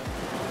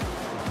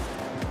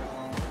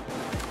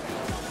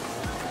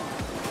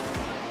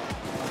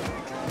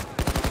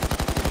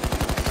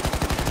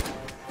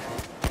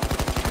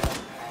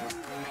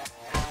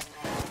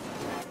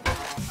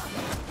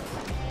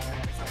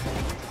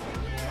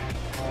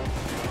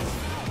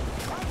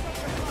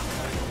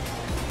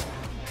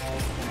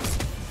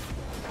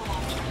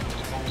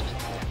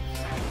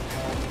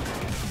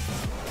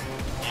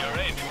 You're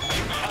in.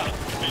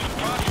 His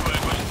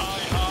password was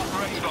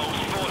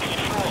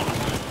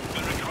iHeartRainbow44.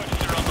 The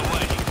requests are on the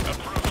way.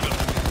 Approve them.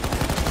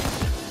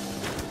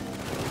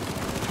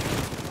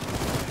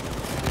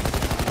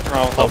 What's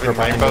wrong with opening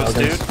rainbows,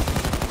 dude?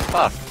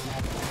 Fuck.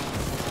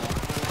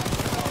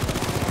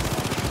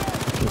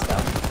 He's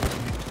down.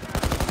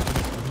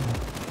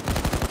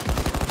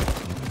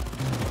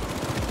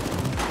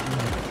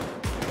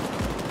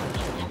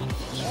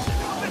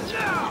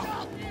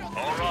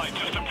 Alright,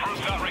 just approve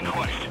that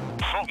request.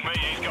 Fuck me,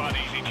 he's got an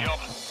easy job.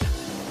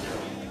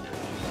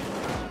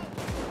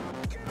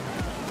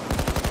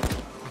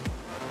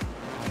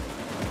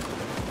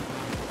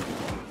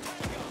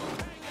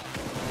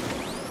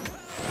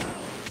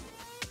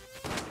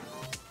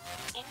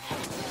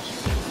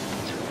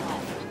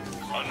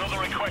 Another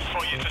request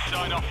for you to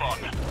sign off on.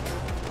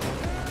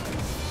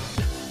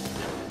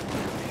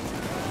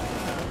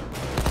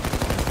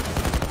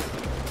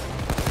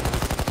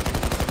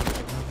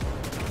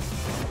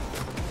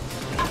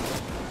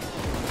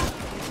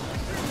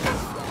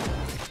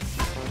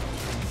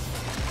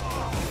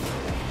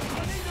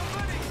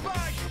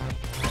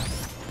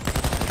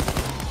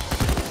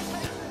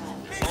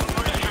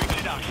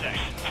 Unrestricted access.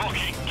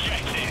 Fucking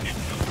get in.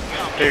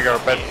 Now, Here you go,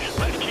 Ben.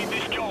 let's keep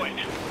this going.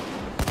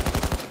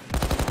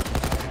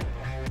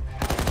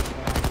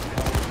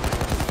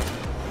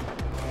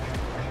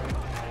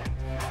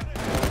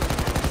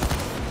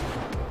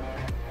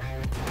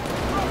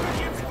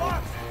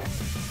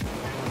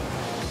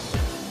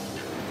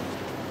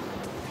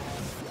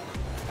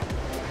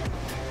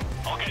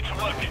 I'll get to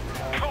work.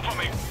 Cover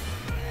me.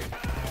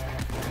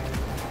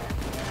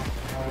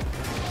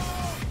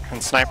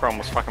 And Sniper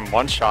almost fucking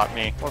one-shot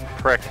me. What a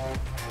prick.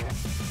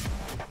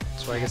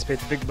 That's why I get paid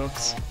the big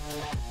bucks.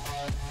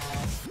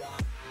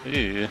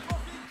 Ew.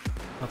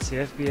 Let's see,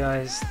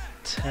 FBI's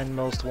 10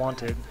 most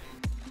wanted.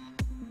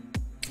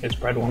 Is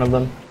Brad one of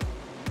them?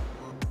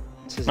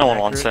 This isn't No one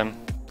wants accurate.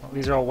 him. Oh,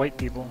 these are all white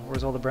people.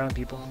 Where's all the brown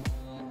people?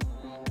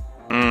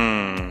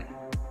 Mmm.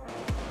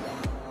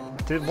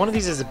 One of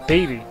these is a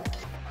baby.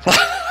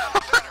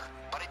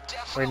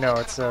 Wait, no,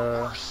 it's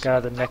a guy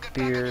with a neck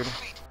beard.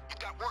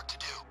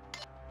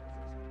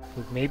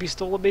 Who maybe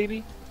stole a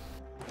baby?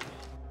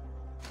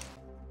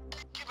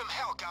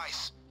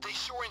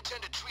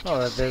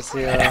 Oh, there's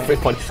the.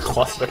 Everybody's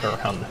clustered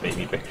around the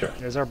baby picture.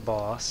 There's our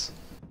boss.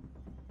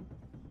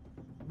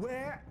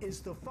 Where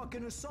is the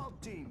fucking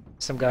assault team?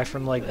 Some guy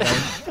from like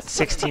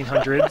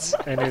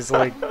 1600s and is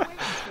like.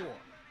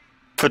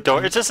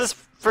 Fedora. It's just this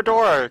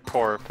Fedora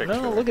core picture.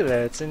 No, look at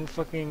that. It's in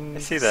fucking I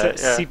see that,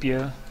 yeah.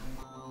 sepia.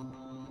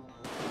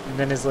 And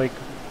then his like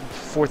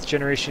fourth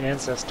generation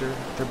ancestor.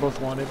 They're both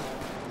wanted.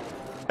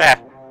 Eh.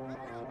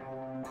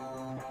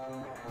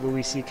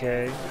 Louis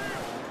C.K.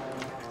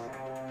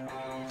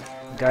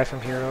 Guy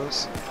from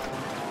Heroes.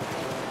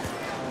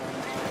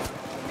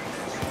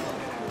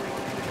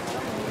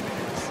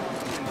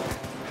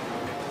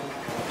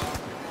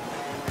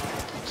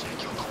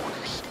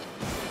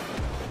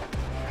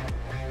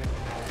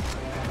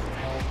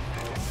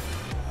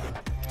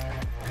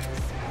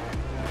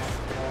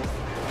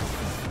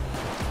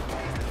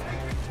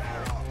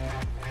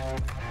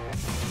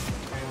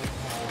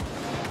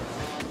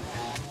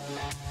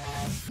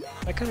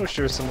 I kind of wish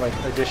there was some like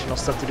additional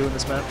stuff to do in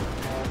this map.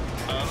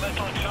 A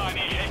little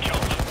tiny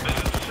hiccup. There's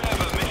a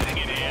server missing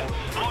in here.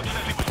 Lord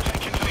says it was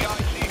taken to the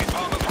IT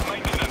department for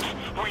maintenance.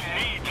 We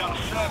need that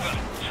server,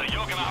 so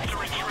you're gonna have to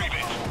retrieve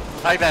it.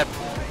 I like that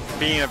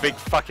being a big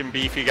fucking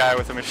beefy guy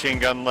with a machine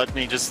gun let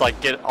me just like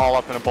get all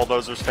up in a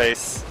bulldozer's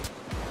face.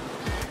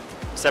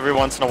 Just every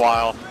once in a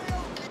while.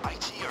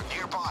 IT are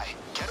nearby.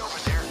 Get over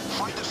there,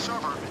 find the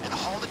server, and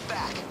haul it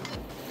back.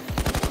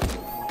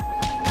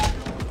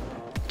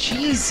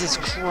 Jesus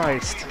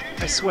Christ!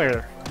 I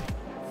swear.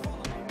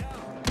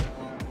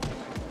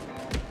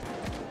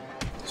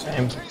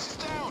 Same.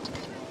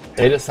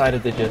 They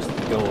decided to just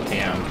go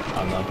ham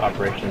on the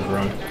operations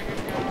room.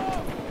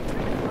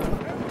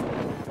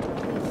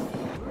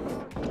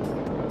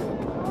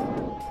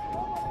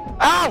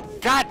 Oh!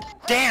 God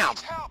damn!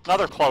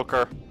 Another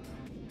cloaker.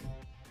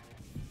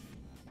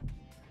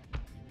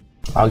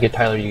 I'll get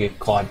Tyler, you get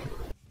Claude.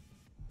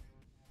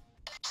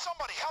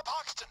 Somebody help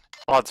Hoxton.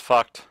 Claude's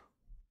fucked.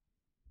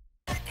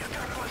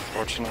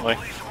 Fortunately.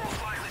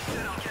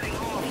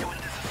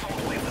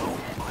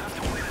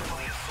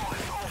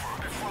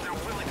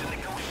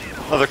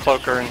 Another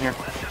cloaker in here.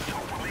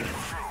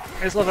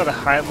 I just love how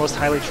the most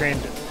highly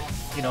trained,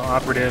 you know,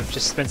 operative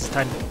just spends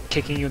time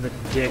kicking you in the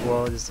dick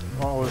while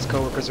all his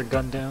coworkers are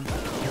gunned down.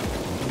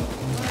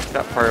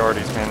 Got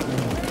priorities, man.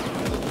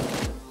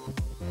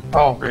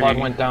 Oh, 3, Claude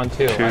went down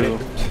too. 2,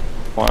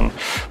 1.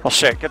 Well,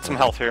 shit. Get some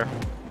health here.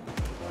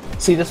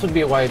 See, this would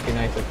be why it'd be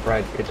nice if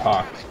Brad could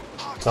talk.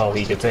 So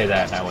he could say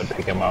that and I would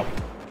pick him up.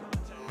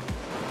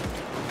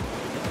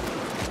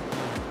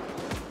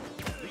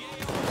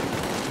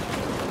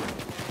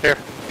 Here.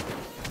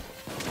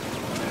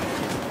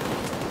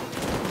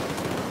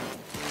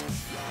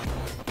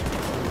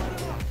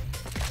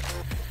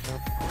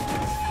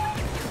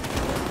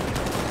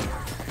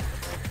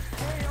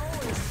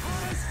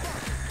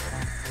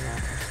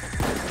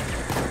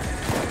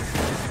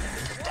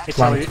 Hey,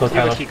 Come on, Tyler, let's go, you have a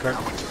Tyler. key card.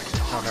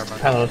 Oh, never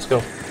mind. Tyler, let's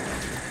go.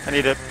 I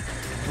need to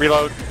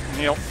reload.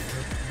 Heal.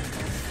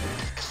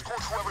 Escort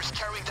whoever's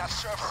carrying that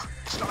server.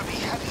 It's gonna be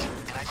heavy,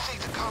 and I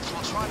think the cops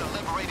will try to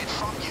liberate it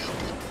from you.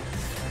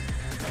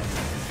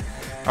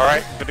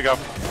 Alright, good to go.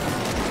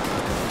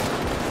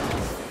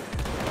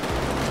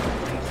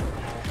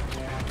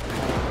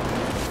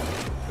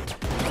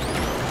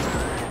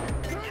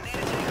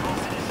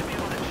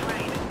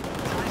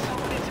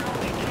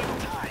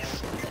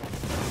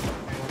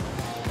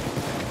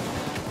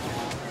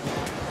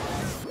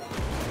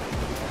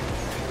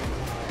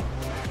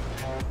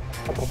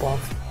 Up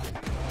above.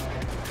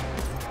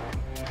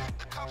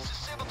 The cops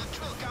disabled the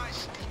drill,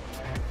 guys.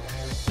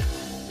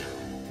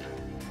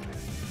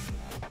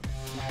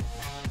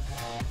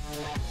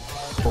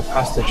 Oh,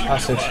 hostage,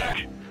 hostage.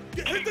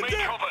 Keep me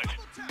covered.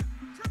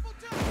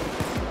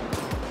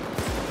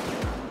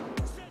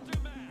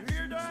 You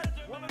hear that?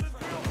 One of the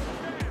drills is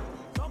jammed.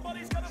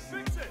 Somebody's gotta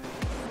fix it.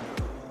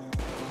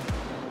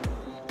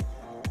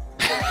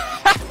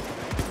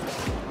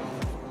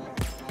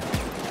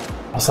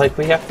 I was like,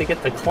 we have to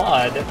get the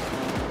Claude.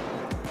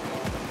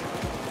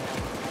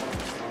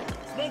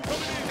 Smoke coming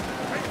in.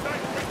 Hang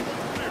tight.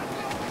 Clear.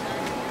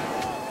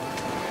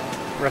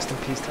 Rest in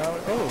peace, Tyler.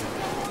 Oh,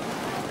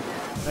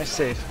 nice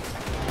save.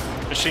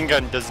 Machine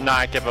gun does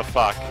not give a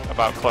fuck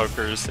about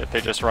cloakers if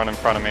they just run in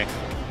front of me.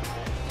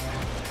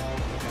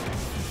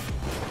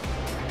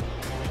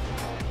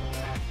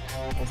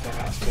 What's the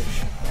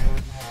hostage?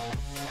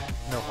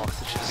 No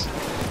hostages.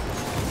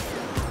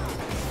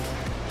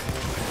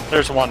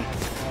 There's one.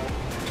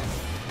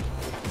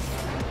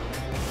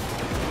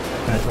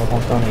 Guys,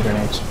 don't throw any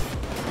grenades.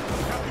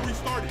 Have to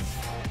restart it.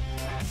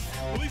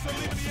 Police are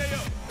leaving the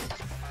AO.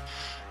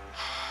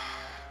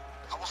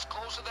 I was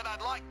closer than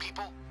I'd like,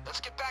 people. Let's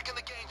get back in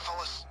the game,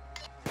 fellas.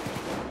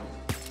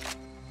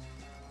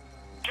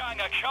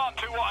 Gang, I can't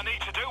do what I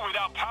need to do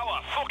without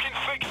power. Fucking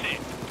fix it.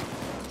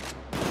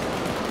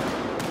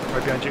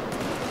 Right behind you.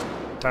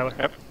 Tyler.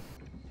 Yep.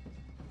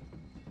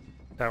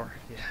 Tower.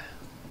 Yeah.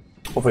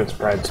 Hopefully it's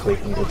Brad so we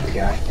can get the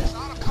guy.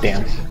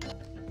 Damn.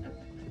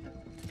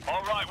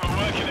 All right, we're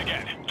working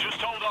again.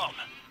 Just hold on.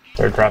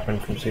 They're dropping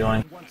from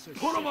ceiling.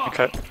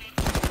 Okay.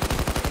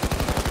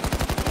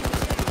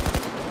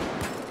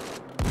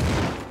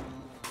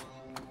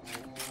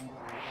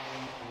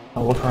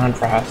 I'll look around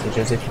for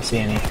hostages if you see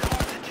any.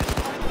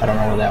 I don't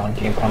know where that one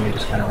came from, he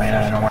just kind of ran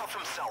out of nowhere.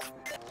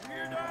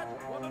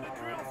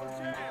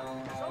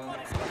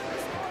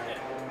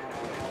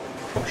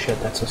 Oh shit,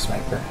 that's a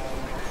sniper.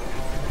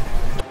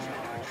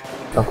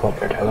 Don't go up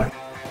there, Tyler.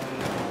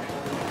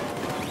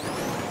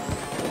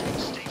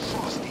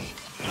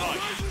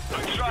 Nice.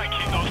 Try and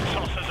keep those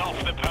tossers off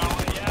the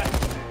power, yeah?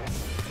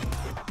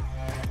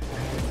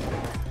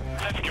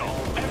 Let's go.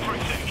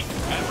 Everything.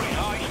 Every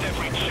heist,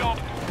 every job.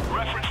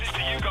 References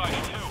to you guys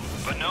too,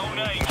 but no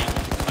names.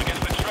 I guess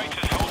the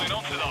traitor's holding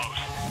on to those.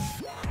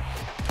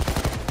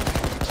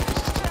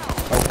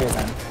 Okay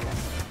then.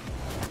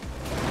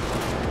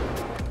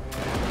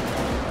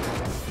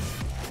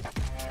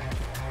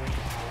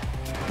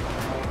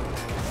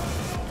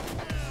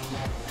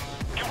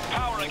 Got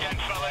power again,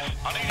 fellas.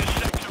 I need a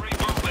sec to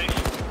reboot this.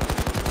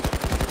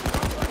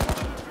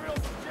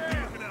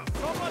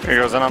 Here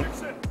goes in on.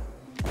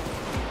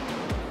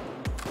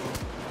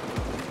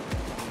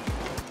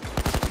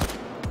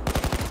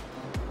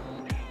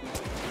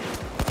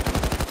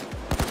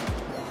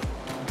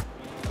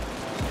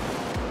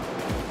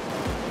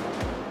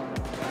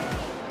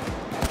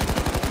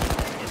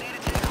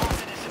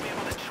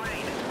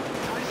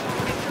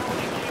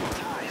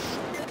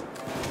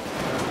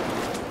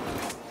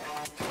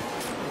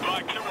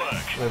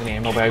 Do we have any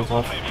ammo bags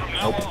left?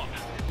 Nope.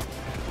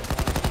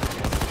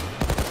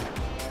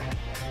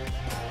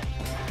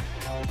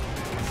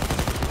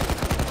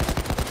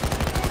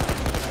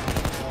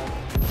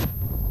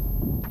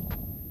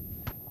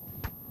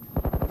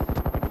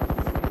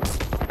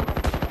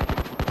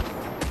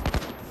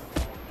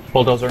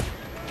 Bulldozer.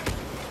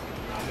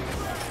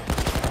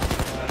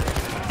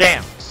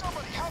 Damn.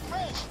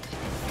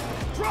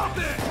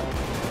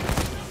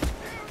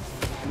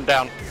 I'm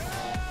down.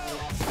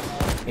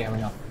 Yeah, we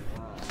know.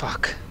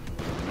 Fuck.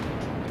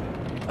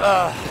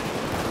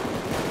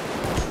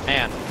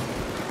 Man.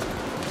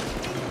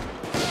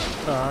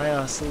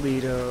 Bye,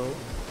 Solito.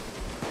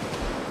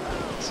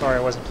 Sorry I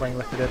wasn't playing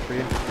Left 4 Dead for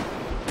you.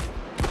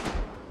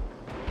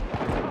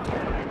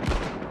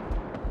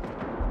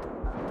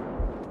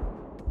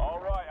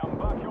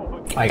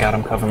 I got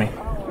him, cover me.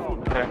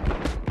 Okay.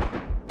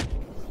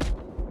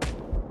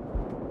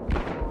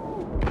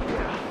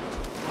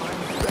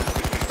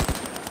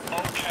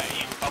 Okay,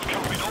 I've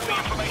copied all the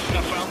information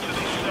I found to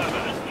this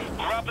server.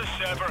 Grab the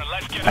server and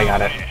let's get I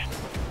got out it. of here.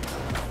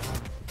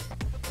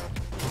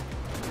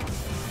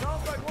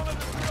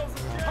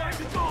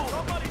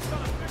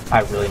 I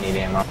really need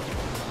ammo.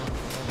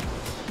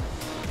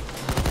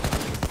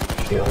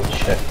 Shield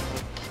shit.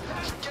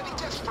 Getting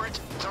desperate.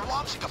 They're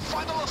launching a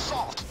final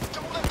assault.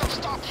 Don't let them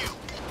stop you.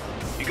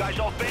 You guys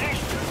all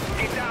finished?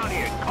 Get down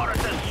here. Caught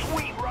us a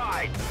sweet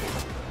ride.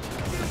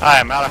 I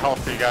am out of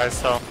health for you guys,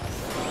 so.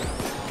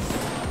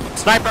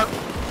 Sniper!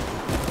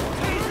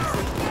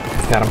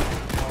 Got him.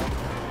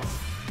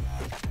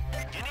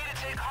 You need to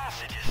take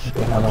hostages.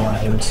 Another one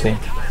I didn't see.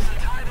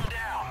 Tie them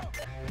down.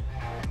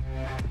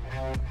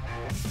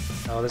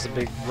 Oh, there's a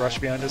big rush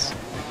behind us.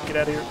 Get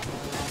out of here.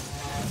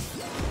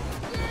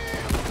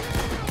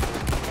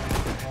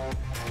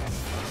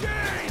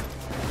 Jane!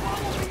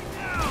 Follow me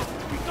now!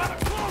 We got a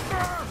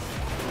cloaker!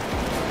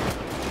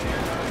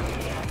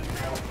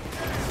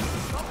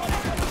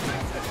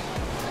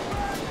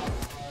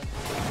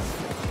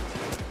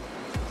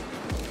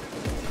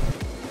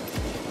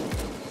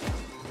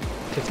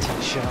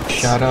 Shots.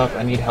 Shut up,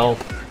 I need help.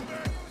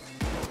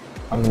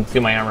 I'm gonna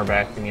do my armor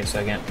back. Give me a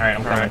second. Alright,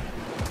 I'm coming. Alright.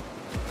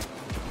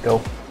 Go.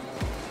 Do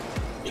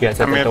you guys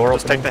have I'm the gonna door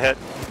just open? take the hit.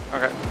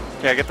 Okay.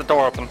 Yeah, get the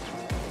door open.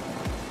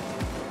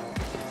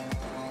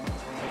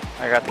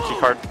 I got the key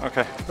card.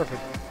 Okay.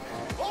 Perfect.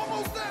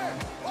 Almost there!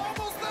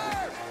 Almost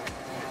there!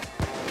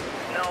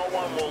 No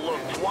one will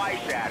look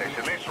twice at us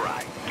in this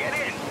ride. Get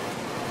in.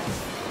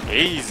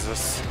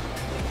 Jesus.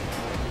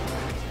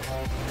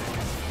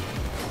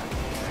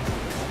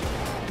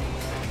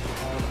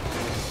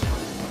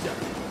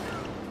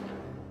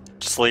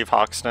 Just leave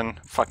Hoxton.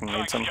 Fucking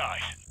needs him.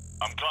 Guys,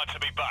 I'm glad to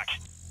be back.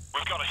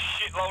 We've got a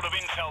shitload of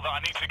intel that I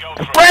need to go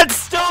through. Fred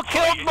still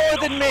killed more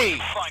than me!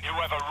 Find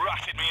whoever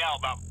ratted me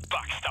out, that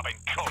backstabbing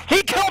cunt.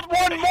 He killed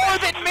one more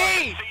than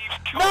me!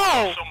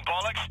 No! Some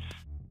bollocks.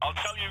 I'll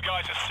tell you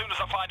guys as soon as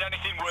I find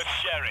anything worth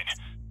sharing.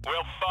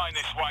 We'll find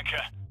this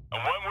wanker,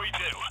 and when we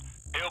do,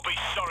 he'll be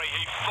sorry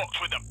he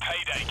fucked with the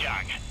Payday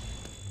gang.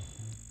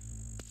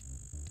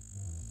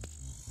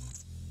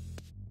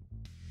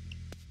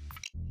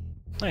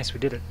 Nice, we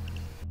did it.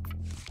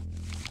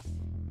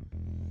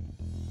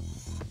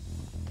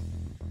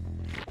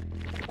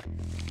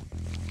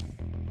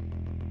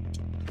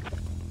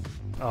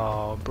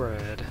 Oh,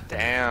 bread.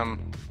 Damn.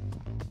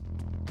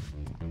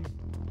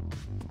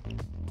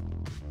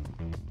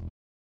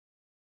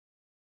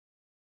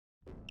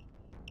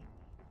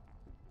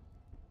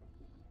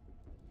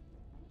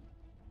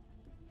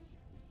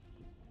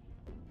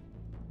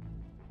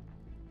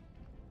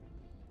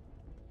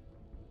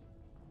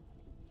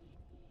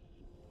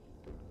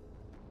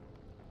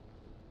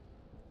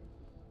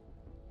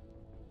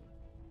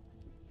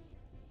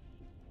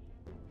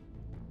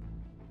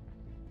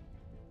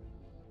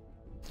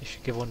 You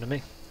should give one to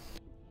me.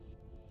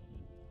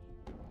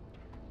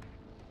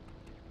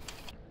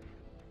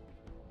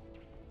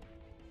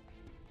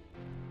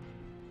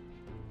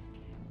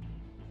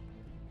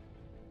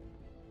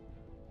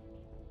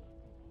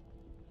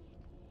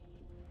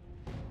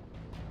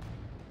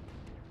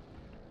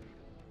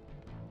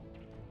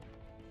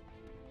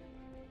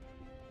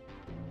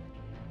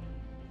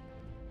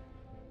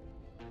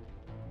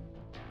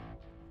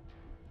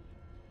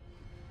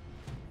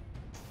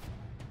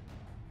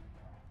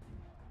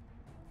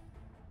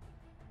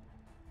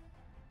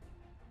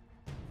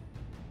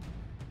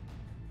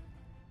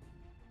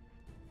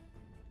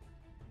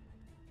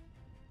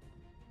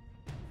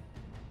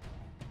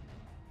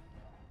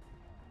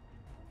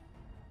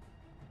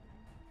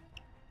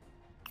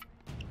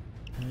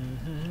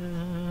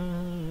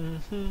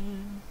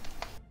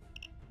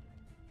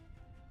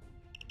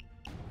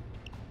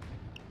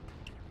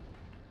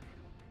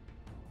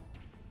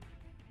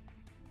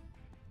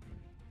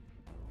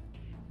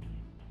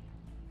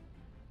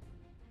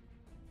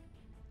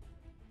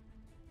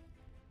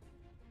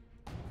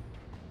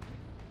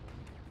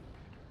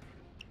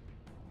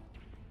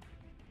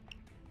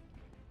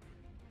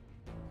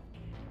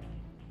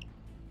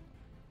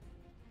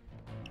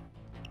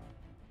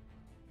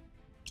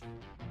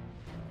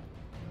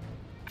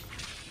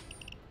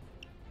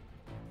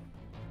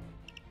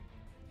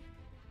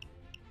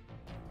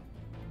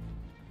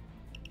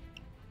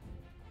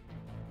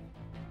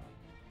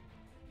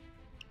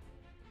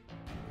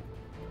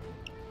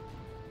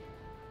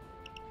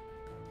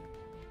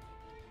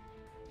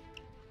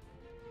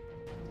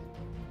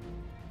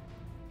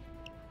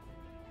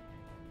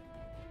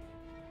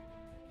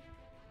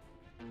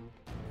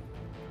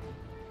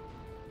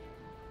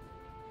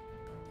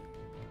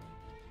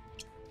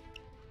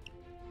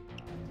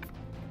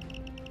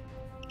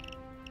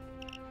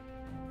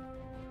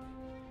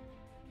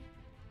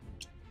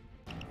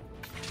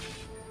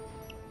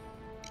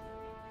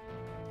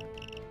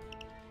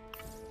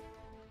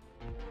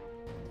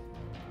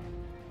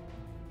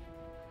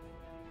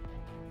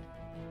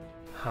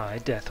 Hi,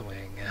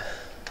 Deathwing.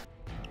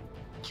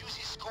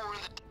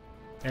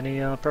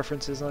 Any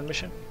preferences on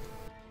mission?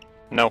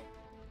 No.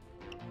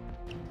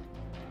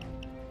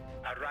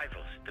 Our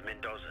rivals, the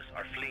Mendozas,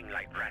 are fleeing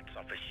like rats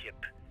off a ship.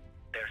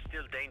 They're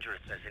still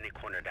dangerous as any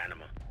cornered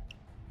animal.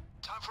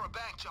 Time for a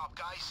bank job,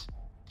 guys.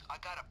 I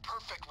got a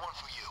perfect one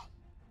for you.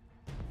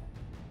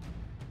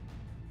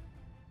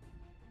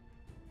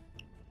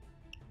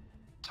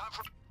 Time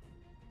for...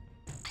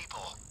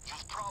 People,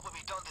 you've probably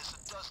done this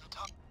a dozen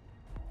times.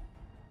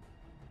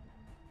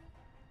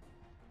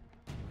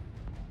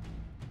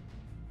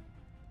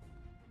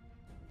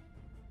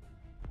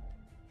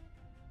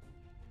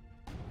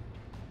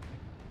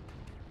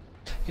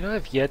 You know,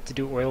 I've yet to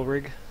do oil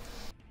rig.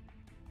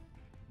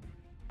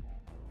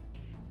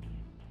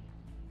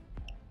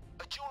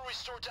 A jewelry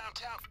store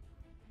downtown.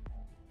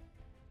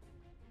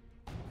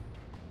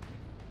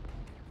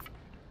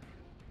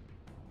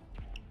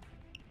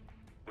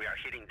 We are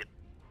hitting the...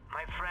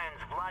 My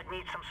friends, Vlad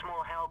needs some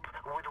small help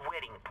with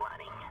wedding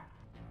planning.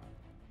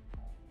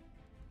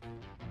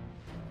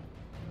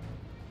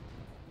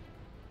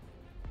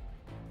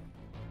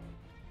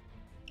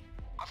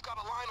 I've got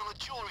a line on the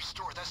jewelry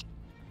store. This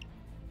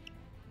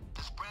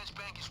branch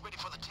bank is ready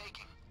for the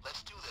taking.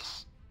 Let's do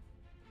this.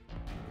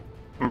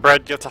 When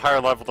Brad gets a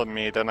higher level than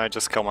me, then I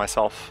just kill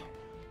myself.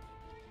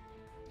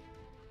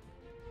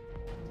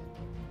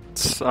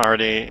 It's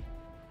already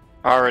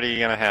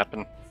gonna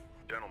happen.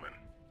 Gentlemen,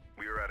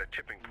 we are at a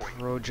tipping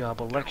point. Road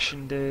job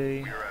election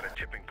day. We are at a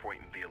tipping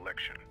point in the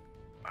election.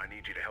 I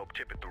need you to help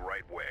tip it the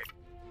right way.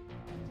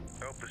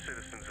 Help the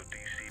citizens of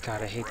DC.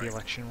 God, I hate the right.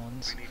 election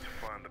ones. We need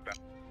to find the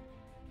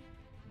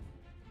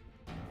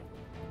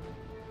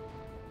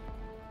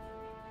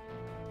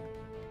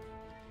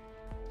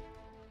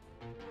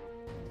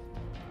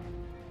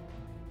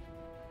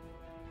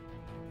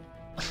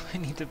I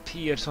need to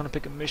pee. I just want to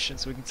pick a mission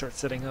so we can start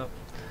setting up.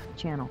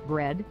 Channel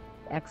Red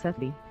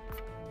XFB.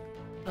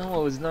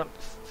 No, it's not.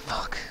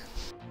 Fuck.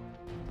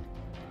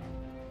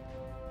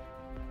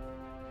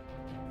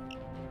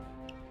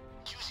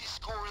 Juicy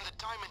score in the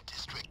Diamond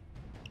District.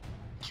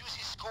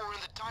 Juicy score in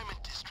the Diamond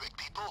District,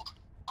 people.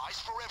 Eyes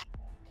forever.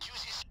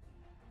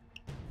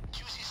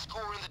 Juicy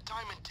score in the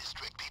Diamond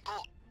District,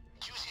 people.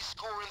 Juicy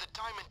score in the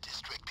Diamond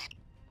District, people.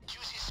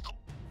 Juicy score.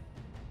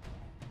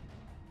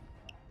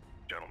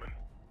 Gentlemen,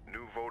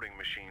 new voting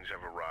machines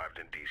have arrived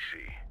in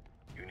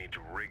DC. You need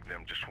to rig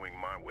them to swing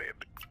my way a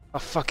bit. Oh,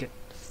 fuck it.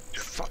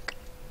 Fuck.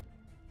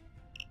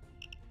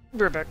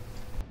 Be right back.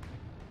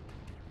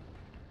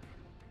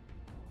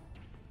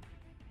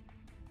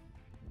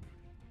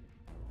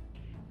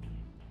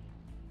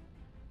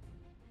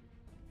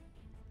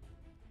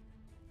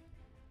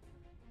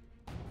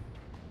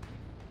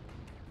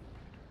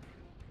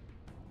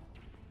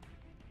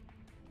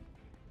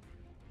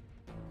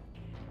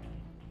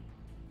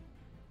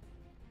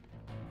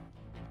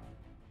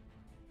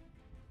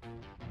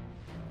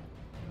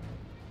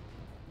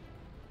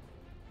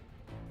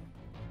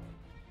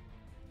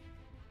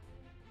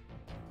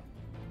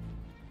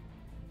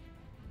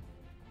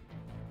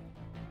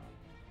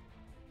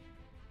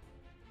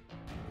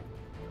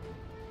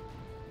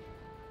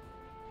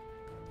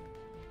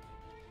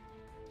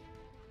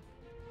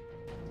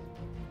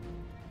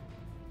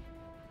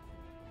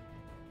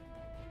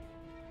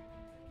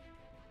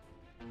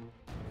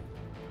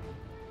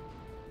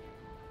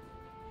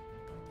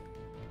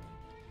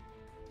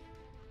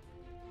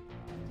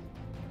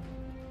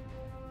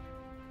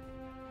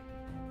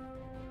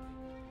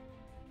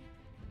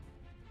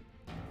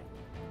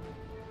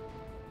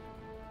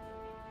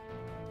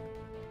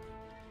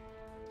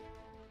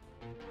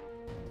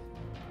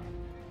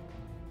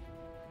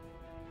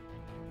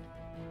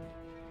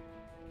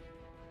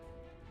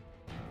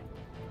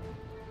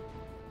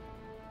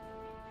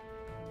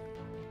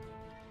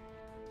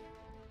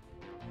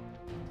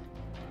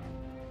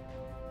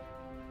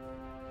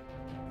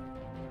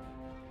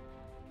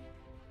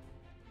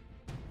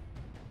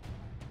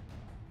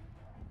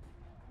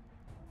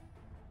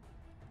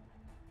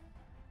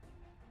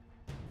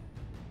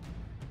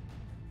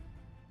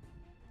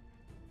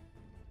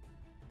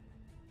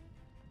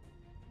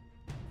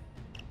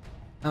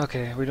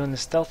 Okay, are we doing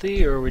this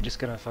stealthy, or are we just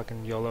gonna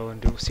fucking YOLO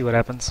and see what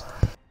happens?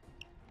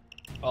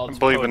 Well, I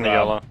believe in the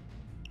yellow.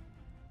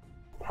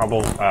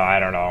 Probably, I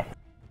don't know.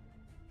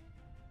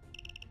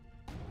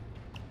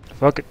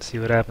 Fuck it, see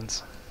what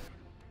happens.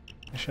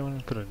 Actually, I'm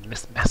gonna put a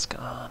mask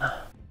on.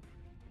 I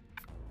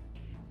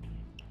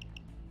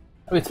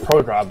mean, it's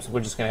pro jobs.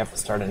 We're just gonna have to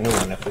start a new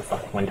one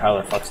if when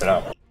Tyler fucks it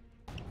up.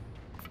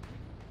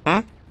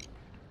 Hmm?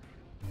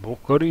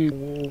 Bokari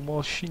wo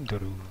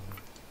mashindaru.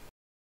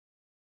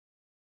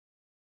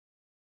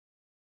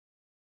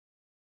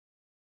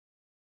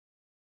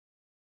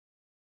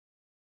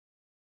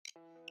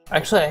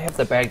 Actually, I have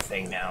the bag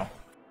thing now.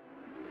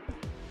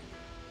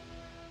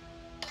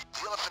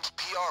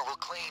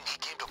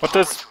 What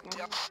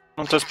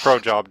does pro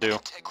job do?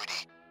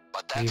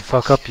 You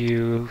fuck up,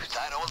 you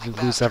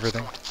lose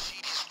everything.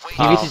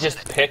 You get to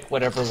just pick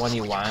whatever one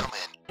you want.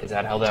 Is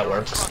that how that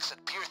works?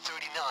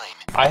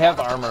 I have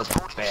armor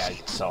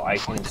bag, so I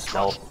can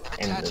stealth,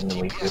 and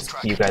then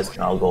you guys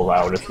can all go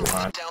loud if you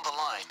want.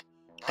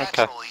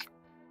 Okay.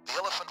 The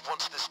elephant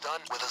wants this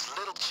done with as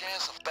little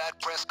chance of bad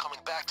press coming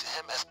back to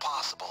him as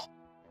possible.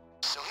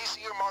 So he's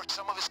earmarked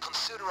some of his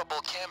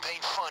considerable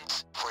campaign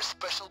funds for a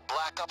special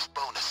Black Ops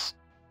bonus.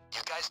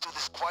 You guys do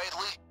this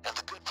quietly, and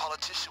the good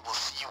politician will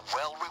see you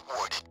well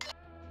rewarded.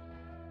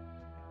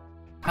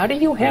 How do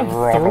you have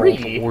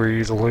 3?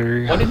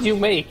 Weasley. What did you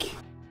make?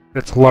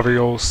 It's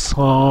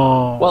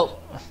Leviosa. Well,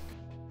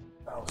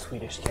 oh,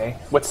 Swedish K.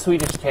 What's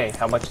Swedish K?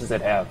 How much does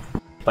it have?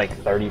 Like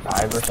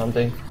 35 or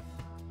something?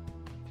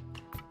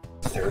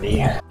 30.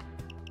 Yeah,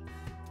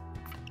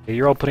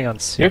 you're all putting on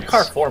suits. Your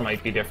car 4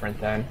 might be different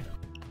then.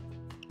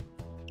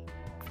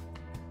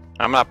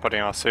 I'm not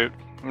putting on a suit.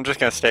 I'm just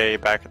gonna stay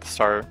back at the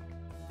start.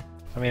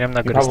 I mean, I'm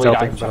not good at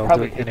stealthing, but I'll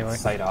do it anyway. The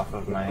sight off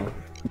of mine.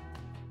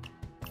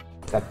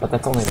 But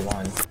that's only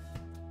one.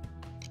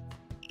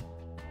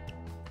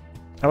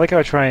 I like how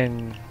I try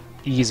and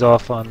ease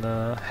off on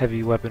the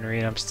heavy weaponry,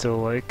 and I'm still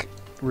like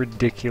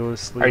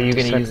ridiculously. Are you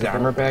gonna use the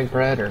armor bag,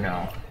 Brad, or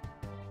no?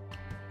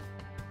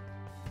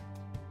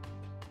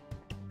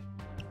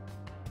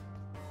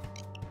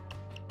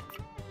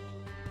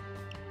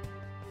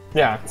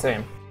 Yeah,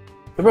 same.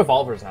 The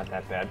revolver's not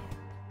that bad.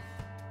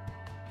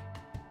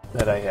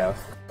 That I have.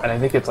 And I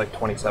think it's like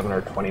 27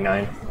 or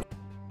 29.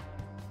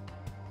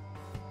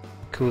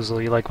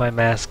 Kuzel, you like my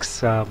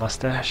mask's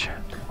mustache?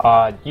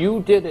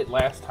 You did it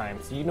last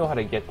time, so you know how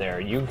to get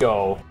there. You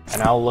go,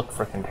 and I'll look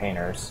for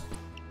containers.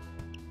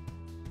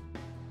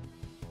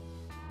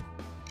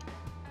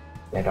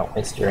 Yeah, don't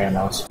waste your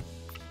ammos.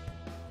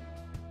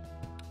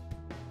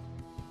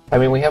 I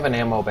mean, we have an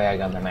ammo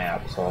bag on the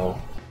map, so...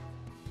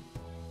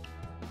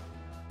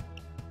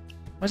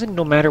 Why is it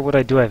no matter what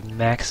I do, I have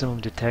maximum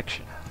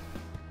detection?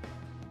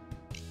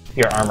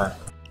 Your armor.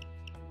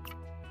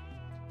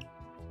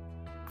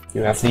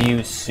 You have to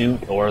use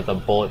suit or the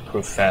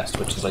bulletproof vest,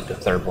 which is like the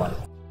third one.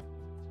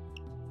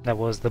 That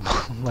was the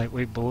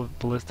lightweight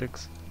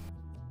ballistics.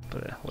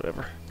 But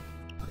whatever.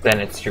 Then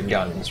it's your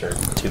guns are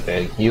too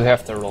big. You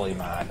have to really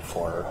mod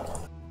for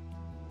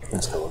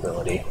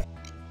installability.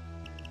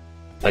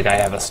 Like I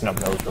have a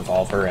snub-nosed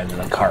revolver and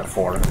the Cart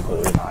 4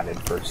 completely modded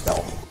for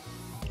stealth.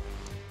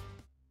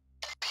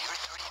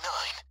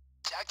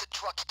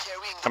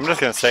 I'm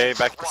just gonna stay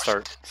back at the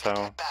start,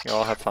 so you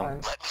all have fun.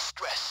 Let me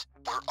stress,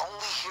 we're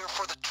only here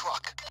for the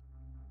truck.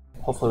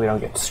 Hopefully we don't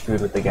get screwed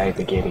with the guy at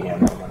the gate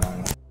again.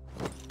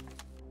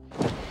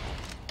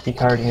 Key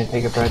card, you gonna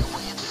take it, Brad?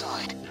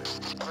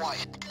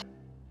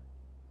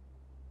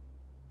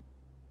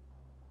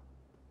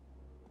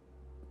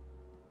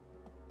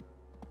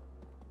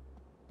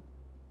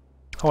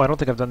 Oh, I don't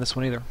think I've done this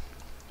one either.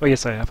 Oh,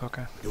 yes, I have.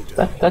 Okay.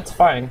 That's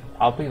fine.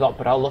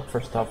 But I'll look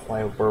for stuff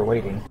while we're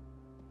waiting.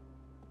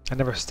 I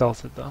never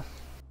stealthed it though.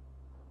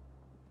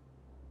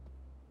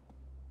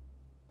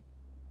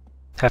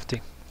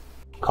 Hefty.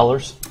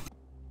 Colors?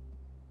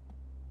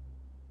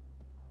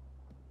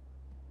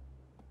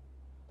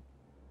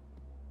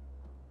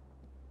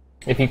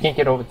 If you can't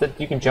get over,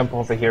 you can jump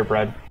over here,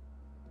 Brad.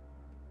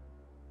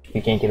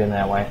 You can't get in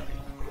that way.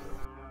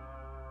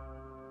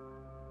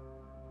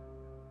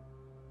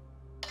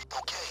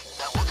 Okay,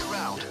 now look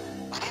around.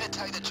 We need to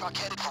tag the truck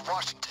headed for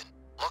Washington.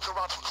 Look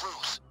around for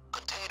clues,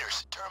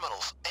 containers,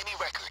 terminals, any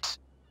records.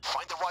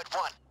 Find the right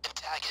one and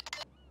tag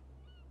it.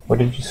 What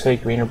did you say,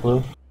 green or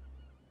blue?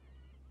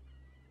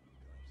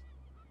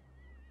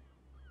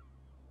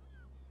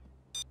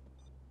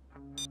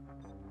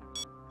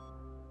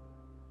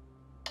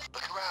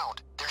 Look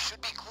around. There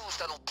should be clues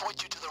that'll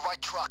point you to the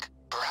right truck,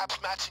 perhaps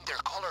matching their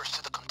colors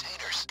to the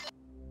containers.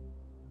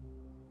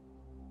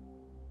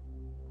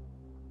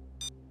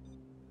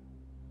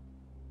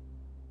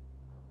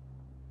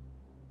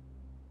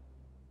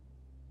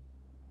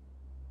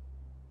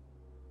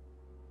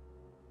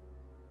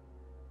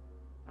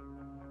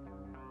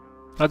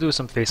 I'll do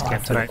some face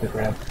cam tonight.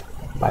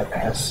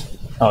 Bypass.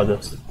 Oh,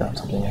 that's not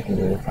something I can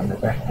do from the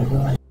back.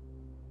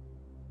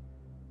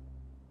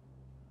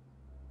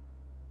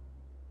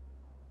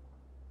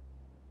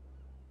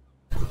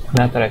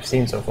 Not that I've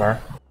seen so far.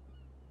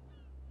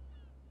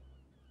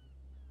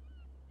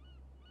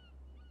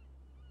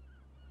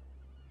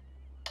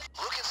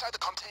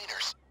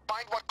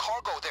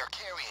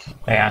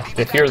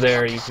 If you're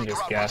there, you can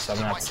just guess. I'm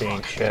not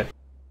seeing shit.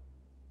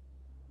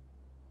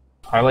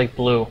 I like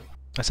blue.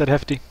 I said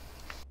hefty.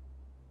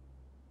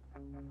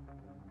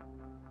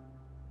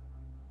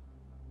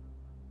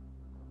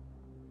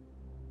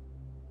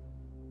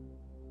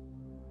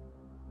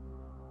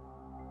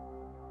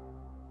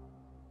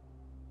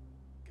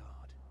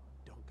 God,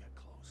 don't get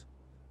close.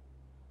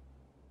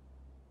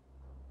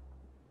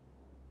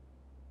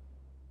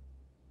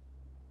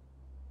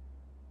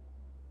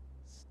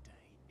 Stay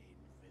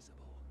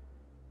invisible.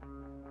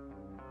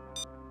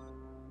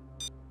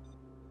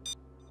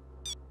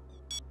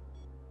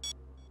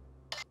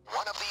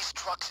 One of these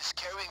trucks is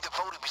carrying the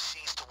voting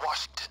machines to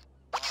Washington.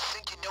 When you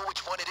think you know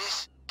which one it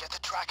is, get the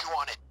tracker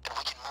on it, and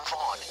we can move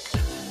on.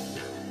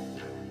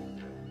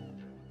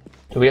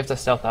 Do we have to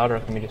stealth out, or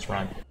can we just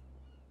run?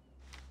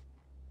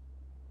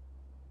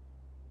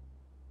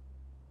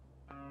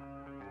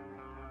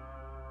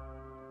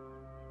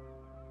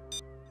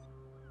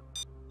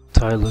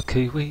 Tyler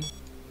Kiwi.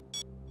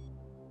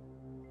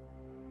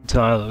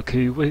 Tyler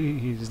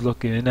Kiwi's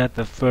looking at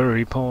the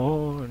furry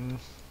porn.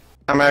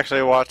 I'm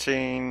actually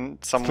watching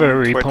some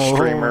Furry Twitch porn.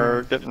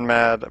 streamer getting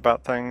mad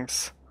about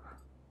things.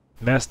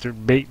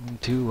 Masturbating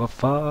to a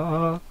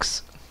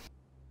fox.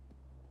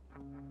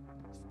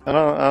 I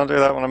don't do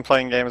that when I'm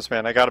playing games,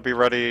 man. I gotta be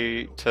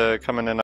ready to come in and